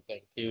whole other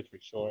thing too, for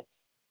sure.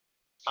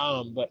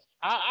 But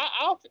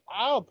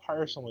I'll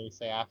personally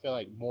say I feel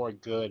like more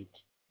good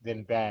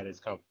than bad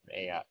has come from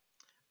AI.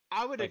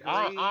 I would Like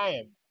agree. I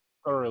am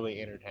thoroughly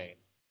entertained.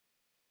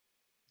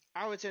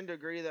 I would tend to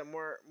agree that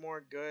more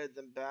good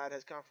than bad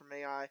has come from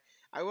AI.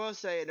 I will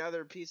say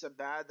another piece of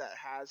bad that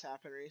has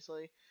happened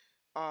recently.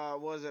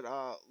 Was it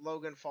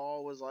Logan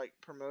Paul was like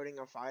promoting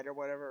a fight or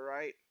whatever,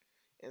 right?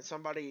 And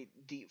somebody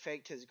deep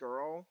faked his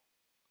girl,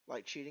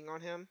 like cheating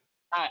on him.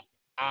 I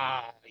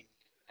I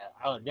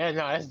oh no,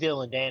 that's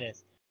Dylan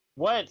Dennis.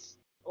 What's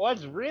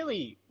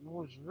really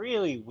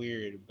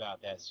weird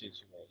about that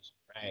situation,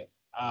 right?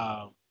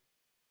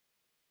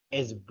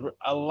 Is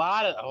a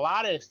lot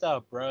of the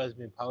stuff bro has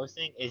been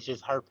posting is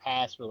just her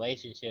past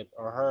relationship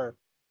or her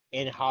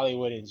in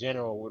Hollywood in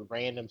general with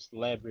random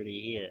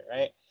celebrity here,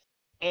 right?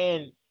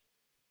 And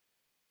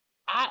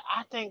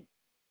I think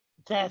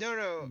that's No,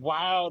 no,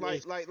 wild.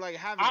 Is like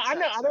having I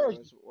know sex I know though it's,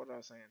 is what I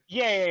was saying.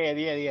 yeah.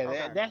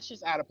 Okay. That's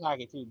just out of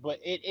pocket too. But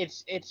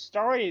it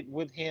started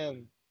with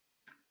him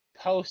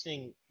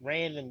posting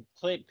random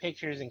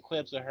pictures and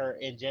clips of her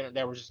in general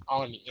that were just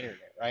on the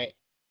internet, right?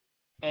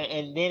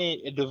 And then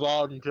it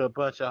devolved into a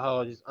bunch of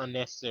whole just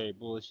unnecessary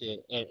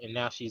bullshit. And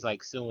now she's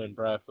like suing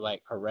bruh for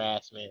like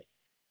harassment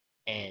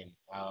and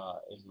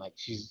like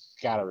she's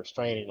got a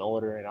restraining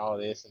order and all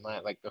this and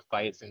like the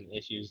fights and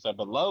issues. So,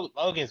 but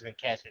Logan's been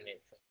catching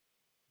it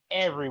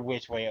every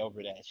which way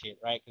over that shit,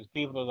 right? Because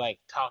people are like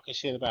talking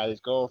shit about his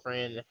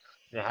girlfriend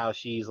and how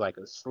she's like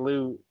a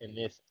sleut and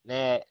this and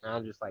that, and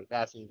I'm just like,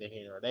 that's neither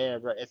here nor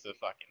there, bro. It's a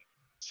fucking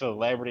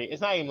celebrity.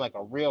 It's not even like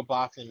a real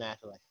boxing match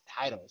or like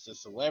a title. It's a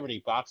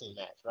celebrity boxing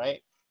match,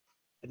 right?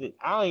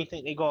 I don't even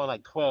think they go on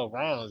like 12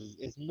 rounds.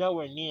 It's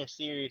nowhere near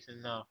serious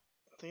enough.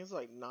 I think it's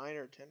like 9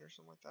 or 10 or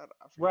something like that.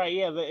 I forget. Right,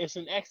 yeah, but it's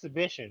an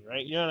exhibition,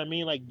 right? You know what I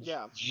mean? Like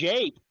Yeah.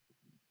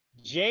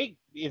 Jake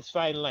is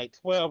fighting like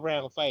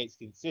 12-round fights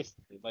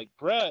consistently. Like,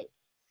 bruh,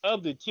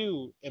 of the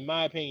two, in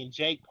my opinion,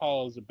 Jake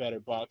Paul is a better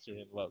boxer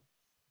than Logan.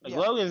 Like, Yeah.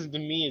 Logan to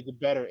me is a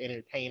better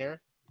entertainer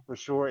for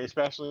sure,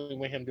 especially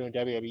with him doing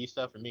WWE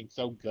stuff and being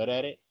so good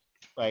at it.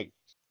 Like,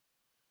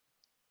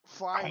 I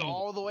Flying mean,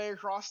 all the way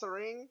across the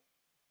ring.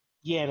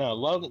 yeah, no,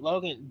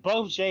 Logan,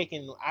 both Jake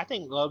and I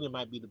think Logan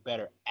might be the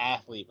better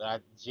athlete,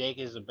 but Jake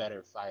is a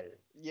better fighter.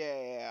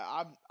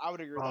 Yeah. I would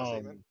agree with that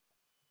statement.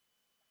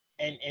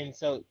 Um, and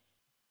so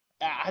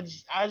I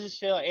just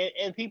feel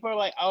and people are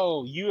like,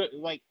 oh, you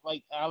like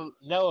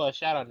Noah,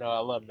 shout out Noah, I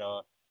love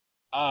Noah.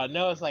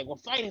 Noah's like, well,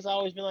 fighting's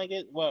always been like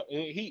this. Well,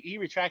 he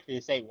retracted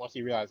his statement once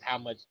he realized how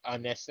much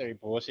unnecessary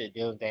bullshit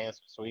Dylan Dance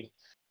was tweeting.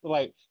 But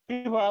like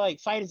people are like,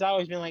 fighting's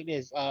always been like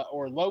this.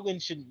 Or Logan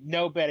should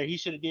know better. He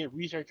should have did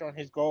research on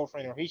his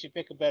girlfriend, or he should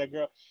pick a better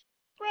girl.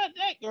 Bro,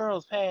 that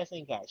girl's past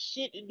ain't got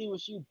shit to do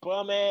with you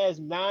bum ass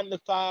 9 to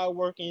 5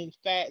 working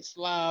fat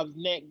slobs,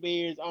 neck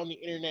beards on the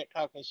internet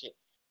talking shit.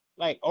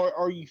 Like,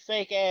 or you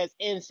fake ass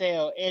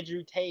incel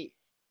Andrew Tate,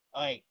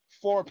 like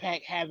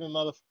 4-pack having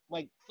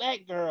like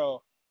that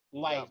girl Yeah.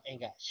 life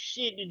ain't got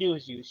shit to do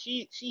with you.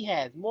 She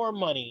has more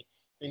money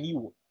than you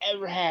will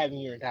ever have in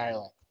your entire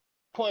life.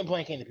 Point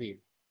blank in the period.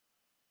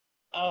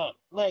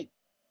 Like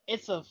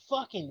it's a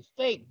fucking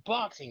fake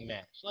boxing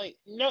match. Like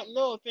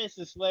no offense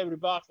to celebrity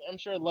boxing. I'm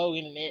sure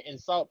Logan and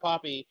Salt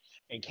Poppy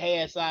and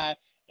KSI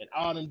and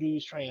all them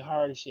dudes train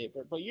hard as shit.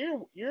 But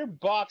you're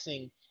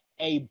boxing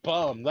a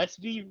bum. Let's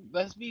be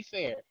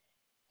fair.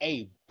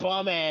 A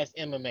bum ass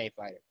MMA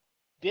fighter.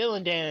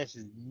 Dylan Dennis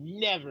has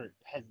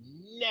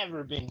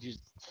never been just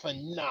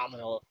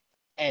phenomenal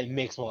at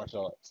mixed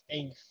martial arts.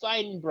 And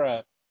fighting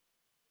bruh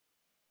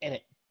in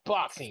a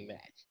boxing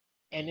match.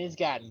 and it's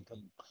gotten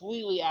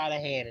completely out of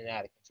hand and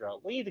out of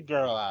control. Leave the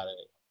girl out of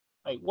it.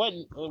 Like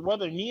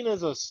whether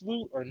Nina's a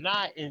slut or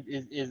not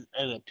is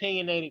an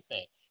opinionated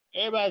thing.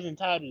 Everybody's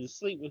entitled to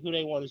sleep with who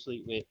they want to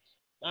sleep with.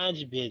 Mind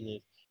your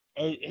business.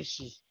 And it's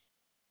just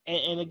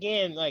and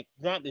again, like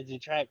not to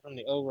detract from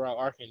the overall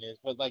arc in this,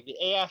 but like the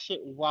AI shit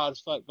was wild as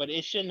fuck. But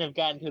it shouldn't have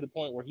gotten to the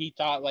point where he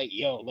thought like,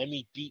 yo, let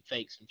me deep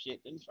fake some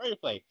shit in the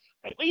first place.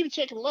 Like leave the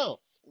chicken alone.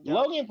 Yep.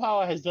 Logan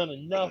Paul has done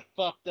enough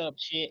fucked up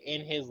shit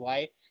in his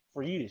life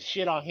for you to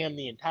shit on him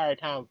the entire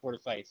time before the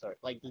fight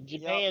starts. Like the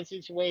Japan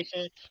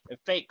situation, the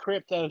fake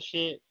crypto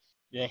shit,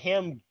 the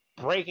him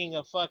breaking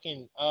a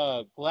fucking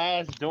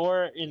glass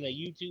door in the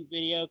YouTube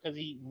video because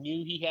he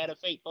knew he had a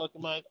fake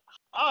Pokemon.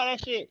 All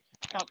that shit.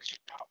 Talk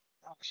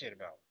shit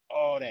about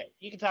all that.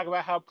 You can talk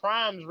about how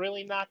Prime's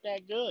really not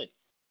that good.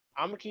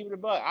 I'm gonna keep it a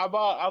buck. I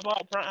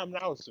bought Prime and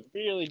I was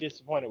severely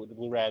disappointed with the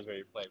blue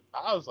raspberry flavor.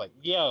 I was like,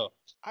 yo,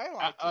 I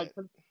liked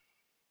it.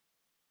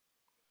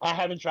 I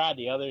haven't tried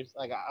the others.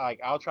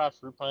 I'll try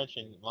fruit punch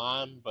and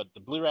lime, but the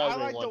blue I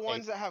raspberry like one the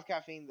ones that have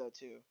caffeine though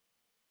too.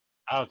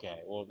 Okay,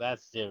 well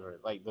that's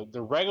different. Like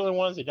the regular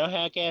ones that don't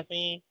have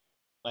caffeine,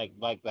 like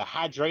the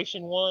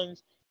hydration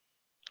ones,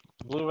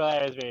 blue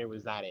raspberry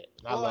was not it.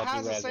 And Well, I it love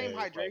has blue the same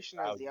raspberry.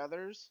 hydration as the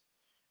others.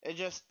 It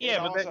Yeah,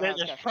 but also has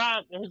there's caffeine.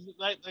 prime.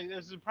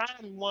 There's the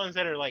prime ones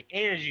that are like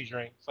energy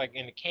drinks, like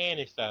in the can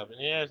and stuff, and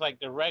then there's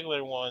like the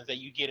regular ones that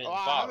you get in the I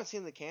bottle. haven't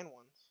seen the can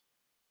ones.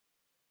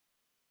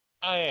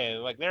 Oh yeah,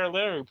 like they're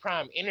literally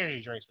prime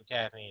energy drinks with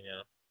caffeine in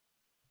them.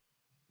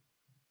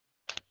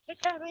 There's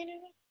caffeine in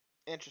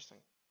it? Interesting.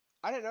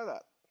 I didn't know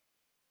that.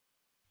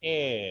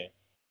 Yeah.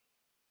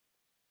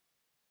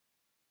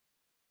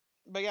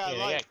 But yeah,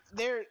 Yeah, like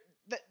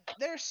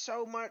there's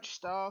so much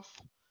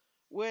stuff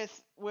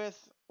with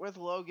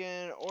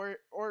Logan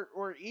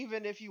or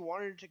even if you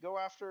wanted to go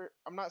after,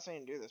 I'm not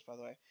saying do this by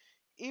the way.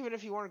 Even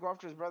if you want to go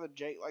after his brother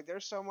Jake, like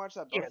there's so much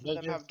that both of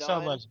them have so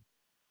done much.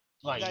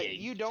 Like that yeah,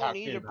 you can don't talk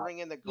need shit to about bring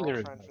in the either.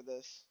 girlfriend for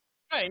this.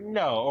 Right,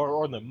 no,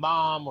 or the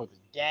mom or the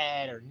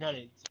dad or none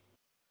of it.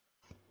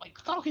 Like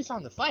focus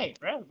on the fight,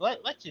 bro.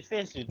 Let your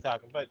fist do the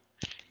talking. But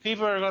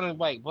people are gonna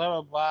like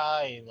blah blah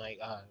blah and like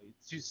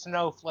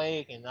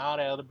snowflake and all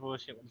that other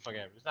bullshit. What the fuck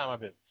ever. It's not my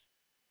business.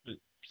 But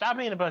stop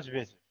being a bunch of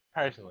business,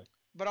 personally.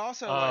 But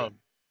also like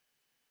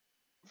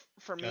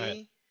for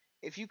me,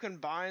 if you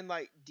combine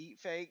like deep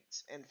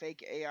fakes and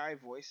fake AI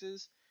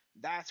voices,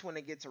 that's when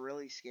it gets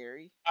really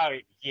scary. Oh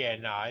yeah,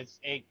 no,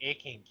 it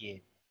can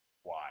get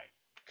wide.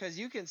 Because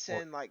you can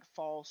send like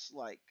false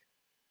like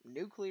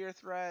nuclear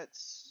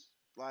threats,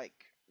 like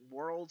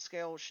world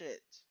scale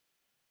shit.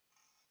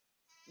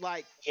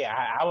 Like Yeah,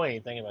 I wasn't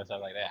even thinking about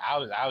stuff like that. I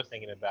was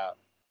thinking about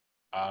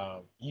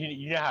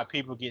you know how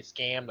people get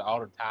scammed all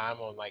the time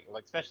on like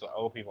especially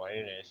old people on the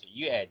internet and shit.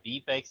 You add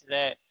deepfakes to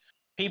that,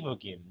 people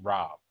get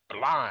robbed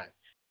blind.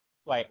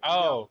 Like,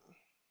 oh,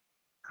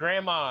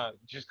 grandma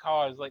just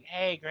calls like,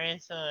 hey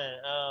grandson,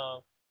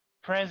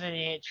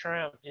 President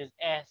Trump just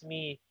asked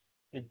me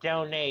to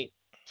donate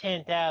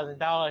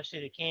 $10,000 to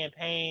the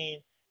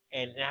campaign,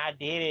 and I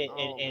did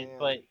it,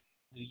 but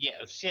yeah,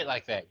 shit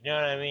like that. You know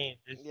what I mean?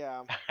 Just,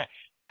 yeah.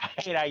 I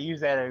hate I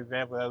use that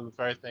example. That was the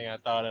first thing I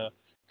thought of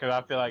because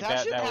I feel like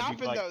that shit would happened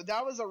be like, though.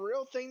 That was a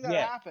real thing that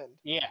yeah, happened.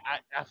 Yeah,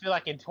 I feel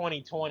like in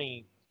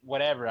 2020,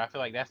 whatever, I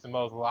feel like that's the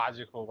most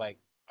logical. Like,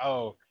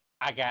 oh,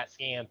 I got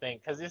scammed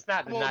thing because it's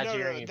not the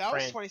Nigerian that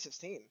was prince.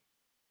 2016.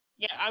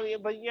 Yeah, I mean,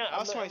 but yeah, that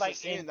was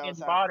 2016. Like that was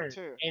modern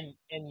too.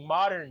 in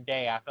modern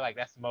day, I feel like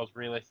that's the most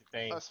realistic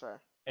thing. That's fair.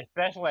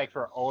 Especially like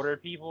for older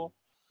people,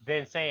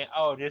 than saying,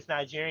 "Oh, this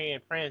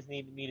Nigerian prince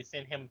needed me to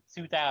send him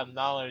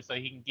 $2,000 so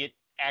he can get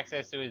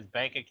access to his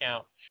bank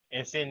account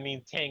and send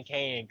me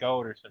 $10K in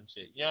gold or some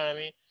shit." You know what I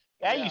mean?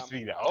 That used to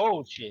be the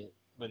old shit,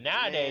 but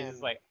nowadays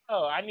it's like,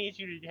 "Oh, I need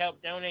you to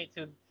help donate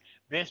to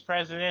this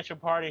presidential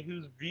party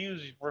whose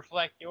views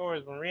reflect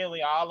yours," when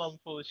really all of them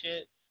full of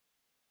shit.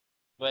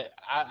 But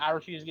I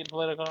refuse to get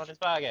political on this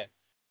podcast.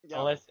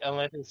 Yep.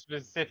 Unless it's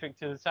specific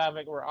to the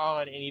topic we're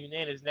on, and even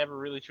then, it's never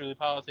really truly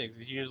politics.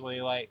 It's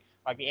usually like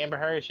the Amber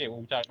Heard shit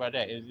when we talk about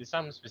that. It's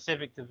something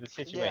specific to the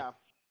situation.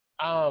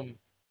 Yeah.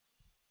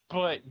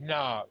 But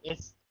no,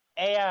 it's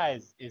AI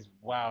is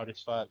wild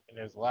as fuck, and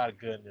there's a lot of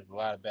good and there's a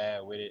lot of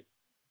bad with it.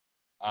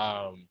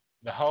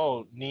 The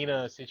whole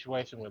Nina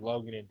situation with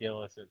Logan and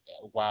Dylan is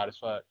wild as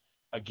fuck.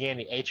 Again,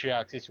 the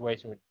Atrioc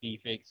situation with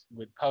Defix,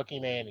 with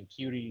Pokemon and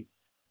Cutie,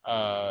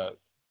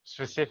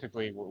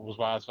 specifically was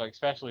wild as fuck,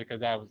 especially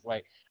because that was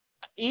like,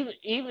 even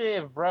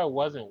if bro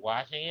wasn't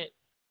watching it,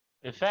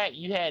 the fact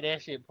you had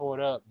that shit pulled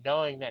up,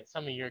 knowing that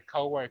some of your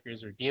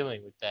coworkers are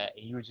dealing with that,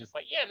 and you were just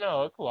like, yeah,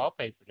 no, cool, I'll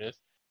pay for this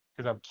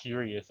because I'm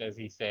curious, as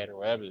he said, or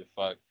whatever the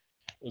fuck,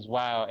 it was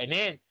wild. And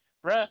then,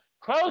 bro,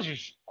 close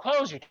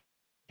your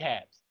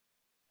tabs.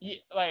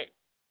 Like,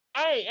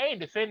 I ain't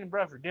defending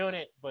bro for doing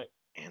it, but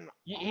and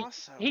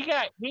also he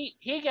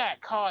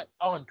got caught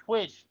on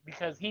Twitch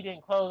because he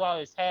didn't close all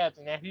his tabs,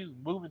 and as he was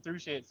moving through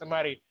shit,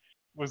 somebody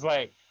was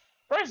like,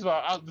 first of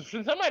all,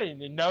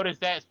 somebody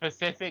noticed that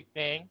specific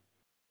thing.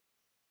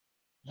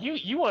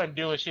 you weren't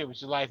doing shit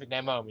with your life at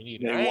that moment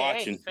either. They I ain't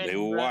watching. They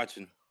defending, were bro.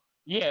 watching.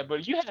 Yeah,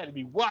 but you had to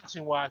be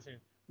watching for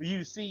you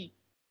to see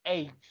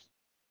a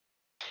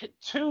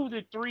 2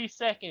 to 3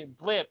 second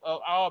blip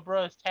of all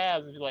bruh's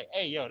tabs and be like,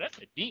 hey, yo, that's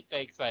a deep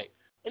fake site.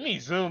 Let me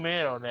zoom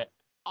in on that.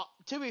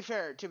 To be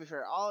fair,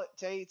 all it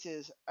takes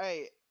is,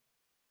 hey,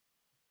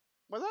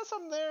 was that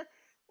something there?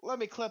 Let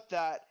me clip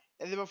that,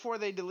 and then before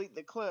they delete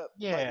the clip, like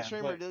the Yeah,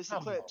 streamer but deletes the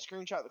come clip, on.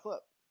 screenshot the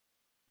clip.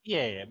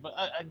 Yeah, but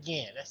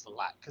again, that's a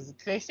lot because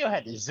they still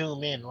had to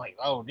zoom in, like,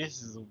 oh,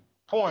 this is a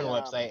porn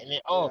website, and then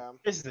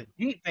this is a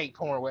deep fake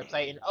porn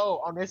website, and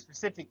on this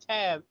specific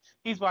tab,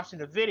 he's watching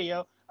a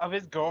video of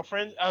his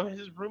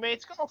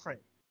roommate's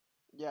girlfriend.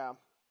 Yeah.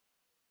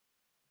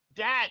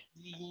 That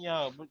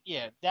but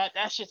yeah,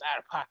 that's just out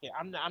of pocket.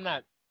 I'm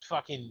not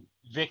fucking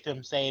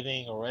victim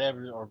saving or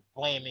whatever or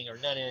blaming or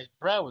none of it.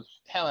 Bro was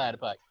hell out of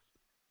pocket.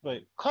 But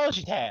close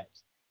your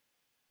tabs.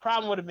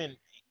 Problem would have been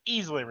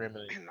easily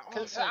remedied.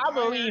 Because I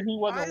believe he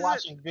wasn't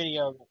watching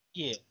video,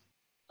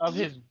 of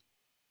his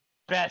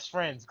best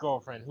friend's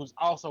girlfriend, who's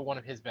also one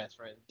of his best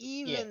friends.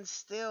 Even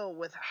still,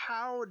 with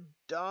how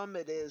dumb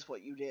it is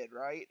what you did,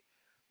 right?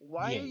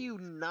 Why are you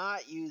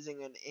not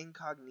using an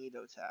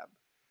incognito tab?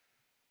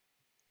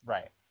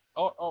 Right.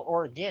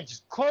 Or again,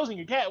 just closing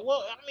your tab.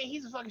 Well, I mean,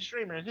 he's a fucking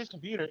streamer. It's his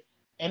computer,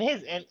 and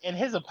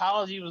his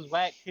apology was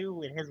whack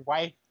too, and his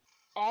wife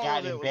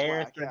got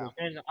embarrassed for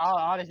defending.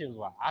 All this shit was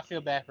whack. I feel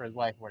bad for his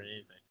wife more than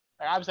anything.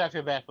 Like, obviously, I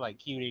feel bad for like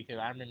Cutie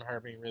because I remember her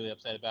being really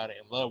upset about it.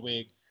 And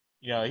Ludwig,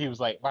 he was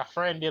like, my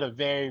friend did a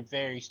very,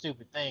 very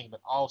stupid thing,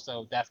 but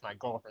also that's my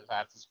girlfriend, so I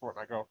have to support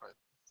my girlfriend.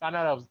 So I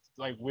know that was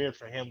like weird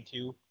for him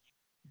too,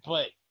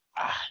 but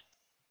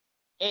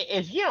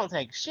if you don't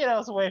take shit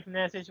else away from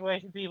that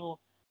situation, people,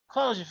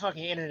 close your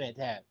fucking internet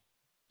tab.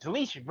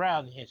 Delete your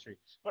browsing history.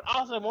 But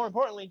also, more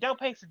importantly, don't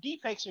pay for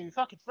deepfakes from your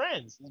fucking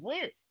friends. It's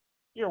weird.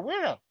 You're a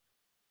weirdo.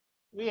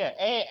 But yeah,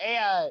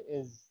 AI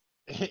is,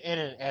 in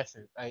an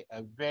essence,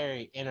 a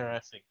very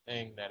interesting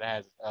thing that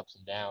has its ups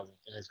and downs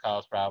and has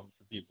caused problems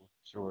for people,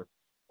 for sure.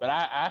 But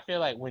I feel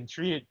like when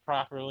treated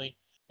properly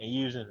and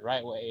used in the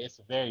right way, it's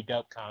a very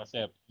dope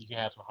concept. You can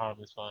have some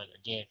harmless fun.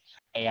 Again,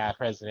 AI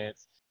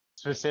presidents,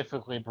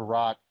 specifically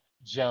Barack,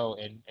 Joe,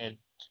 and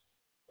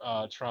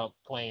Trump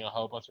playing a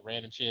whole bunch of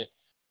random shit.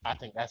 I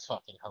think that's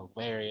fucking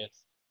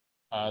hilarious.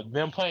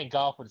 Them playing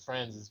golf with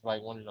friends is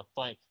like one of the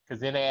fun,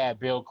 because then they add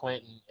Bill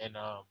Clinton and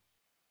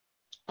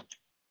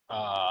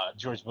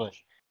George Bush,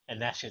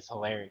 and that shit's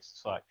hilarious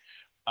as fuck.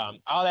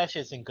 All that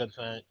shit's in good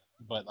fun,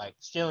 but like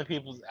stealing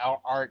people's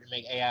art and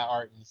make AI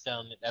art and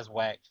selling it, that's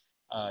whack.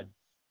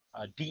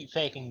 Deep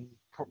faking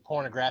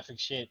pornographic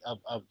shit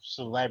of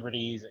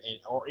celebrities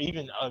or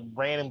even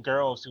random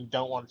girls who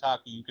don't want to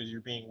talk to you because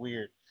you're being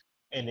weird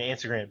in the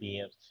Instagram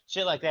DMs.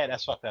 Shit like that,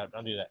 that's fucked up.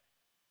 Don't do that.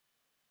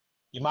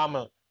 Your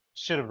mama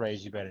should have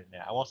raised you better than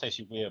that. I won't say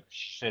she will, but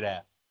she should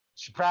have.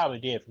 She probably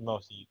did for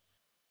most of you.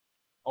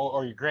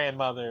 Or your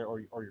grandmother or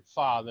your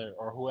father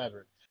or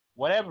whoever.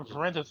 Whatever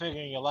parental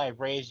figure in your life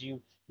raised you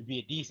to be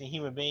a decent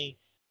human being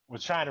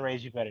was trying to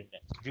raise you better than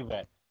that. Do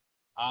better.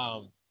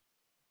 I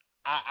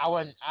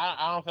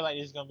don't feel like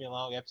this is gonna be a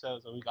long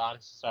episode, so we can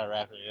honestly start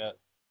wrapping it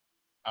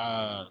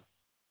up.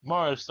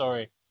 Moral of the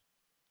story,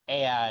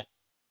 AI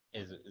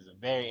is a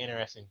very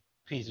interesting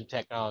piece of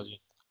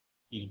technology.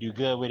 You can do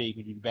good with it, you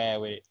can do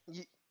bad with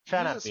it.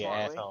 Try not to be an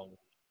asshole.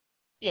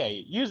 Yeah,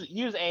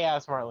 use AI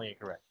smartly and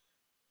correct.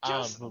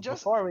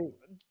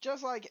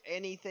 Just like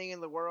anything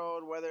in the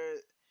world, whether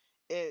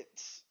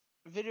it's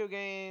video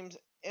games,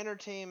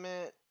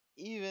 entertainment,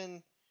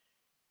 even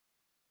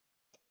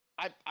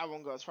I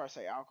won't go as far as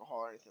say alcohol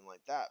or anything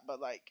like that, but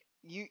like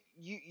you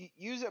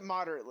use it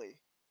moderately.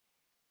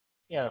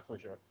 Yeah, for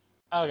sure.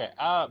 Okay.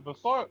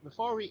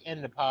 Before we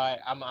end the pod,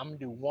 I'm gonna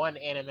do one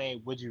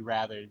anime would you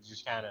rather,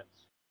 just kind of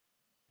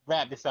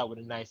wrap this up with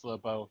a nice little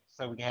bow,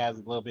 so we can have a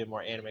little bit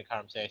more anime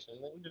conversation.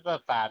 Just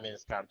about 5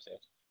 minutes conversation.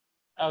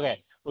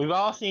 Okay, we've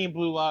all seen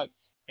Blue Lock,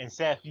 and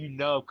Seth, you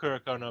know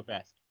Kuroko no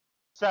Best.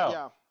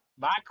 So,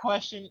 my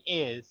question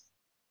is,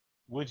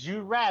 would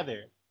you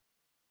rather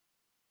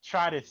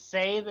try to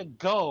save a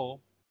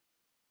goal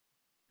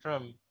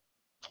from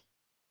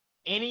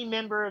any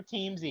member of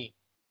Team Z,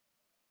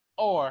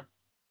 or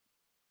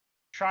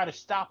try to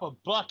stop a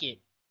bucket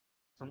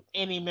from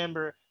any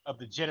member of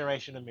the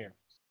Generation of Miracles?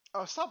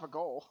 Oh, stop a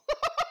goal.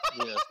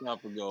 Yeah,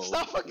 stop a goal.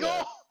 Stop a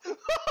goal.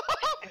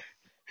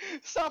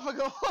 Stop a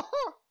goal.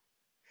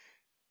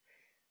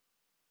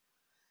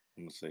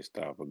 I'm gonna say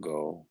stop a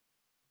goal.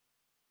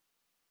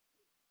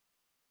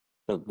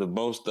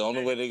 The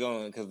only way they're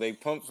going, because they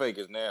pump fake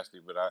is nasty,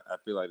 but I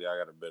feel like I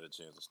got a better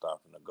chance of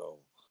stopping the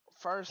goal.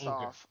 First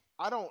off,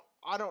 I don't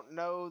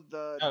know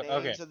the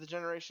names of the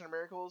Generation of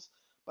Miracles,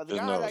 but the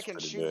guy that can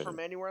shoot from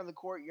anywhere in the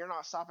court, you're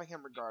not stopping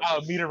him regardless.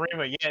 Oh,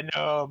 Midorima,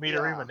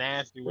 Midorima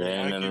nasty.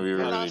 You're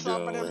not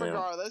stopping him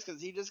regardless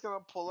because he's just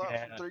gonna pull up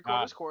from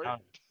 3/4 court.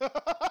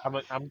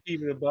 I'm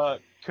keeping it above.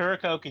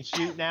 Kuroko can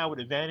shoot now with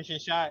a vanishing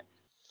shot.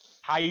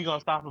 How you gonna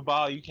stop a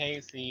ball you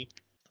can't see?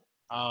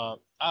 All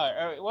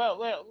right,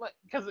 well,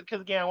 because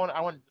again, I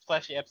want to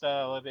flesh the episode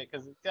out a little bit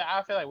because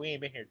I feel like we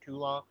ain't been here too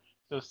long.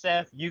 So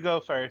Seth, you go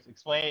first.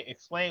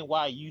 Explain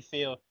why you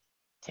feel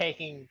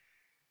taking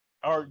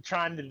or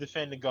trying to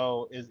defend the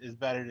goal is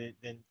better than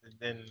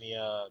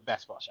the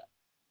basketball shot.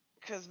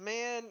 Because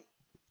man,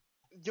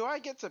 do I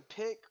get to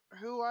pick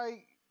who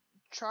I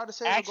try to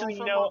save a goal Actually,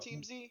 from on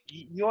Team Z?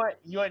 you what?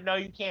 No,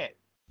 you can't.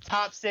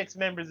 Top 6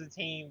 members of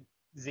Team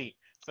Z.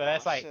 So Oh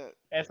shit.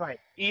 that's like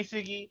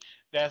Isugi.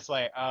 That's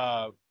like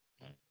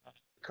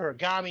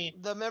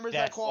Kuragami. The members that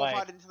That's like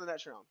qualified into the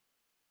next round.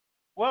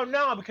 well,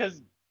 no,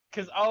 because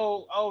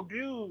oh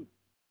dude.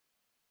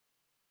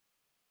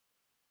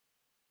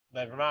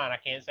 Never mind. I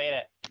can't say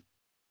that.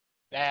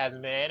 That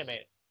hasn't been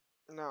animated.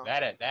 No.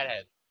 That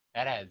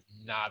has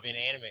not been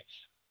animated.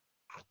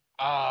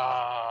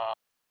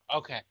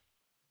 Okay.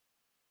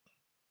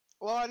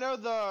 Well, I know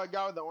the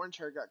guy with the orange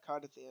hair got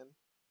cut at the end.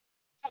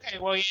 Okay,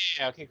 well,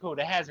 yeah, okay, cool.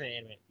 That has been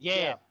animated.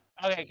 Yeah.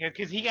 Okay,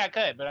 because he got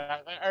cut,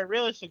 but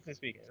realistically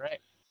speaking, right?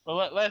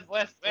 Well, let's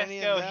Any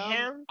go of them,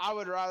 him. I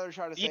would rather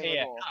try to save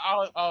a goal.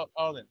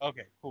 All them.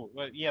 Okay, cool.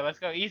 Well, yeah, let's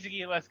go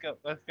Izuki. Let's go.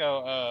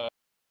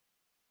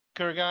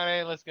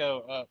 Kuragane. Let's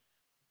go.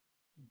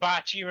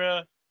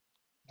 Bachira.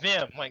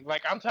 Them.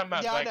 Like I'm talking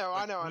about. Yeah, like,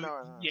 I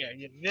know. Yeah,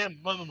 them.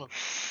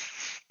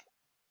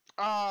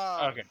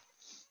 Okay.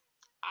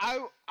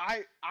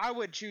 I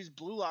would choose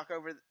Blue Lock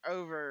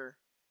over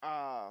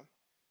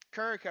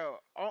Kuriko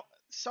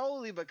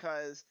solely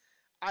because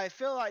I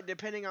feel like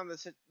depending on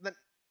the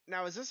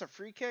now is this a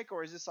free kick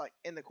or is this like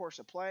in the course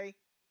of play?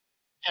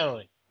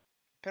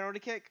 Penalty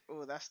kick?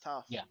 Oh, that's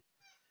tough. Yeah.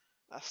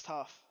 That's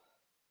tough.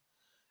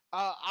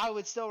 I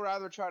would still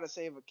rather try to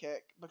save a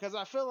kick because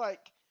I feel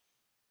like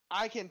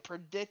I can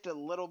predict a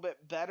little bit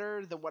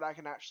better than what I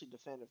can actually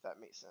defend, if that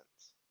makes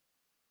sense.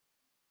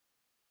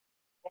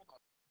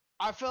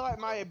 I feel like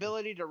my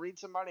ability to read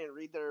somebody and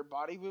read their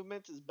body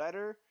movements is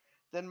better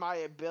than my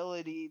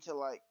ability to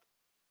like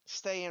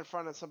stay in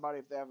front of somebody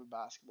if they have a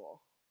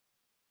basketball.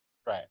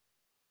 Right.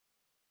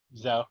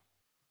 So.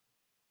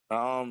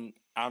 I'm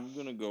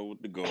gonna go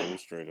with the goal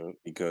straight up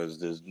because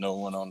there's no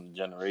one on the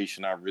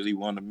generation I really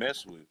want to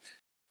mess with.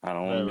 I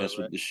don't want to mess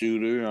with the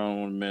shooter. I don't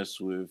want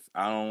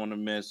to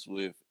mess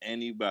with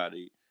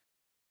anybody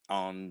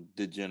on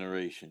the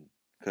generation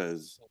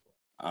because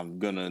I'm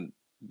gonna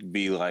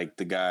be like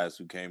the guys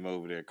who came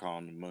over there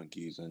calling the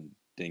monkeys and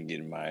then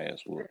getting my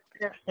ass whooped.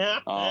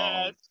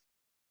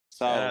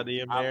 So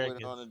the I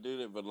wouldn't want to do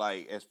that, but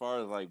like as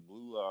far as like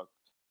Blue Lock,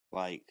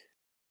 like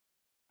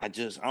I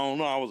don't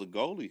know. I was a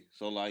goalie,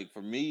 so like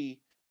for me,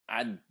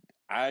 I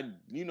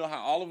you know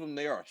how all of them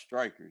there are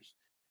strikers.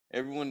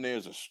 Everyone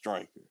there's a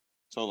striker.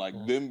 So like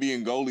them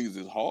being goalies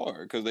is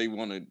hard because they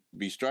want to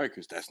be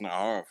strikers. That's not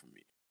hard for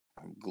me.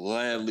 I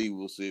gladly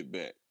will sit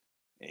back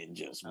and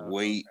just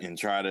wait and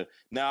try to.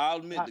 Now I'll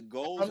admit the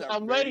goals.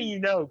 I'm letting you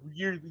know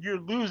you're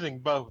losing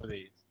both of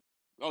these.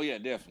 Oh yeah,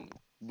 definitely.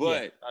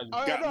 But I'm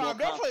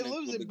definitely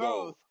losing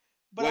both.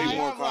 But way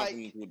more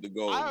confidence with the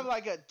goal. I have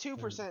like a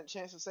 2%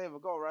 chance to save a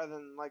goal rather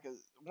than like a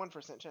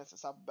 1% chance to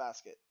stop a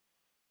basket.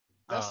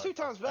 That's 2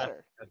 times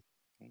better.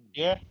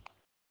 Yeah.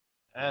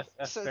 That's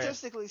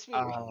statistically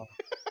speaking.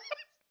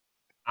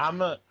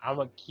 I'm a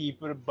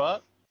keep it a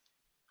buck.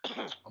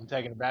 I'm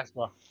taking the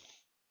basketball.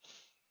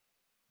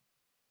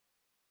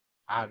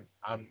 I'm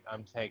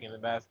taking the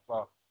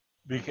basketball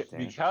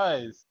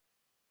because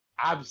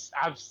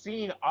I've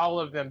seen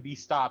all of them be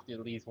stopped at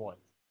least once.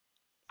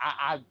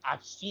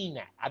 I've seen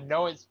that. I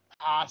know it's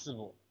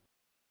possible.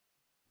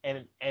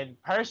 And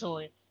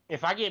personally,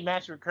 if I get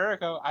matched with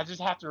Kuriko, I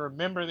just have to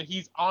remember that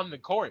he's on the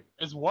court.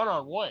 It's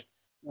 1-on-1.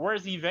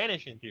 Where's he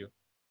vanishing to?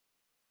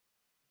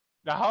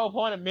 The whole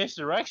point of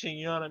misdirection,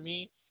 you know what I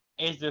mean,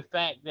 is the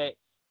fact that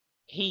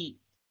he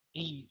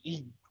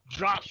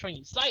drops from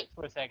your sight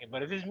for a second.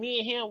 But if it's me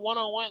and him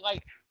 1-on-1,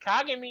 like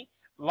Kagami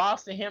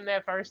lost to him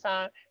that first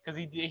time because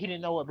he didn't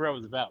know what bro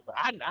was about. But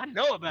I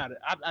know about it.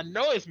 I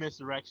know it's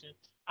misdirection.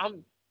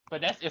 But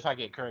that's if I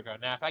get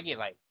Kuriko. Now if I get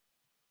like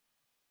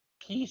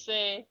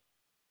Kisei,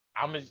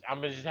 I'm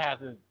just have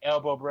to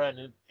elbow bro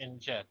in the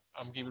chest.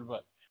 I'm gonna keep it a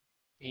buck.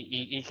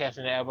 He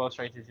catching the elbow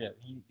straight to the chest.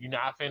 You're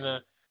not finna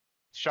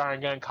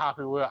Sharingan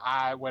copy with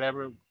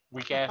whatever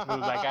weak ass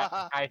moves I got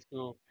in high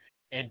school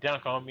and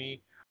dunk on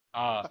me.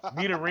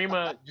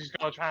 Mitarima just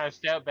gonna try and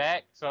step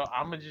back, so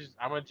I'm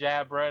gonna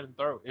jab bread and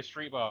throw. It's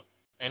street ball.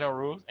 Ain't no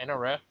rules, ain't no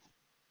ref.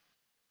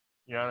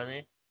 You know what I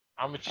mean?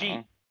 I'm a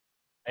cheat.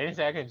 I didn't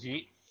say I can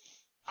cheat.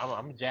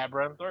 I'm a jab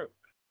bread and throw.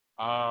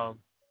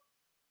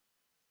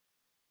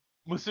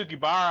 Musuki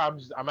Bara, I'm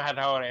gonna have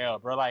to hold an L,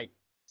 bro. Like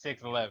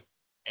 6'11",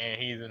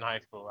 and he's in high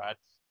school.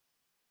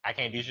 I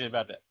can't do shit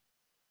about that.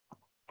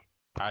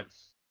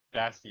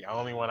 That's the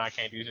only one I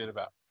can't do shit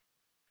about.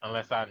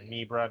 Unless I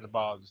knee bro in the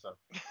balls or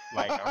something.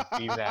 Like I'm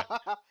Steven Adams.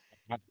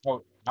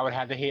 I would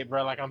have to hit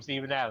bro like I'm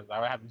Steven Adams. I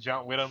would have to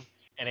jump with him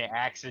and then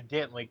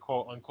accidentally,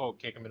 quote unquote,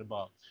 kick him in the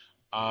balls.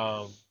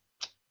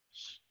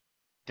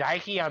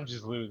 Daiki, I'm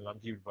just losing. I'm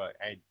keeping but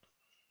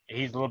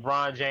he's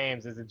LeBron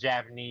James as a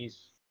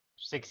Japanese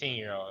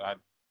 16-year-old.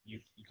 You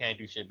can't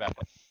do shit about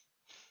that.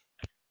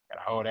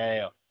 Gotta hold that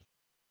L.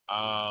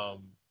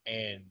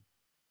 And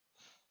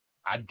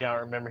I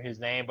don't remember his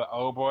name, but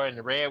old boy in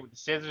the red with the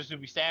scissors who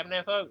be stabbing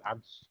that folks.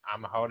 I'm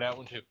gonna hold that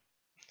one too.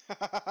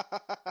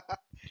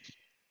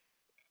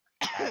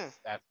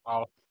 That's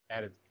all.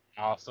 That is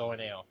also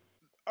an L.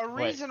 A But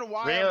reason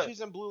why I'm really,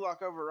 choosing Blue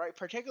Lock over, right?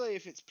 Particularly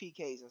if it's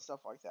PKs and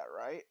stuff like that,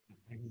 right?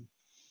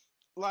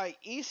 Like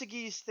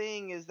Isagi's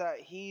thing is that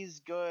he's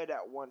good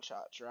at one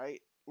shots,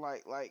 right?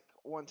 Like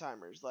one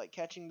timers, like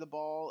catching the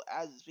ball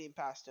as it's being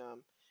passed to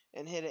him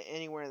and hit it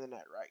anywhere in the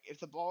net, right? If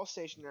the ball's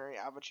stationary,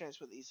 I have a chance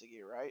with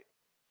Isagi, right?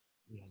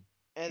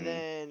 And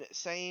then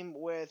same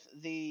with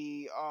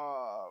the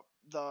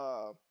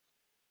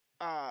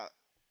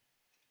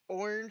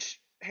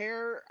orange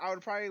hair, I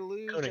would probably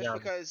lose just Kunigami.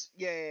 because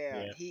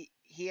Yeah. he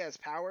has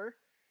power.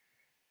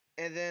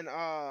 And then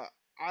I'm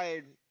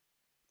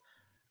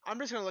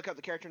just gonna look up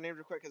the character names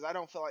real quick because I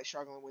don't feel like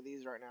struggling with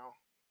these right now.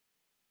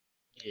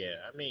 Yeah,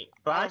 I mean,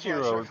 I don't feel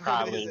like Bachiro would struggling with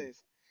probably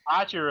these.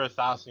 Bachiro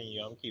saucing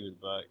you. I'm keeping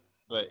buck,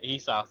 but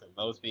he's saucing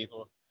most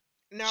people.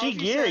 Now if you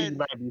Shigiri said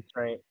might be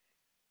straight.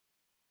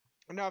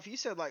 now if you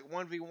said like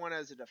 1v1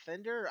 as a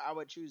defender, I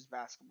would choose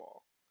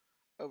basketball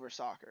over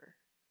soccer.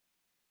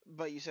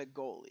 But you said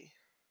goalie.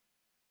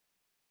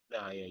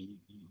 Nah, yeah, you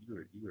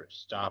were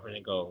stopping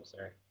the goal,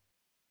 sir.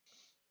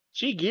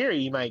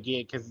 Shigiri you might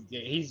get because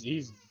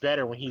he's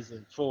better when he's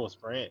in full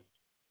sprint.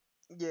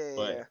 Yeah.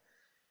 But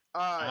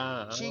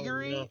I don't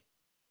Chigiri, know.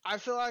 I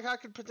feel like I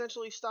could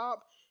potentially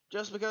stop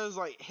just because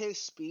like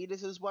his speed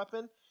is his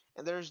weapon,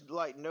 and there's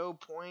like no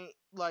point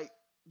like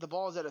the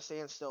ball's at a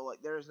standstill.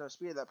 Like there is no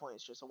speed at that point.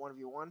 It's just a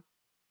 1v1.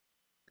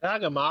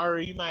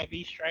 Kagamaru you might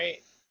be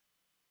straight.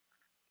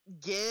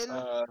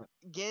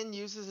 Gen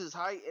uses his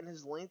height and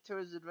his length to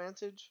his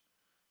advantage,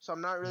 so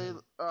I'm not really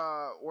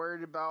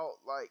worried about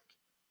like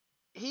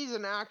he's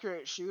an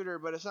accurate shooter,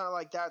 but it's not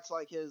like that's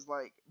like his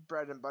like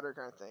bread and butter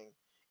kind of thing.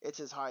 It's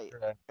his height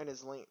and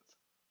his length.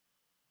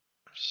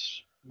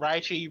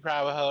 Raichu, you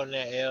probably holding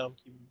that L.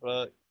 Keep it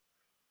buck.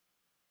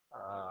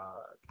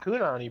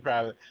 Kunon, you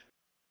probably.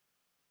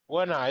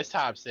 Well, no, it's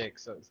top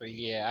 6. So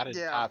yeah, out of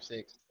the top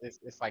 6,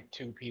 it's like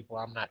 2 people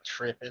I'm not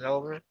tripping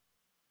over.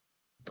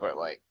 But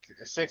like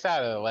 6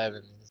 out of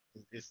 11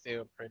 is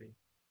still pretty.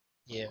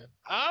 Yeah.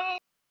 At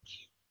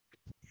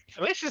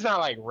least it's not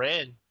like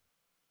Ren.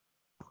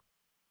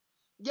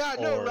 Yeah,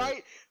 no,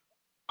 right.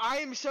 I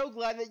am so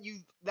glad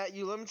that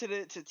you limited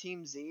it to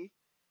Team Z.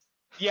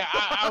 Yeah,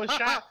 I was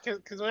shocked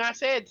because when I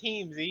said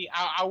Team Z,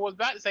 I was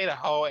about to say the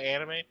whole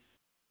anime,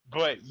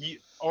 but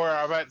or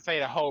I was about to say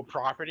the whole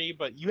property,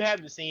 but you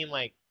haven't seen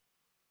like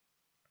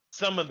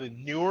some of the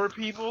newer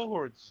people who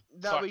are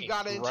that we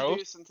got gross.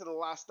 introduced into the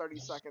last 30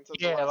 seconds of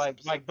the yeah,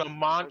 last like the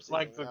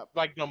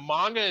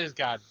manga has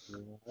got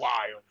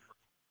wild,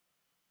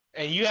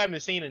 and you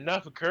haven't seen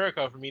enough of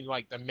Kuriko for me to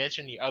like to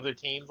mention the other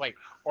teams like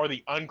or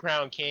the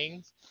Uncrowned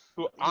Kings,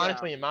 who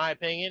honestly, in my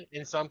opinion,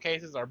 in some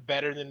cases are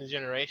better than the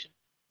Generation.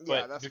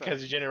 Yeah, But that's because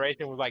fair. the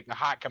Generation was like the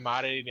hot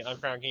commodity, the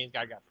Uncrowned Kings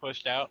got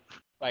pushed out.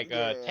 Like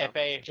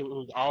Tepe,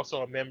 who's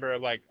also a member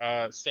of like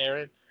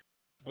Saren.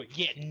 But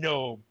yeah,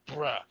 no,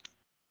 bruh.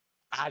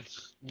 I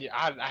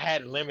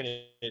had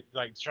limited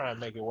like trying to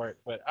make it work,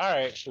 but all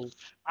right, cool.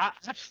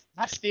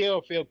 I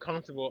still feel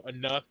comfortable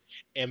enough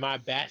in my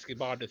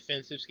basketball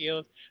defensive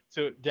skills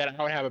so that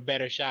I would have a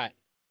better shot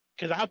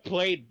because I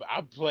played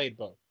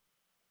both.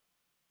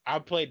 I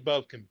played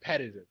both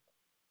competitive,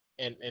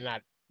 and I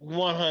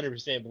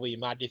 100% believe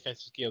my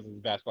defensive skills as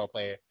a basketball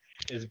player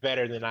is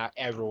better than I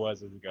ever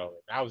was as a goalie.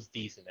 I was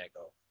decent at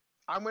goal.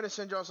 I'm gonna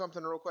send y'all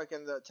something real quick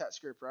in the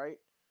text group, right?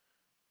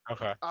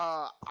 Okay.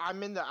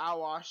 I'm in the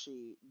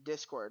Awashi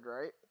Discord,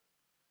 right?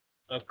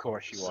 Of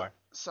course you are.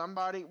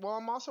 Somebody. Well,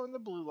 I'm also in the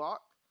Blue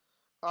Lock.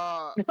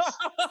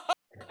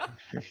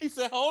 He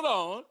said, "Hold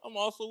on, I'm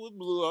also with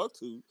Blue Lock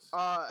too."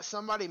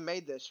 Somebody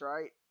made this,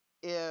 right?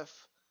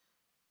 If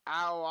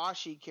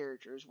Awashi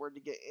characters were to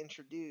get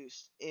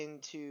introduced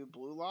into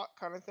Blue Lock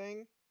kind of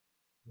thing,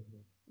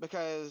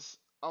 because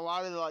a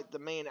lot of like the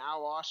main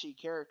Awashi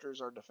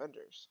characters are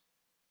defenders,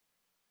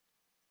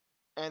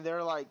 and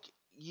they're like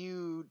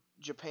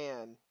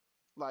Japan,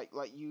 like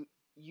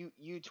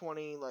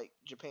U20 like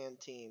Japan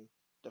team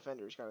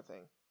defenders kind of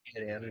thing.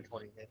 Yeah, the under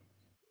 20.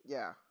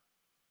 Yeah,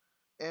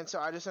 and so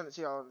I just sent it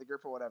to y'all in the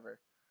group or whatever.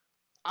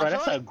 Bro,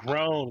 that's a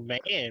grown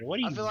man. What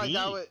do you mean?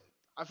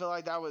 I feel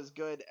like that was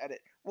good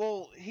edit.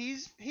 Well,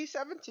 he's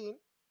 17,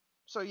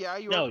 so yeah,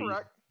 you are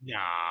correct.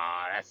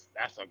 Nah,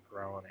 that's a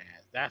grown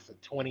ass. That's a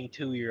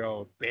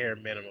 22-year-old bare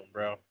minimum,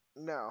 bro.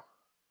 No.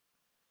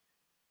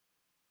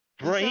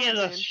 Bro, he has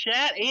a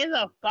shadow. He has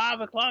a 5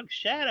 o'clock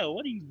shadow.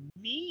 What do you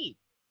mean?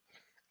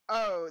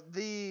 Oh,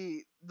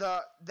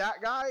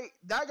 that guy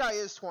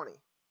is 20.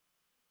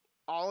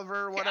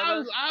 Oliver,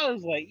 whatever. I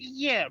was like,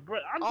 yeah, bro.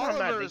 I'm talking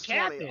about the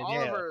captain. 20.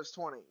 Oliver is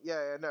 20.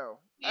 Yeah, no.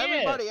 Yeah.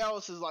 Everybody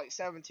else is like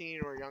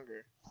 17 or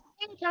younger.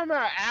 I'm talking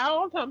about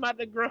Al. I'm talking about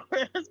the grown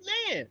ass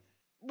man.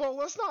 Well,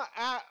 let's not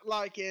act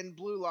like in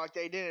Blue Lock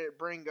they didn't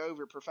bring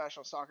over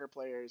professional soccer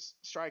players,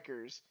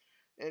 strikers,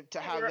 and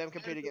to have them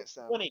compete against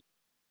them. 20.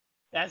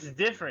 That's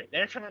different.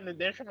 They're trying to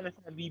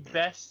find the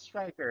best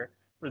striker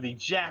for the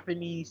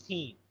Japanese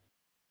team.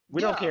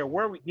 We don't Yeah. care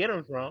where we get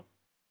them from,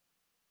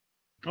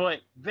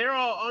 but they're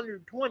all under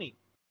 20.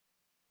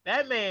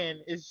 That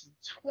man is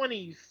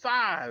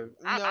 25.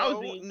 I was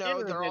being No,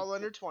 generous. they're all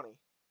under 20.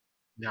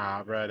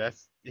 Nah, bro,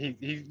 that's he.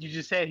 You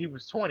just said he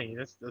was 20.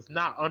 That's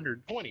not under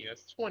 20.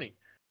 That's 20.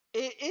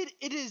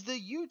 It is the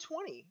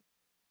U20,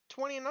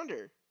 20 and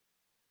under.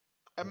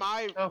 Am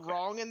I Okay.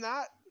 wrong in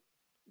that?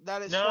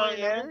 That is No, 20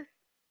 and yeah. under.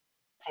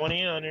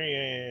 20 and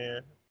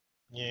under.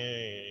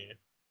 Yeah.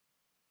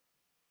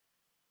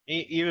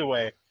 Either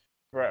way,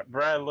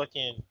 Brad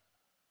looking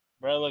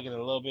a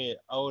little bit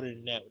older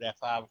than that with that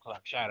 5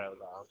 o'clock shadow.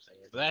 Is all I'm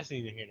saying. But that's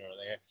neither here nor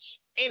there.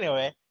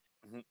 Anyway,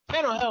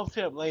 mental health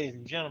tip, ladies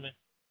and gentlemen.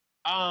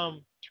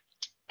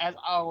 As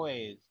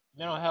always,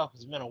 mental health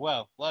is mental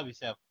wealth. Love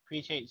yourself,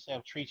 appreciate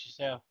yourself, treat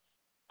yourself.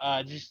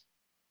 Just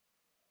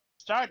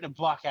start to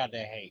block out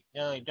that hate.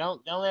 You know,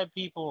 don't let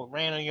people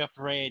rain on your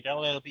parade.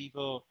 Don't let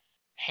people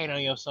hate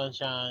on your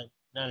sunshine.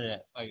 None of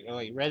that.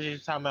 Like Reggie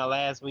was talking about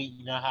last week.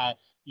 You know how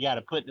you got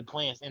to put the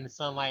plants in the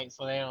sunlight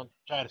so they don't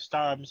try to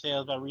starve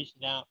themselves by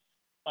reaching out.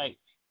 Like,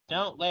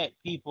 don't let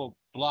people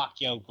block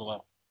your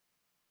glow.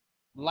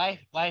 Life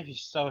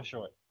is so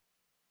short.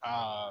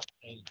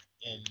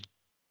 And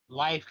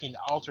life can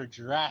alter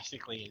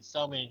drastically in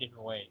so many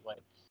different ways.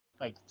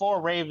 Like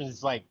 4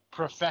 Ravens, like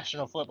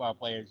professional football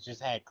players,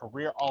 just had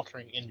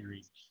career-altering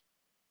injuries.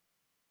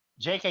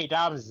 J.K.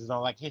 Dobbins is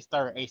on like his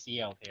 3rd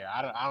ACL tear.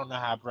 I don't know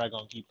how Brett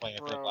gonna keep playing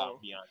football.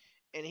 To be honest,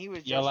 And he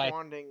was your just life,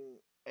 wanting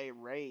a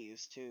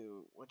raise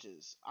too, which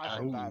is I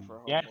feel he bad for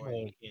homeboy.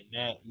 definitely getting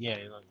that. Yeah,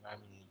 look, I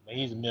mean,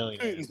 he's a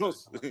millionaire.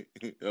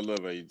 I love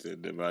how you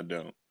said that, but I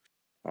don't.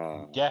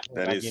 Definitely,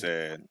 That I is get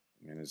sad.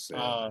 Man, it's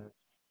sad.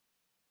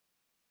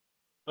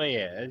 But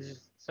yeah, it's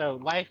just, so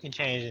life can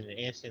change in an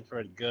instant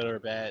for the good or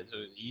bad. So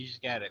you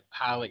just gotta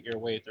pilot your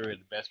way through it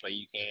the best way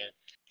you can,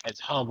 as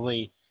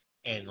humbly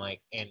and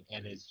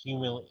and as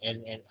human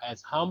and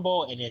as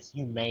humble and as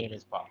humane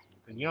as possible.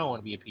 Because you don't want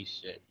to be a piece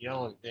of shit. You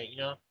don't want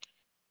to,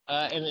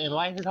 and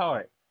life is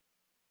hard,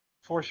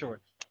 for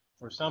sure.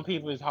 For some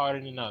people, it's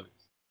harder than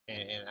others.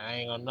 And I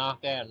ain't gonna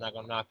knock that. I'm not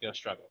gonna knock your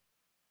struggle.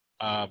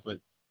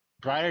 But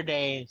brighter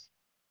days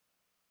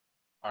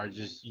are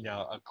just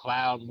a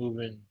cloud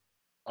moving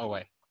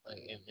away.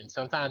 And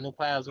sometimes the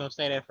clouds gonna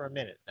stay there for a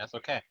minute. That's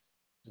okay.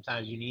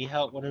 Sometimes you need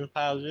help when the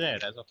clouds are there.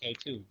 That's okay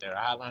too. There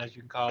are hotlines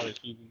you can call. There's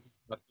people you can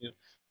talk to.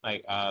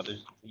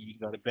 There's you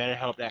go to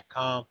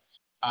BetterHelp.com.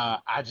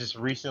 I just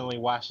recently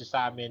watched the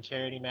Sidemen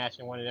charity match,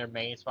 and one of their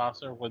main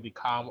sponsors was the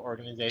Calm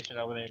organization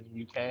over there in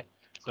the UK.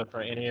 So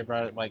for any of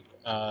our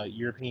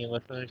European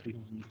listeners, you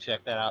can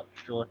check that out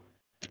for sure.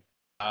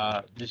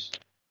 Just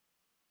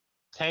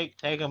take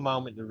a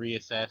moment to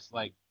reassess,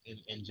 like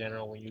in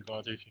general, when you're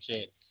going through some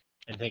shit,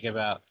 and think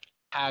about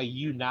how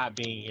you not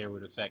being here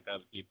would affect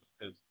other people.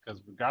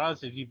 Because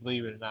regardless if you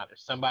believe it or not,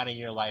 there's somebody in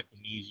your life who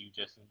needs you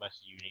just as much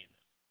as you need them.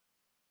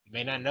 You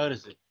may not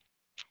notice it,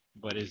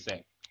 but it's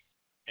there.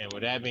 And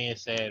with that being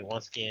said,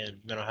 once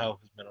again, mental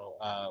health is mental.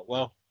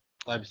 Well,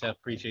 love yourself,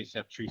 appreciate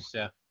yourself, treat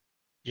yourself.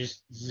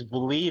 Just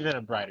believe in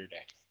a brighter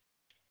day.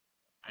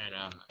 And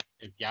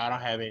if y'all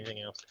don't have anything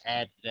else to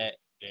add to that,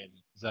 then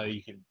Zoe,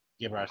 you can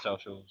give our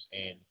socials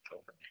and go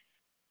from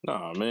there.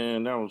 Nah,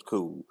 man, that was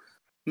cool.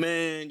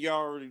 Man,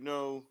 y'all already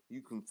know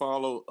you can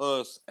follow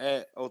us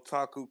at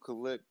Otaku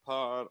Collect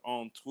Pod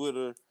on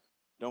Twitter.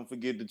 Don't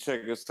forget to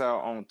check us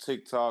out on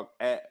TikTok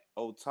at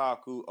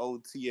Otaku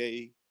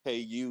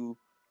OTAKU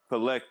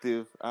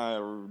Collective. I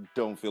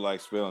don't feel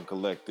like spelling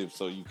collective,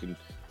 so you can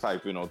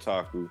type in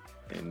Otaku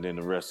and then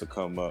the rest will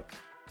come up.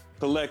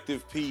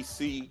 Collective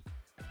PC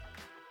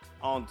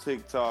on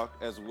TikTok,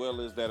 as well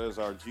as that is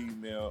our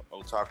Gmail,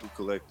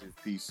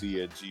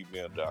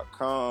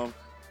 otakucollectivepc@gmail.com,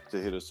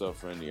 to hit us up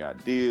for any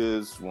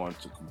ideas. Want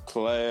to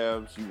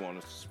collabs? You want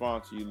us to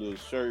sponsor your little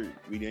shirt?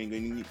 We ain't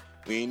even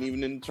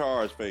in the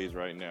charge phase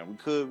right now. We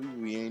could be,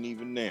 we ain't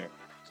even there.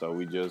 So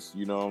we just,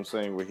 you know what I'm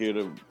saying? We're here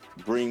to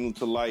bring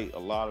to light a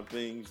lot of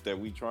things that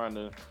we trying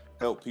to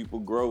help people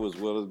grow, as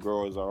well as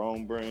grow as our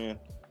own brand.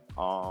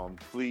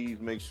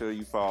 Please make sure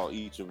you follow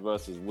each of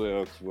us as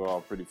well, because we're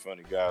all pretty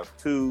funny guys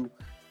too.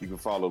 You can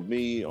follow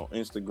me on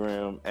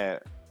Instagram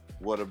at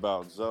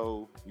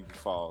WhatAboutZoe. You can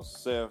follow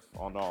Seth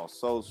on all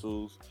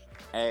socials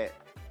at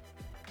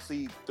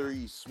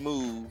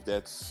C3Smooth.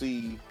 That's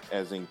C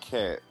as in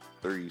cat,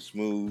 3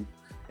 Smooth.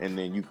 And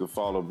then you can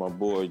follow my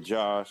boy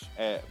Josh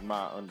at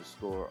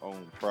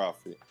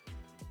my_own_profit.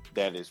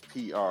 That is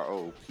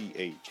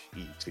PROPHET.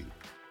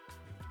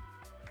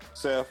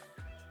 Seth,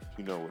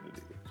 you know what it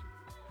is.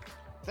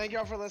 Thank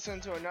y'all for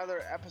listening to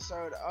another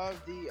episode of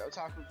the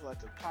Otaku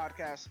Collective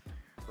Podcast.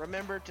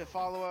 Remember to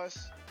follow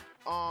us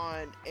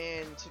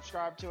and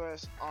subscribe to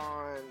us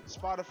on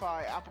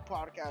Spotify, Apple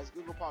Podcasts,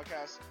 Google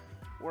Podcasts.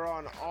 We're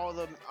on all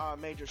the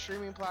major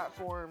streaming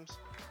platforms.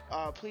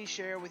 Please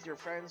share with your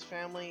friends,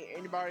 family,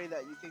 anybody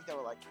that you think that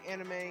would like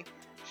anime.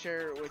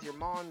 Share it with your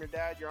mom, your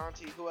dad, your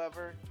auntie,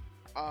 whoever.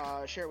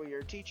 Share it with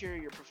your teacher,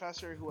 your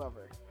professor,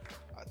 whoever.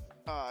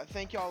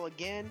 Thank y'all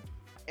again,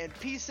 And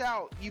peace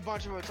out, you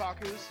bunch of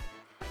otakus.